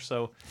anywhere.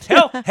 So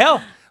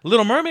hell,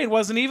 Little Mermaid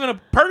wasn't even a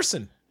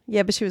person.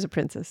 yeah, but she was a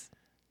princess.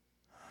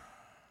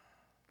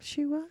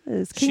 She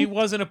was. She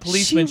wasn't a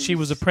policeman. She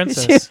was a She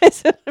princess.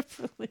 wasn't a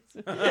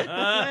policeman.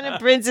 I'm not a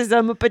princess.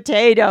 I'm a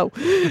potato.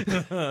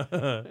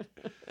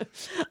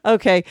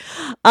 Okay.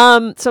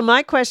 So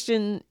my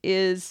question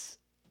is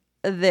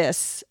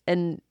this,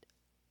 and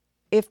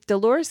if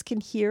Dolores can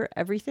hear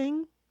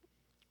everything,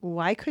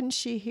 why couldn't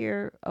she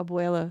hear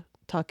Abuela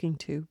talking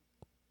to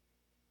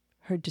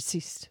her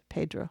deceased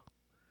Pedro?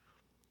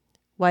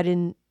 Why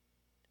didn't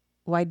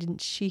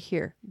she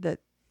hear that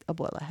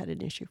Abuela had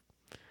an issue?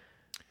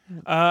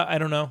 I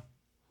don't know.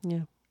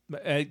 Yeah.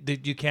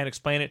 You can't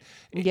explain it.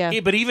 Yeah.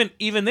 But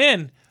even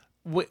then,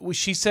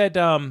 she said,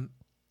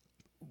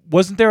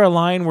 wasn't there a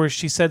line where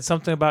she said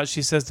something about?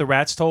 She says the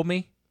rats told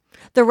me.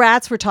 The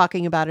rats were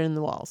talking about it in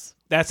the walls.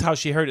 That's how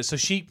she heard it. So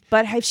she,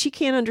 But if she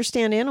can't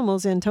understand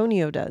animals,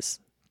 Antonio does.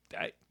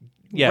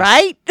 yes.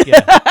 Right?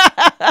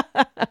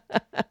 Yeah.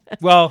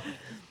 Well,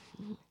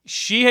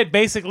 she had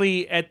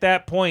basically at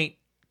that point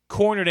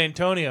cornered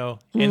Antonio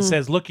and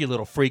says, "Look, you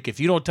little freak! If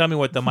you don't tell me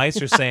what the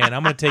mice are saying,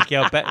 I'm going to take you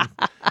out betting."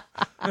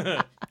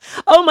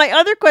 Oh, my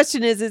other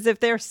question is if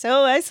they're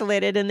so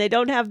isolated and they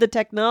don't have the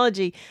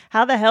technology,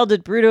 how the hell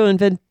did Bruto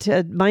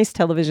invent mice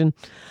television?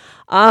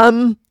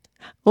 Why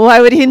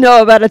would he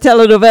know about a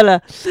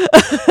telenovela?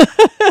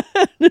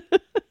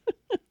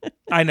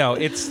 I know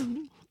it's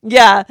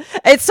Yeah,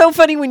 it's so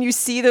funny when you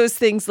see those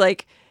things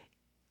like,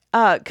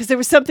 because there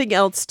was something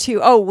else too.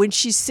 Oh, when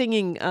she's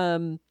singing,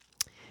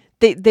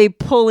 they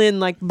pull in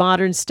like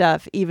modern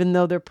stuff, even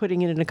though they're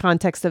putting it in a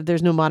context of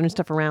there's no modern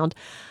stuff around.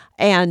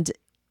 And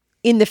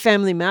in the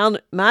Family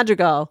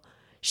Madrigal,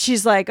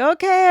 she's like,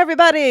 "Okay,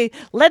 everybody,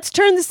 let's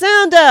turn the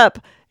sound up,"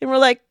 and we're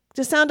like,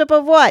 "The sound up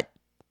of what?"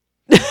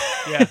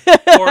 yeah,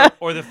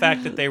 or the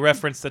fact that they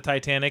reference the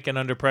Titanic and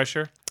Under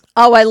Pressure.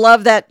 Oh, I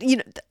love that.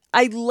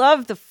 I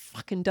love the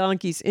fucking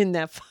donkeys in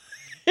that.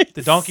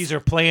 The donkeys are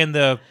playing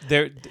they're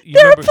playing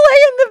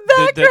the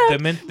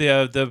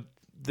background.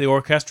 The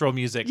orchestral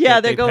music. Yeah,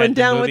 that they're they've going had in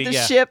down with movie. the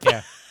Yeah, ship.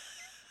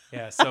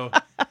 Yeah. So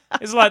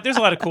there's a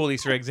lot of cool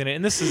Easter eggs in it,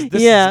 and this is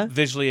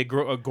visually a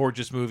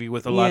gorgeous movie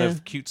with a lot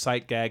of cute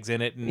sight gags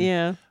in it,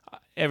 and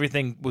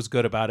everything was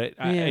good about it.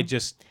 I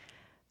just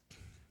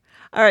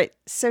All right,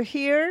 so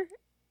here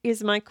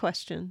is my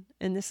question,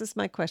 and this is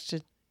my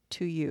question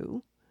to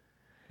you.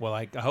 well,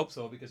 I hope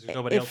so because there's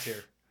nobody else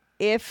here.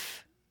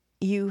 If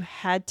you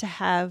had to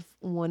have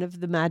one of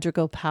the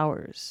magical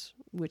powers,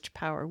 which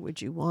power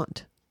would you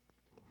want?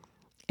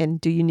 And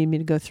do you need me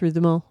to go through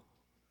them all?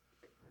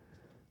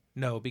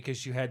 No,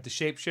 because you had the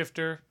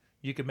shapeshifter,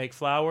 you could make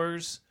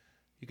flowers,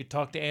 you could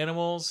talk to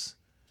animals,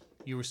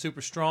 you were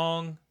super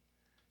strong,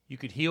 you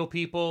could heal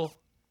people,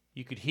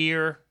 you could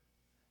hear,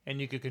 and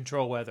you could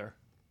control weather.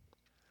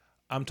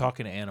 I'm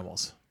talking to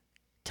animals.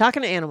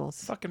 Talking to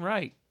animals. Fucking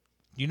right.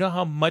 You know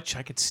how much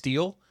I could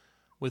steal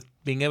with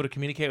being able to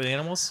communicate with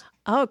animals?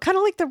 Oh, kind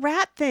of like the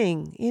rat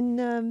thing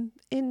in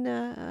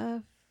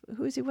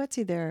who's he? What's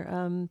he there?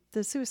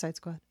 The Suicide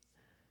Squad.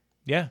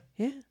 Yeah.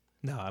 Yeah.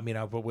 No, I mean,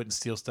 I wouldn't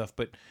steal stuff,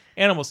 but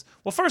animals.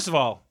 Well, first of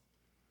all,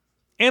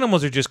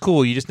 animals are just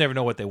cool. You just never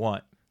know what they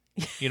want.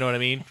 You know what I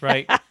mean?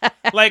 Right?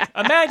 Like,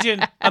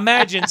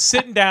 imagine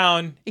sitting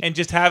down and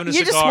just having a You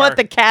cigar just want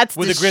the cats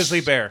with to a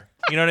grizzly bear.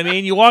 You know what I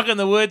mean? You walk in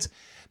the woods.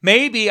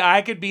 Maybe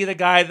I could be the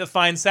guy that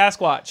finds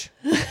Sasquatch.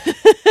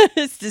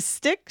 It's the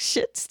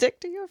stick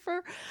to your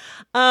fur.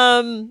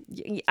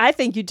 I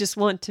think you just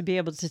want to be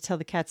able to tell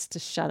the cats to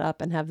shut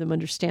up and have them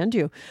understand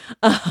you.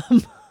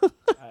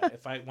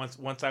 If I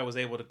once I was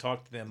able to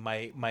talk to them,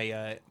 my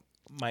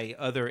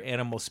other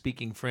animal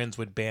speaking friends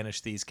would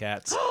banish these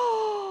cats.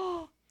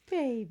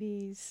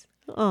 Babies.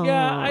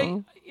 Yeah,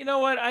 you know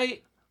what?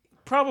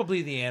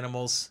 Probably the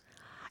animals.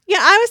 Yeah,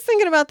 I was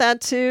thinking about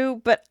that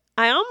too, but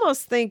I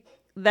almost think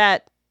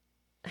that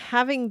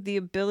having the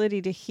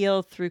ability to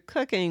heal through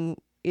cooking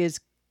is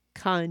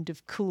kind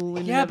of cool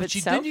in and of but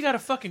itself. then you got to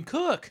fucking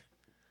cook.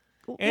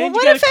 Well, And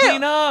you got to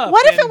clean up.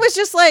 What if it was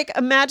just like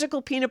a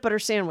magical peanut butter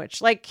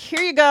sandwich? Like,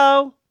 here you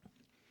go.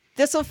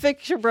 This will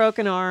fix your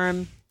broken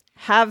arm.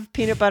 Have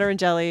peanut butter and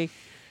jelly.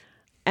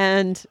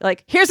 And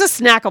like, here's a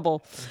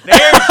snackable.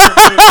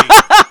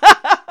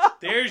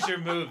 There's your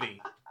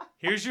movie.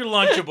 Here's your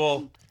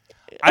Lunchable.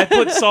 I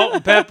put salt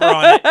and pepper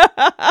on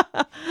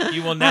it.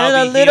 You will now and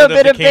be a little healed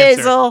bit of of the cancer.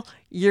 basil.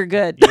 You're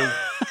good.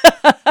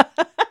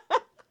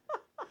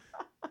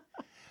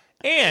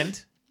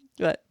 And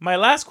What? my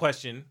last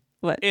question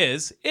What?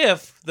 is,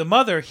 if the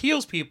mother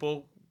heals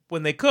people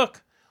when they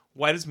cook,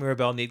 why does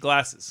Mirabelle need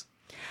glasses?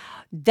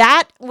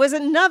 That was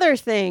another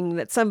thing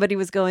that somebody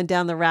was going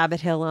down the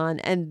rabbit hole on,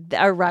 and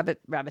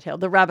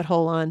the rabbit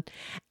hole on.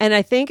 And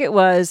I think it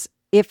was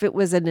if it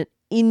was an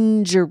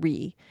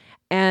injury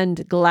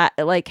and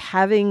like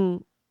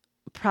having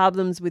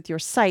problems with your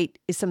sight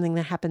is something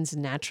that happens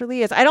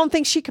naturally. I don't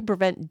think she could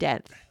prevent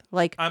death.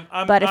 Like,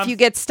 but if you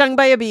get stung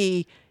by a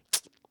bee,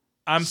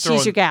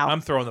 she's your gal.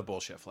 I'm throwing the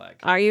bullshit flag.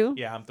 Are you?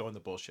 Yeah, I'm throwing the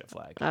bullshit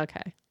flag.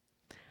 Okay.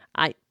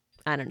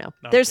 I don't know.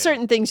 No, There's I'm kidding.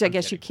 certain things I I'm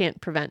guess kidding. you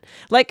can't prevent.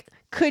 Like,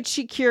 could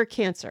she cure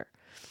cancer?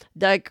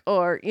 Like,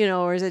 or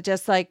is it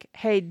just like,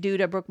 hey,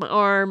 dude, I broke my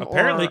arm.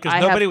 Apparently, or because I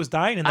nobody have- was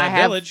dying in I that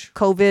have village.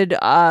 COVID.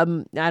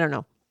 I don't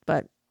know,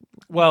 but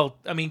Well,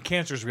 I mean,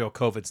 cancer's real,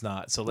 COVID's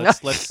not. So let's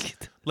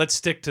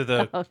stick to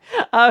the. Oh,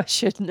 I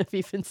shouldn't have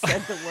even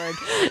said the word.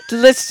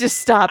 Let's just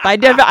stop. I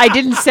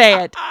didn't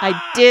say it. I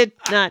did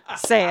not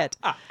say it.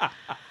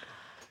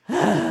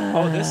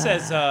 Oh,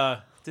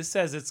 this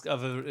says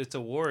it's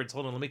awards.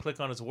 Hold on, let me click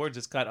on its awards.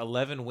 It's got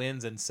 11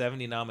 wins and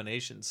 70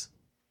 nominations.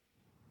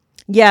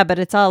 Yeah, but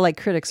it's all like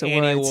critics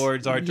awards. Annie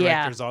Awards, art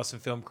Yeah. directors, awesome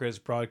film critics,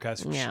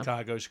 broadcast from Yeah.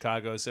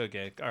 Chicago. So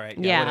okay, all right,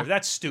 Yeah. whatever.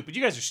 That's stupid.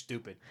 You guys are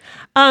stupid.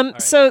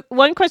 So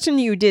one question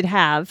you did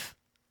have,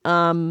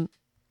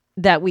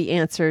 that we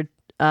answered,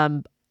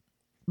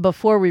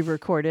 before we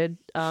recorded,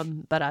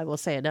 but I will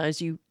say it now,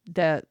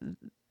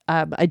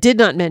 I did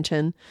not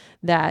mention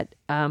that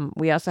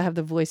we also have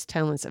the voice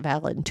talents of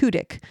Alan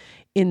Tudyk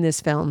in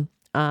this film,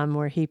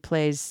 where he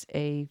plays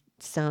he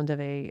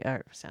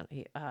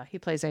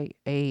plays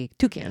a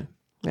toucan,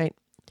 right?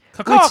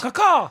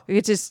 Caw.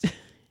 It just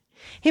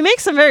he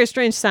makes some very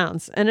strange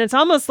sounds, and it's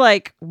almost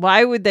like,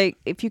 why would they?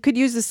 If you could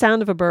use the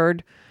sound of a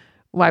bird,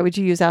 why would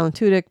you use Alan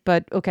Tudyk?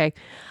 But okay,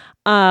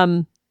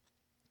 and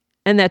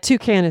that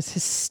toucan is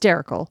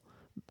hysterical.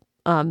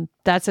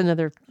 That's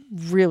another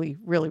really,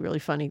 really, really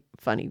funny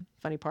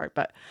part.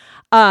 But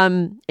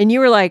and you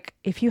were like,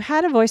 if you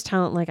had a voice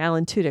talent like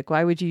Alan Tudyk,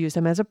 why would you use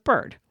him as a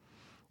bird?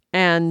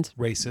 And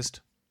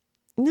Racist.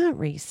 not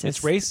racist.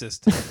 It's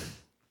racist.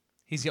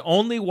 He's the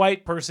only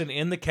white person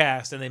in the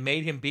cast, and they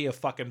made him be a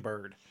fucking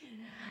bird.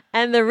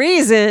 And the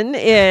reason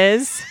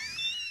is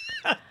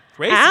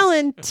Racist.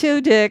 Alan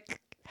Tudyk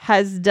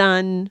has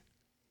done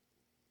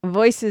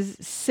voices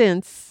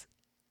since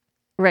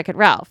Wreck-It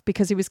Ralph,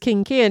 because he was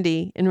King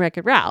Candy in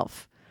Wreck-It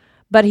Ralph.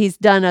 But he's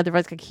done other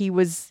voices. Like he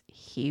was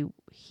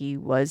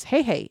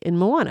Hey Hey in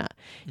Moana.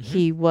 Mm-hmm.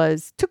 He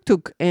was Tuk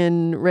Tuk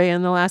in Raya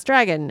and the Last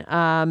Dragon.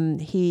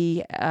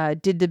 He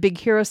did the Big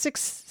Hero 6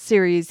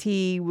 series.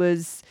 He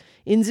was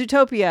in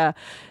Zootopia.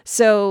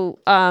 So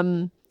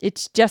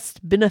it's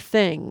just been a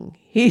thing.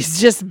 He's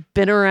just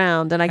been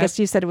around. And I guess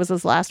you said it was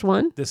his last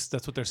one? That's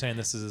what they're saying.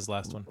 This is his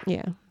last one.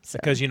 Yeah. So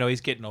Because, he's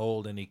getting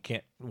old and he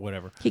can't,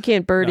 whatever. he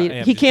can't bird No, it.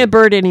 yeah, He just can't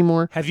bird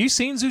anymore. Have you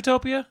seen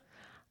Zootopia?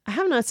 I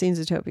have not seen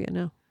Zootopia,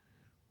 no.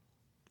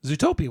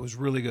 Zootopia was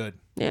really good.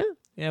 Yeah.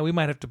 Yeah, we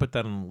might have to put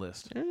that on the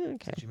list.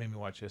 Okay. You made me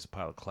watch this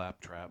pile of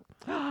claptrap.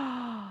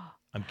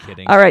 I'm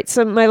kidding. All right.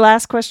 So my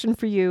last question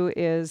for you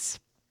is,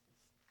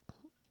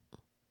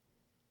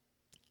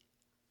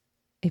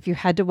 if you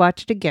had to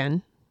watch it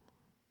again,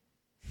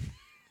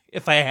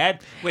 If I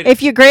had, wait,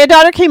 if your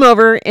granddaughter came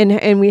over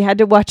and we had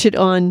to watch it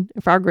on,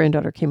 if our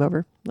granddaughter came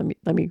over, let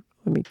me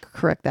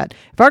correct that.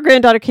 If our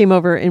granddaughter came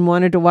over and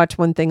wanted to watch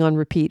one thing on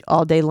repeat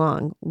all day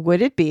long,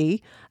 would it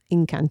be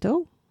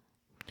Encanto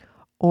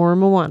or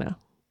Moana?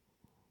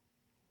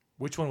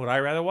 which one would I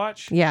rather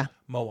watch? Yeah,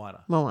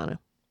 Moana. Moana.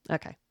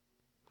 Okay.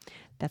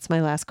 That's my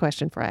last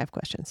question for I Have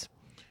Questions.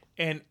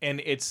 And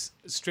it's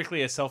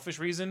strictly a selfish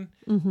reason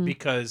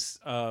because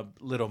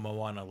little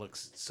Moana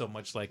looks so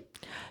much like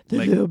The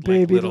little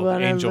baby little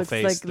Moana angel looks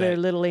face like their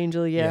that- little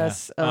angel.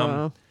 Yes.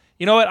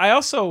 You know what? I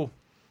also,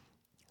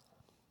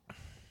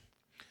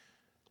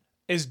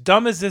 as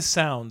dumb as this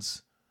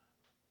sounds,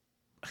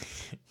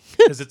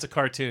 because it's a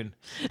cartoon,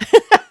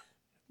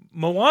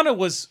 Moana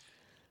was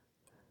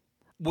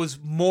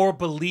more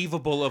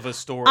believable of a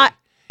story.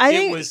 I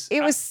think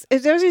it was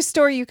a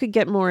story you could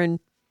get more in.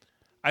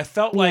 I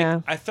felt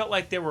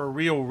like there were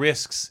real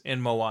risks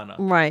in Moana.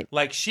 Right.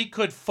 Like she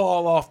could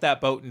fall off that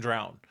boat and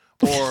drown.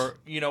 Or,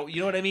 you know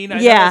what I mean? I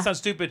know Yeah. that sounds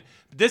stupid.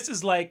 This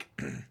is like,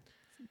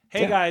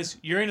 hey guys,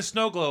 you're in a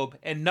snow globe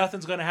and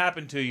nothing's going to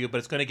happen to you, but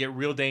it's going to get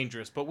real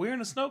dangerous. But we're in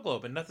a snow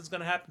globe and nothing's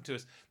going to happen to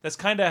us. That's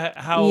kind of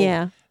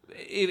how,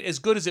 as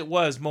good as it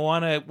was,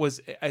 Moana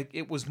was,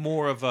 it was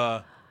more of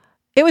a...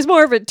 It was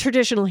more of a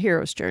traditional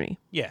hero's journey.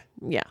 Yeah.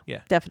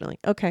 Yeah. Definitely.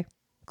 Okay.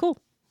 Cool.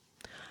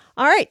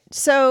 All right.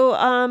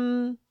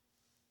 So,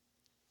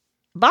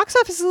 box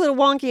office is a little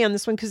wonky on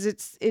this one because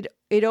it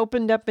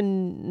opened up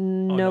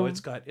in no, it's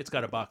got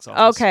a box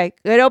office. Okay,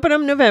 it opened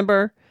up in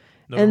November.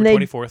 November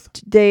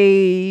 24th.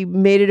 They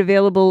made it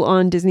available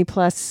on Disney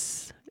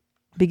Plus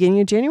beginning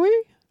of January.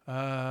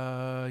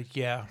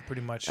 Yeah,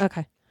 pretty much.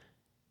 Okay.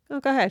 Oh,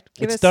 go ahead.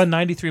 It's done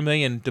 $93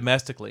 million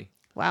domestically.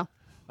 Wow.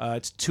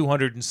 It's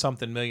 200 and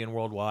something million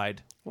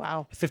worldwide.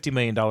 Wow. $50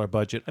 million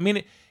budget. I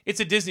mean,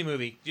 it's a Disney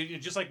movie.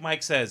 Just like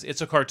Mike says,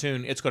 it's a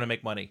cartoon. It's going to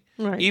make money.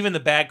 Right. Even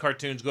the bad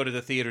cartoons go to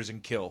the theaters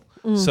and kill.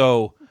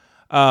 So,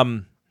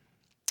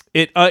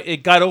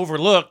 it got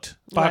overlooked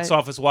box Right.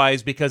 office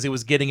wise because it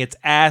was getting its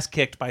ass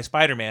kicked by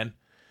Spider-Man.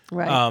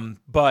 Right.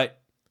 But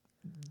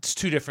it's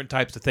two different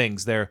types of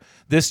things there.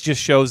 This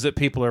just shows that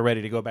people are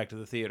ready to go back to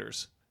the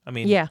theaters. I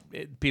mean, Yeah.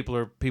 People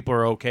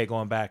are okay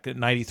going back. At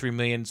 93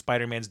 million,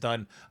 Spider-Man's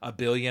done $1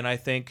 billion, I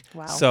think.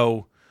 Wow.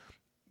 So,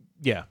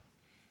 yeah.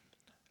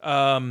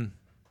 All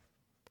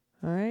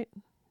right.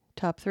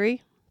 Top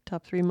three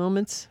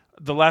moments.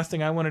 The last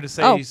thing I wanted to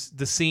say is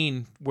the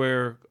scene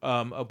where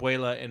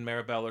Abuela and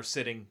Maribel are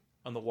sitting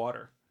on the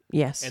water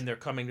Yes. and they're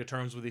coming to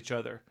terms with each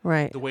other.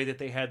 Right. The way that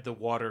they had the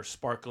water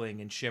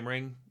sparkling and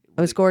shimmering,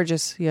 It was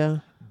gorgeous. Yeah.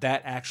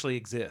 that actually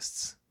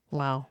exists.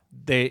 Wow.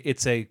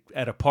 It's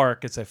at a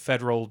park. It's a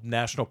federal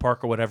national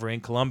park or whatever in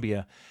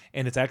Colombia,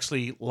 and it's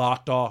actually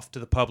locked off to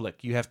the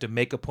public. You have to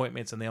make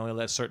appointments, and they only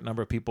let a certain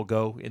number of people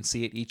go and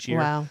see it each year.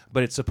 Wow.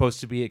 But it's supposed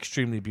to be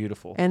extremely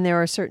beautiful. And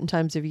there are certain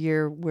times of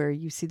year where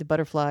you see the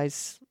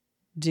butterflies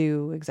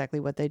do exactly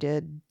what they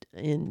did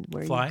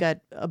where Fly? you've got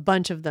a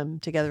bunch of them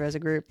together as a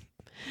group.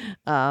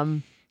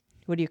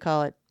 What do you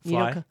call it? You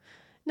Fly? don't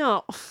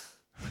no.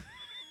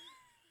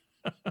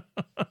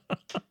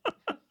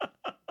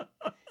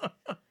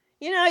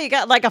 You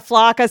got like a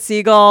flock of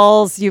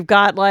seagulls. You've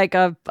got like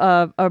a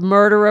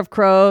murder of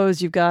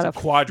crows. You've got a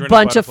quadrant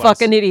bunch of of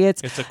fucking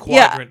idiots. It's a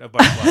quadrant of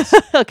butterflies.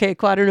 Okay,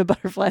 quadrant of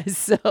butterflies.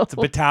 So It's a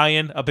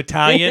battalion of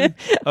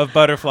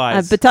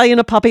butterflies. a battalion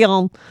of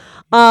papillon.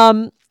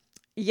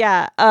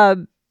 Yeah.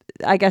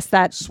 I guess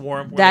that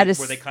Swarm. that is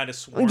where they kind of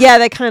swarm. Yeah,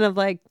 they kind of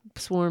like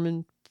swarm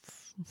and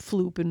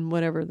floop and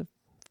whatever.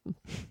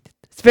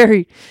 It's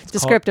very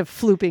descriptive.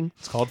 Flooping.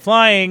 It's called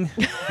flying.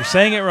 You're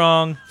saying it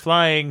wrong.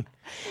 Flying.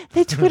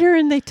 They twitter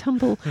and they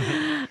tumble.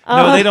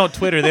 No, they don't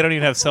Twitter. They don't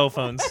even have cell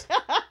phones.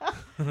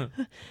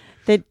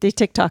 They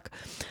TikTok.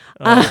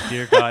 Oh,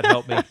 dear God,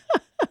 help me.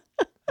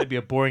 That'd be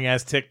a boring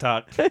ass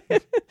TikTok.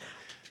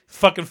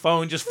 Fucking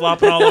phone just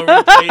flopping all over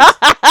the place.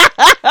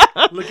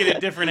 Looking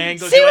at different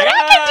angles. See You're what like,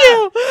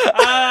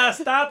 I can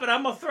do. stop it.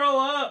 I'm going to throw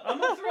up.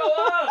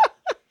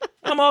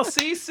 I'm all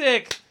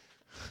seasick.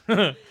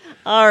 All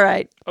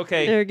right.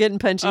 Okay. They're getting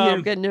punchy here.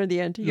 We're getting near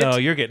the end. No,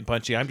 you're getting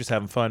punchy. I'm just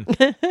having fun.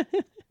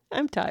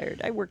 I'm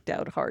tired. I worked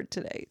out hard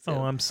today. So.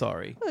 Oh, I'm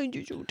sorry. I'm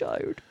just so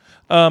tired.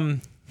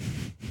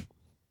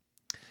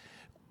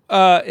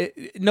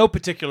 No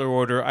particular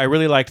order. I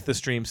really liked the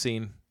stream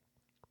scene.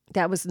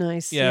 That was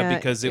nice. Yeah,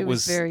 because it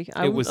was very.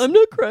 it was I'm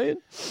not crying.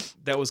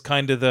 that was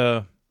kind of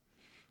the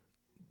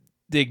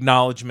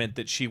acknowledgement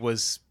that she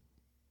was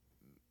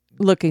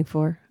Looking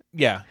for.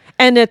 yeah.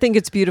 And I think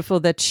it's beautiful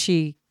that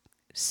she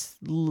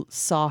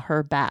saw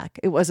her back.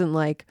 It wasn't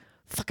like,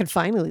 fucking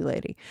finally,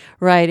 lady.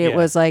 Right? It Yeah.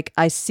 was like,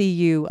 I see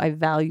you. I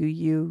value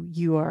you.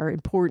 You are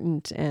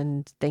important.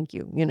 And thank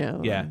you.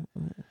 Yeah.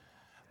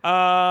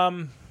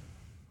 I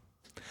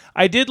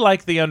did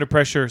like the Under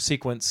Pressure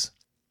sequence.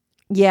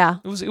 Yeah.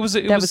 It was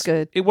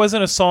good. It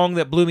wasn't a song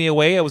that blew me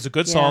away. It was a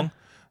good Yeah. song.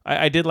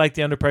 I did like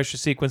the Under Pressure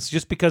sequence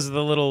just because of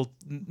the little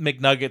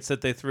McNuggets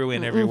that they threw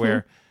in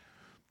everywhere.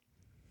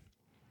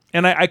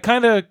 And I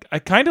kind of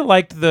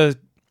liked the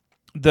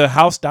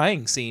house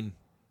dying scene.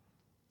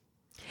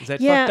 Is that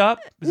fucked up?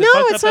 Is it No,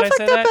 fucked it's up not that I fucked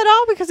say up that? at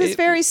all because it's It-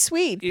 very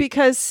sweet.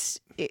 Because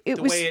it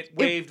The was way it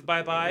waved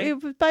bye-bye.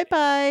 It was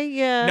bye-bye.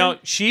 Yeah. Now,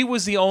 she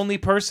was the only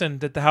person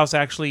that the house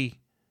actually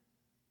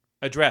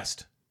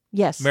addressed.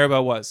 Yes.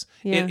 Maribel was.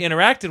 Yeah. It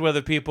interacted with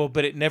other people,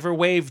 but it never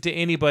waved to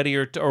anybody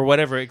or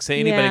whatever,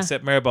 anybody Yeah.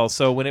 except Maribel.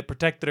 So when it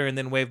protected her and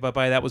then waved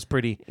bye-bye, that was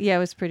pretty Yeah, it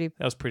was pretty.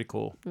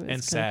 cool It was and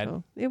kinda sad.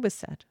 cool. It was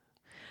sad.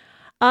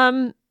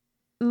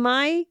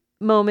 My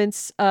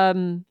moments, I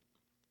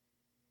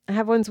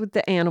have ones with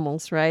the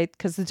animals, right?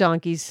 Because the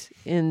donkeys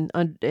in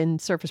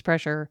Surface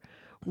Pressure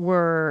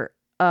were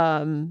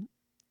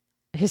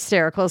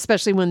hysterical,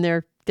 especially when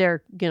they're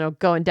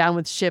going down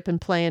with ship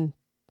and playing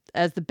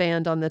as the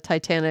band on the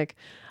Titanic.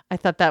 I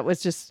thought that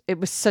was it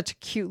was such a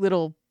cute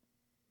little,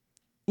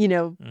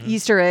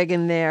 Easter egg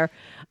in there.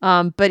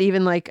 But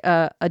even like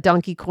a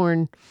donkey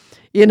corn,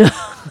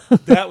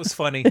 That was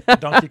funny. The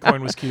donkey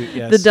corn was cute,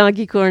 yes. the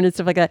donkey corn and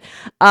stuff like that.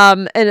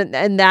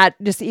 And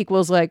that just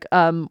equals like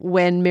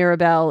when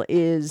Maribel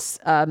is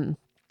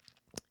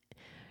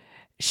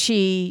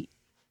she's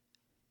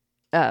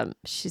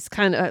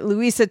kind of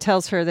Luisa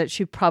tells her that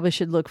she probably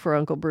should look for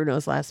Uncle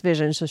Bruno's last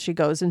vision, so she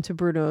goes into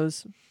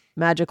Bruno's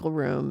magical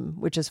room,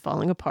 which is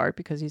falling apart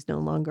because he's no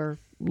longer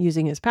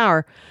using his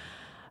power.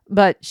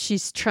 But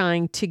she's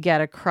trying to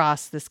get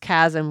across this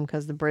chasm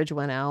because the bridge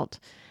went out,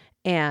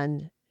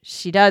 and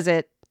she does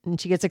it, and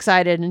she gets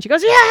excited, and she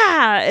goes,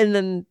 yeah! And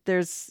then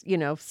there's,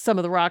 some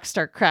of the rocks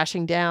start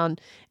crashing down,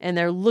 and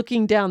they're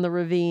looking down the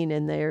ravine,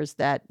 and there's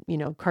that,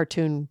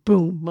 cartoon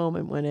boom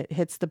moment when it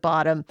hits the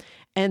bottom.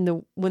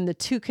 And when the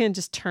toucan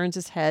just turns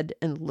his head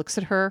and looks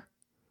at her,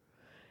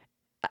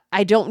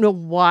 I don't know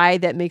why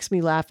that makes me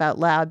laugh out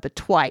loud, but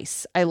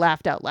twice I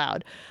laughed out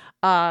loud.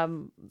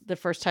 The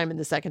first time and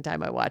the second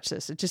time I watched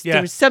this,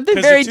 there was something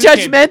 'cause the very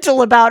toucan-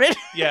 judgmental about it.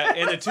 Yeah,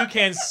 and the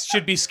toucans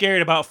should be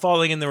scared about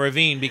falling in the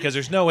ravine because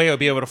there's no way it would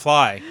be able to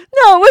fly.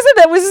 No, it wasn't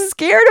that I was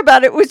scared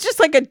about it. It was just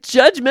like a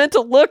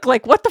judgmental look,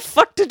 like, what the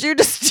fuck did you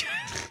just do?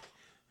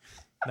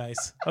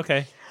 Nice.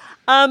 Okay.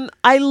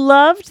 I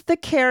loved the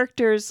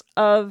characters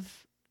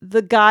of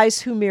the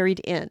guys who married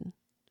in,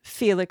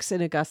 Felix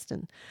and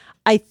Augustin.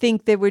 I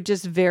think they were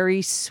just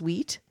very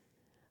sweet.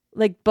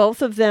 Like,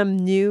 both of them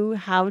knew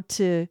how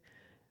to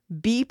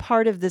be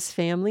part of this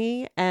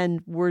family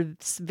and were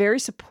very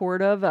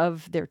supportive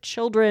of their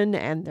children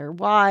and their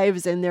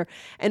wives and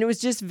it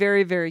was just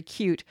very, very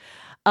cute.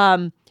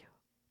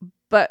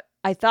 But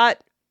I thought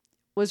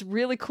was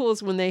really cool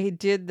is when they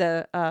did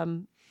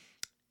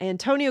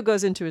Antonio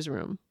goes into his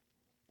room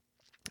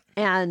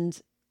and,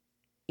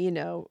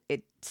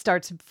 it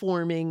starts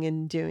forming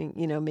and doing,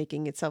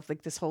 making itself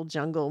like this whole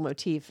jungle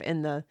motif.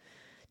 And the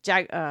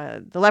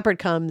leopard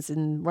comes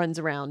and runs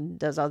around,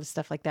 does all this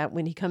stuff like that.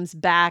 When he comes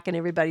back and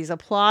everybody's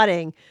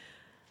applauding,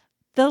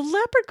 the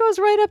leopard goes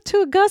right up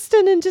to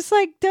Augustin and just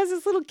like does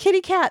this little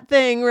kitty cat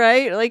thing,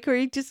 right? Like where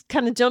he just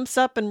kind of jumps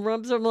up and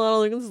rubs him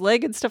on his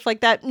leg and stuff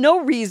like that. No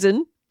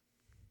reason.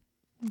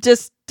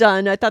 Just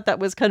done. I thought that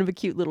was kind of a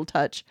cute little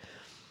touch.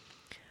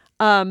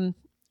 And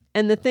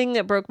the thing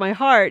that broke my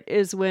heart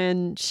is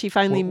when she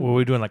finally... Were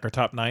we doing like our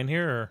top 9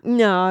 here? Or?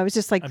 No, I was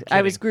just like,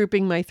 I was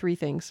grouping my 3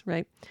 things,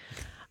 right?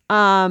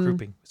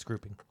 Grouping. It's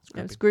grouping.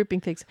 I was grouping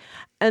things.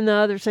 And the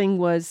other thing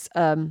was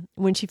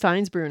when she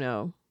finds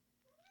Bruno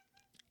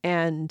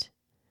and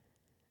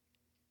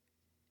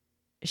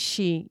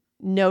she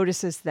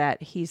notices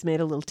that he's made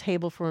a little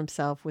table for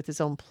himself with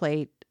his own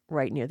plate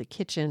right near the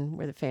kitchen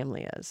where the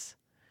family is.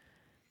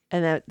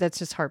 And that's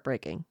just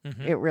heartbreaking.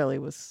 Mm-hmm. It really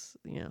was,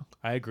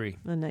 I agree.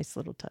 A nice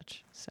little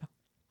touch.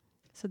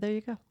 So there you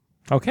go.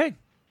 Okay.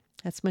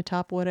 That's my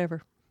top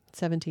whatever.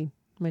 17.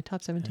 My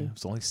top 17.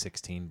 It's only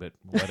 16, but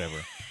whatever.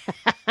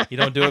 You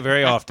don't do it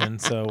very often,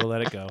 so we'll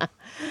let it go. All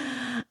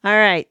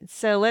right.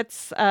 So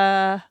let's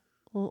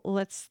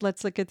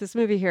look at this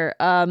movie here.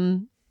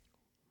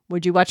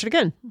 Would you watch it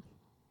again?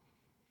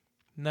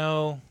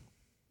 No.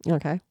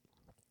 Okay.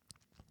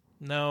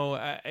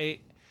 No,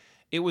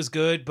 it was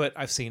good, but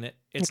I've seen it.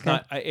 It's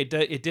not. It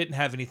didn't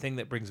have anything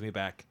that brings me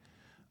back.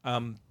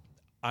 I'm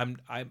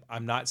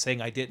not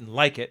saying I didn't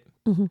like it,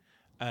 mm-hmm.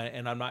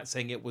 And I'm not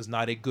saying it was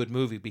not a good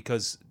movie,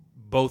 because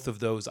both of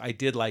those I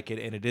did like it,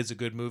 and it is a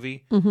good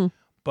movie. Mm-hmm.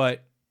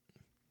 But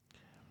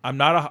I'm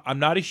not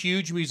a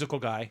huge musical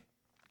guy.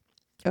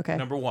 Okay.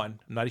 Number one,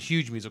 I'm not a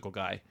huge musical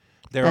guy.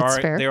 That's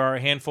fair. There are a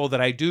handful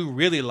that I do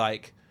really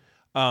like.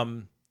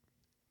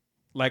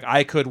 Like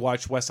I could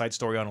watch West Side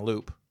Story on a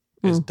loop,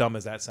 as dumb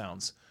as that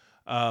sounds.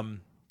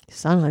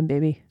 Sondheim,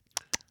 baby.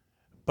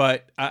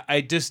 But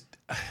it just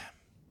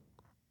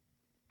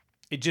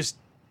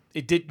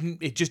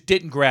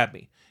didn't grab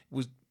me.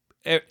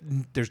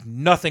 There's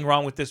nothing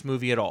wrong with this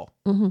movie at all.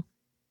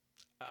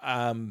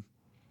 Mm-hmm.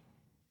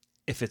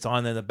 If it's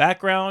on in the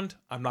background,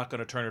 I'm not going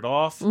to turn it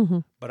off. Mm-hmm.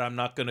 But I'm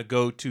not going to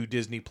go to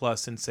Disney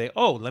Plus and say,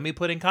 "Oh, let me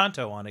put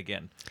Encanto on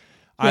again."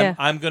 Yeah.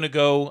 I'm going to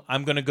go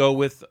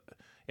with,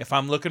 if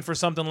I'm looking for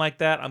something like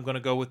that, I'm going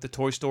to go with the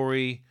Toy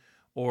Story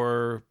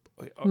or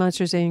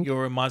Monsters Inc.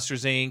 Or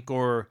Monsters Inc.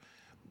 Or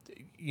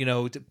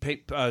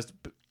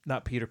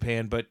not Peter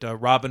Pan, but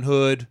Robin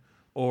Hood,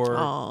 or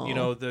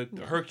the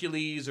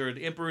Hercules, or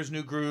the Emperor's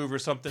New Groove, or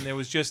something. There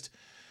was just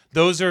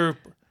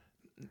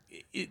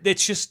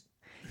it's just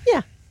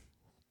yeah.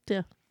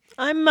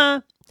 I'm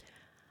I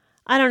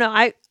don't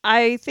know.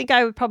 I think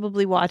I would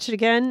probably watch it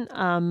again.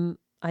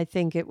 I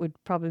think it would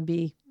probably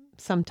be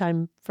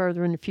sometime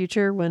further in the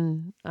future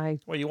when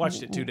you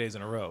watched it 2 days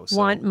in a row. So.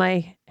 Want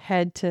my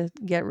head to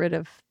get rid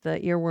of the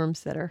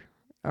earworms that are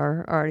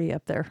already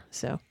up there.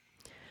 So,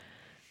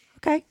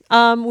 okay.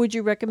 Would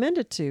you recommend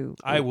it to?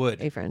 I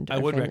would. A friend. I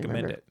would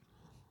recommend it.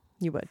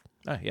 You would.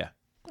 Yeah.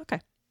 Okay.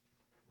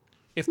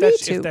 If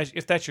that's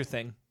your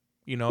thing,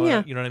 Yeah. You know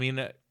what I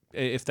mean.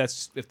 If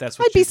that's what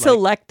I'd be like.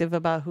 selective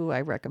about who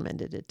I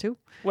recommended it to.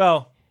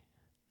 Well,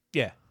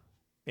 yeah.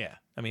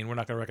 I mean, we're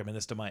not going to recommend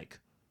this to Mike.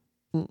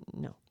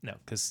 No,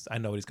 because I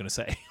know what he's going to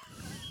say.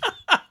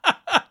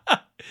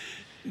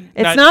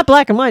 It's not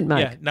black and white,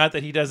 Mike. Yeah, not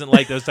that he doesn't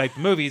like those type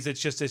of movies.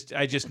 It's just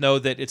I just know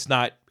that it's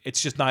not.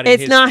 It's just not.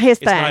 It's not his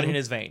thing. It's not in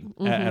his vein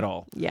at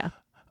all. Yeah.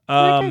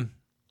 Okay.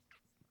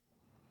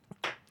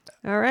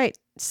 All right.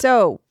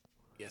 So.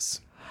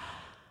 Yes.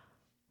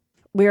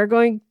 We are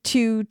going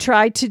to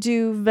try to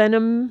do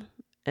Venom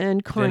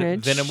and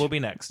Carnage. Venom will be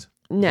next.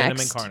 Next. Venom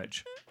and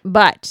Carnage.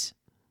 But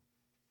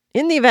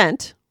in the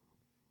event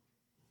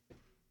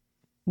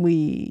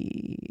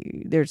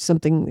there's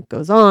something that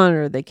goes on,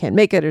 or they can't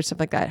make it, or stuff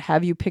like that,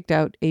 have you picked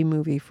out a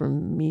movie for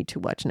me to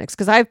watch next?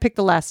 Because I've picked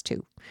the last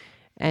 2,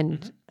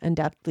 and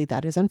undoubtedly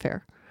that is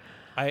unfair.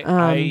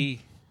 I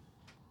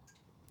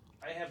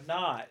have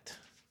not.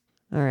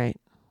 All right.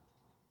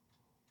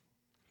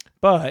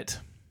 But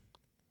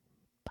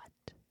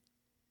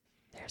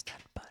there's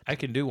that but. I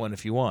can do one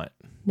if you want.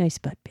 Nice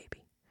butt,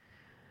 baby.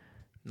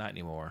 Not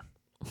anymore.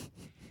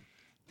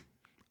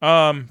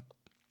 I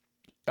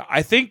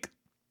think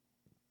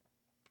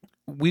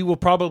we will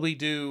probably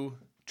do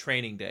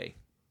Training Day.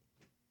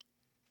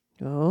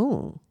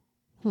 Oh.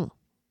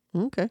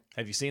 Okay.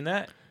 Have you seen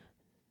that?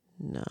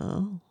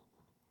 No.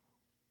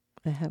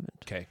 I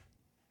haven't. Okay.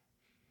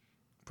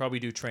 Probably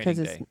do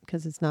Training Day.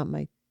 Because it's not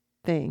my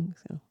thing,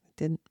 so it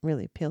didn't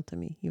really appeal to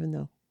me, even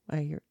though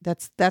I hear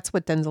that's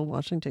what Denzel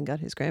Washington got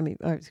his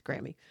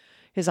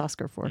his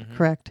Oscar for,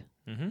 correct?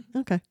 Mm-hmm.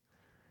 Okay.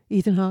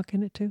 Ethan Hawke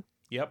in it too?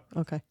 Yep.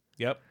 Okay.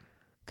 Yep.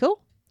 Cool.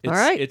 All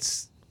right.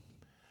 It's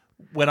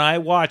when I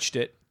watched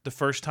it the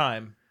first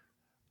time,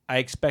 I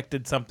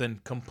expected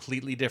something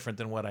completely different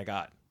than what I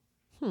got.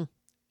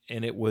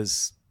 And it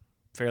was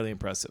fairly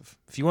impressive.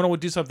 If you want to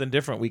do something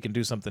different, we can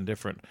do something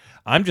different.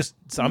 I'm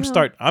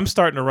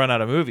starting to run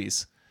out of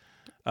movies.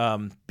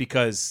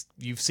 because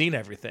you've seen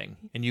everything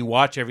and you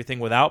watch everything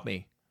without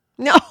me.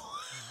 No.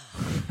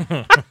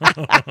 I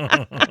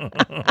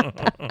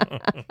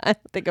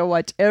don't think I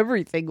watch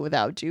everything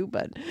without you,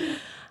 but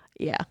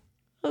yeah.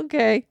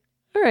 Okay.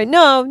 All right.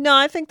 No,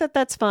 I think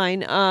that's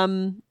fine.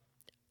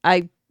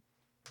 I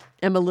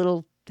am a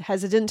little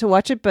hesitant to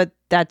watch it, but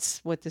that's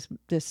what this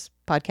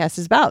podcast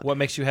is about. What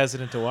makes you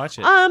hesitant to watch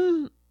it?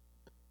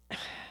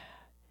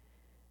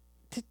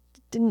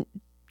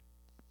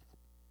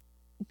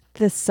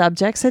 The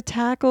subjects it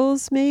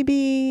tackles,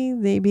 maybe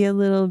a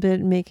little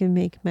bit make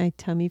my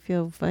tummy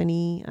feel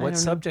funny. What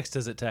subjects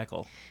does it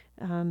tackle?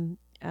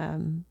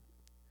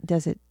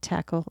 Does it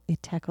tackle?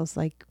 It tackles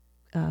like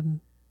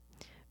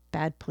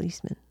bad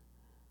policemen,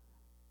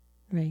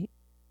 right?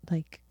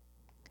 Like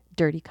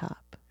dirty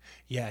cop.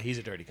 Yeah, he's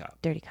a dirty cop.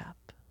 Dirty cop.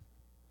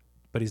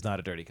 But he's not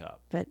a dirty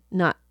cop. But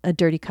not a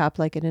dirty cop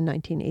like in a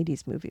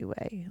 1980s movie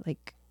way,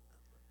 like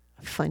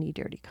a funny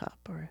dirty cop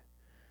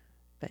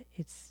but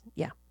it's,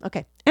 yeah.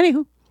 Okay.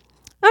 Anywho.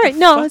 All right.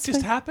 No, What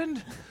just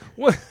happened?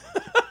 What?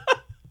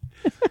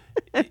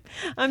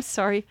 I'm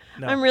sorry.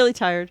 No. I'm really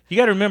tired. You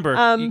got to remember,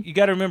 you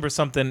got to remember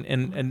something,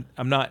 and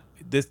I'm not,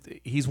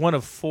 he's one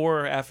of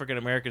 4 African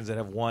Americans that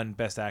have won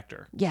Best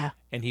Actor. Yeah.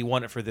 And he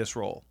won it for this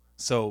role.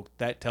 So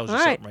that tells you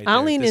All right. something right I'll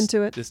there. lean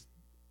into it.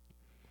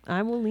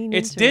 I will lean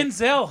It's into it.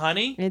 Denzel,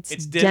 honey. It's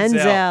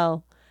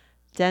Denzel.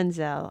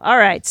 Denzel. All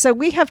right. So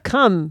we have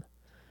come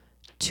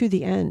to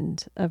the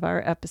end of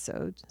our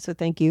episode. So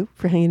thank you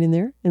for hanging in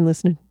there and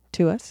listening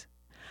to us.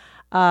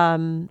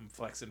 I'm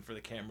flexing for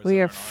the cameras. We that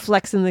are aren't on.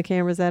 flexing the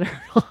cameras that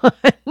are on.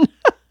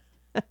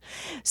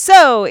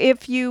 So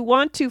if you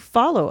want to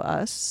follow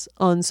us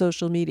on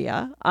social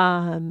media,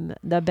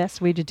 the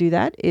best way to do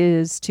that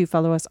is to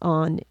follow us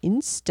on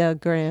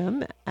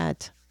Instagram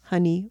at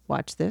Honey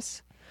Watch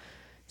This.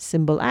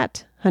 Symbol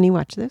at Honey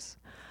Watch This.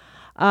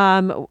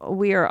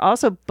 We are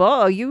also,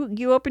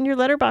 you opened your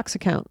Letterboxd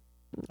account.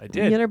 I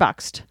did.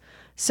 Letterboxd.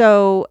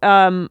 So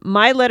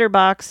my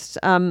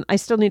Letterboxd, I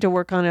still need to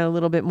work on it a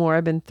little bit more.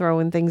 I've been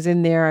throwing things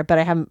in there, but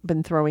I haven't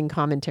been throwing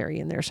commentary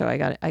in there. So I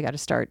got to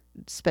start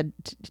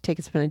take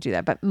a spin and do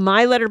that. But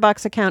my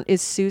Letterboxd account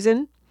is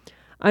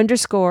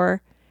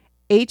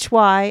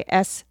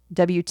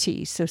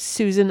Susan_HYSWT. So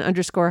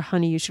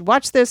Susan_Honey. You should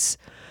watch this.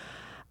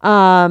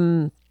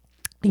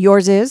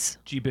 Yours is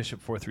G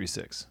Bishop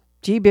 436.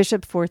 G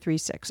Bishop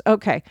 436.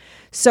 Okay.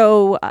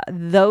 So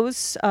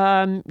those,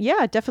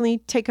 definitely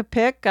take a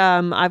pick.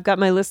 I've got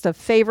my list of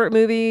favorite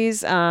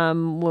movies.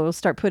 We'll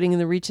start putting in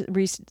the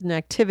recent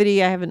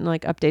activity. I haven't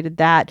updated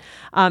that.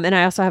 And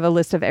I also have a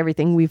list of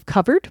everything we've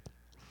covered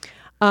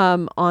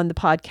on the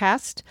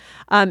podcast.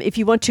 If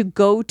you want to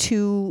go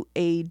to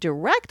a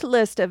direct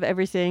list of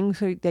everything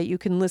that you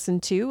can listen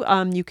to,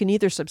 you can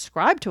either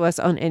subscribe to us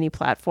on any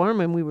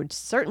platform, and we would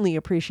certainly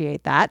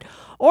appreciate that,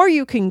 or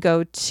you can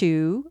go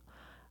to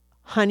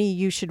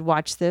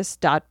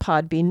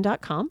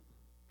honeyyoushouldwatchthis.podbean.com.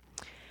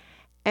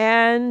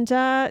 And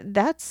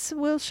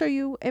will show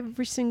you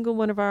every single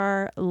one of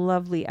our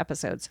lovely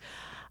episodes.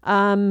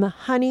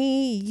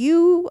 Honey,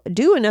 you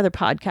do another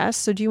podcast,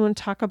 so do you want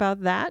to talk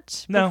about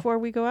that before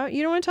we go out?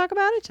 You don't want to talk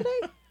about it today?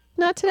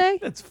 Not today?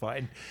 That's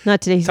fine.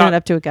 Not today. He's not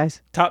up to it,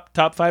 guys. Top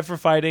 5 for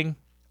fighting.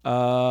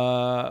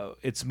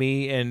 It's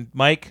me and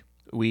Mike.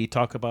 We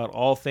talk about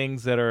all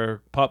things that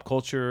are pop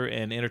culture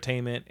and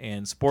entertainment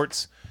and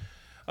sports.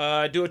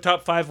 Do a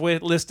top 5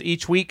 list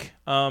each week.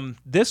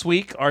 This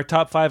week, our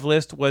top 5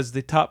 list was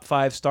the top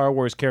 5 Star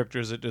Wars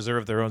characters that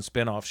deserve their own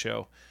spin-off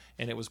show,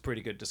 and it was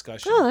pretty good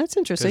discussion. Oh, that's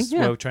interesting.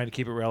 Yeah, we're trying to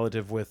keep it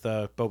relative with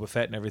Boba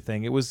Fett and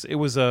everything. It was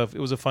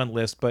a fun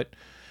list, but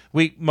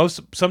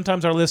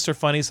sometimes our lists are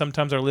funny.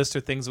 Sometimes our lists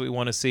are things that we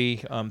want to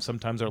see.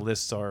 Sometimes our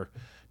lists are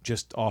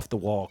just off the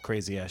wall,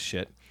 crazy ass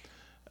shit.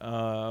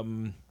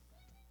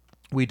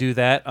 We do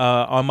that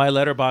on my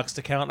Letterboxd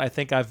account. I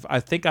think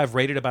I've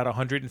rated about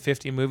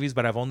 150 movies,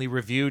 but I've only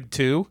reviewed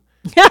 2.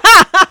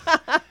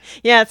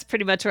 Yeah, it's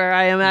pretty much where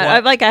I am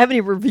at. I haven't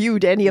even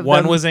reviewed any of them.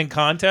 One was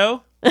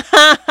Encanto,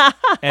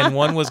 and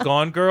one was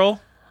Gone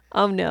Girl.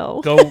 Oh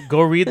no!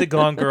 Go read the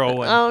Gone Girl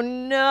one. Oh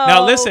no!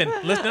 Now listen.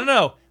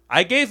 No.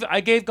 I gave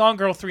Gone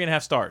Girl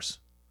 3.5 stars.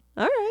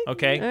 All right.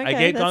 Okay. I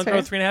gave Gone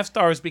Girl 3.5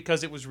 stars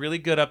because it was really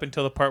good up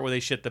until the part where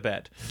they shit the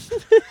bed.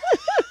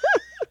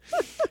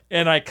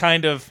 And I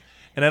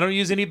don't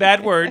use any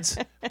bad words,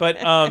 but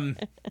and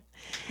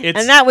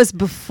that was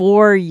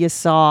before you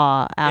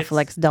saw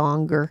Affleck's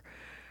donger.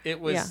 It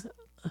was. Yeah.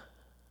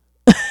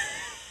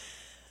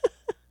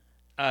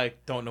 I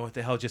don't know what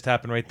the hell just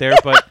happened right there,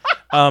 but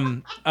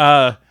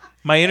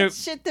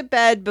shit the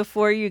bed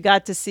before you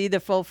got to see the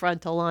full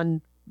frontal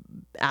on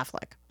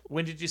Affleck.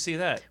 When did you see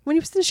that? When he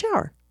was in the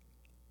shower.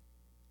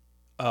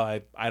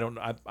 I don't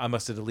know. I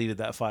must have deleted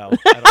that file.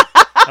 I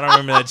don't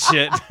remember that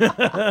shit.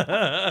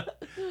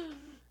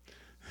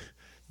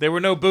 There were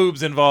no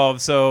boobs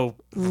involved, so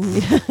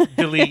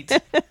delete.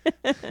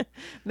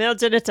 Male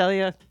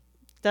genitalia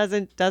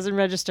doesn't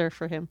register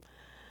for him.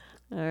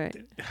 All right.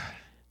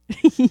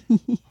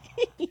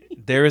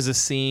 There is a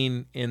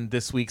scene in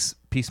this week's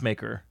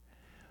Peacemaker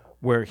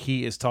where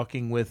he is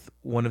talking with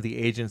one of the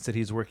agents that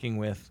he's working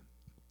with,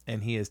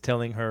 and he is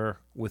telling her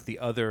with the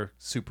other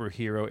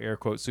superhero, air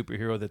quote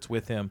superhero that's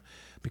with him,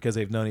 because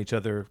they've known each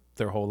other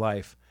their whole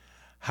life,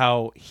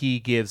 how he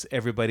gives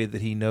everybody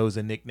that he knows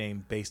a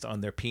nickname based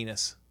on their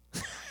penis.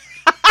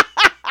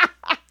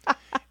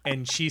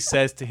 And she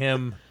says to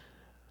him,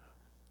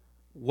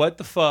 "What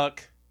the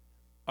fuck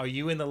are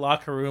you in the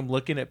locker room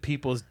looking at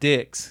people's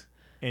dicks?"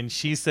 And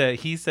he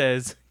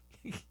says,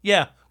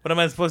 "Yeah, what am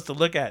I supposed to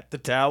look at? The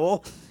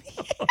towel?"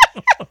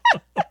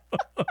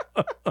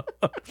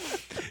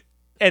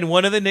 And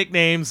one of the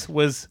nicknames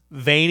was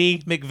Veiny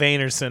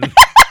McVeinerson.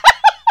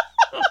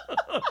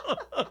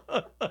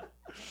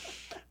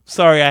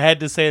 Sorry, I had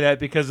to say that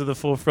because of the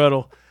Full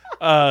Frontal.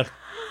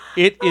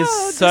 It is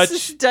such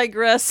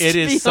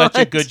such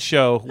a good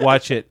show.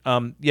 Watch it.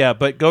 Yeah,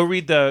 but go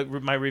read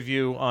my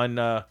review on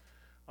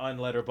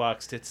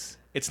Letterboxd.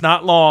 It's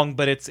not long,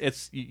 but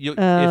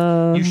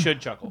you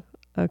should chuckle.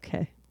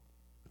 Okay.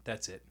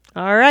 That's it.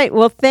 All right.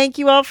 Well, thank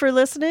you all for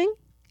listening,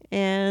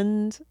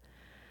 and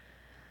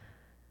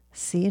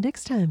see you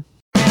next time.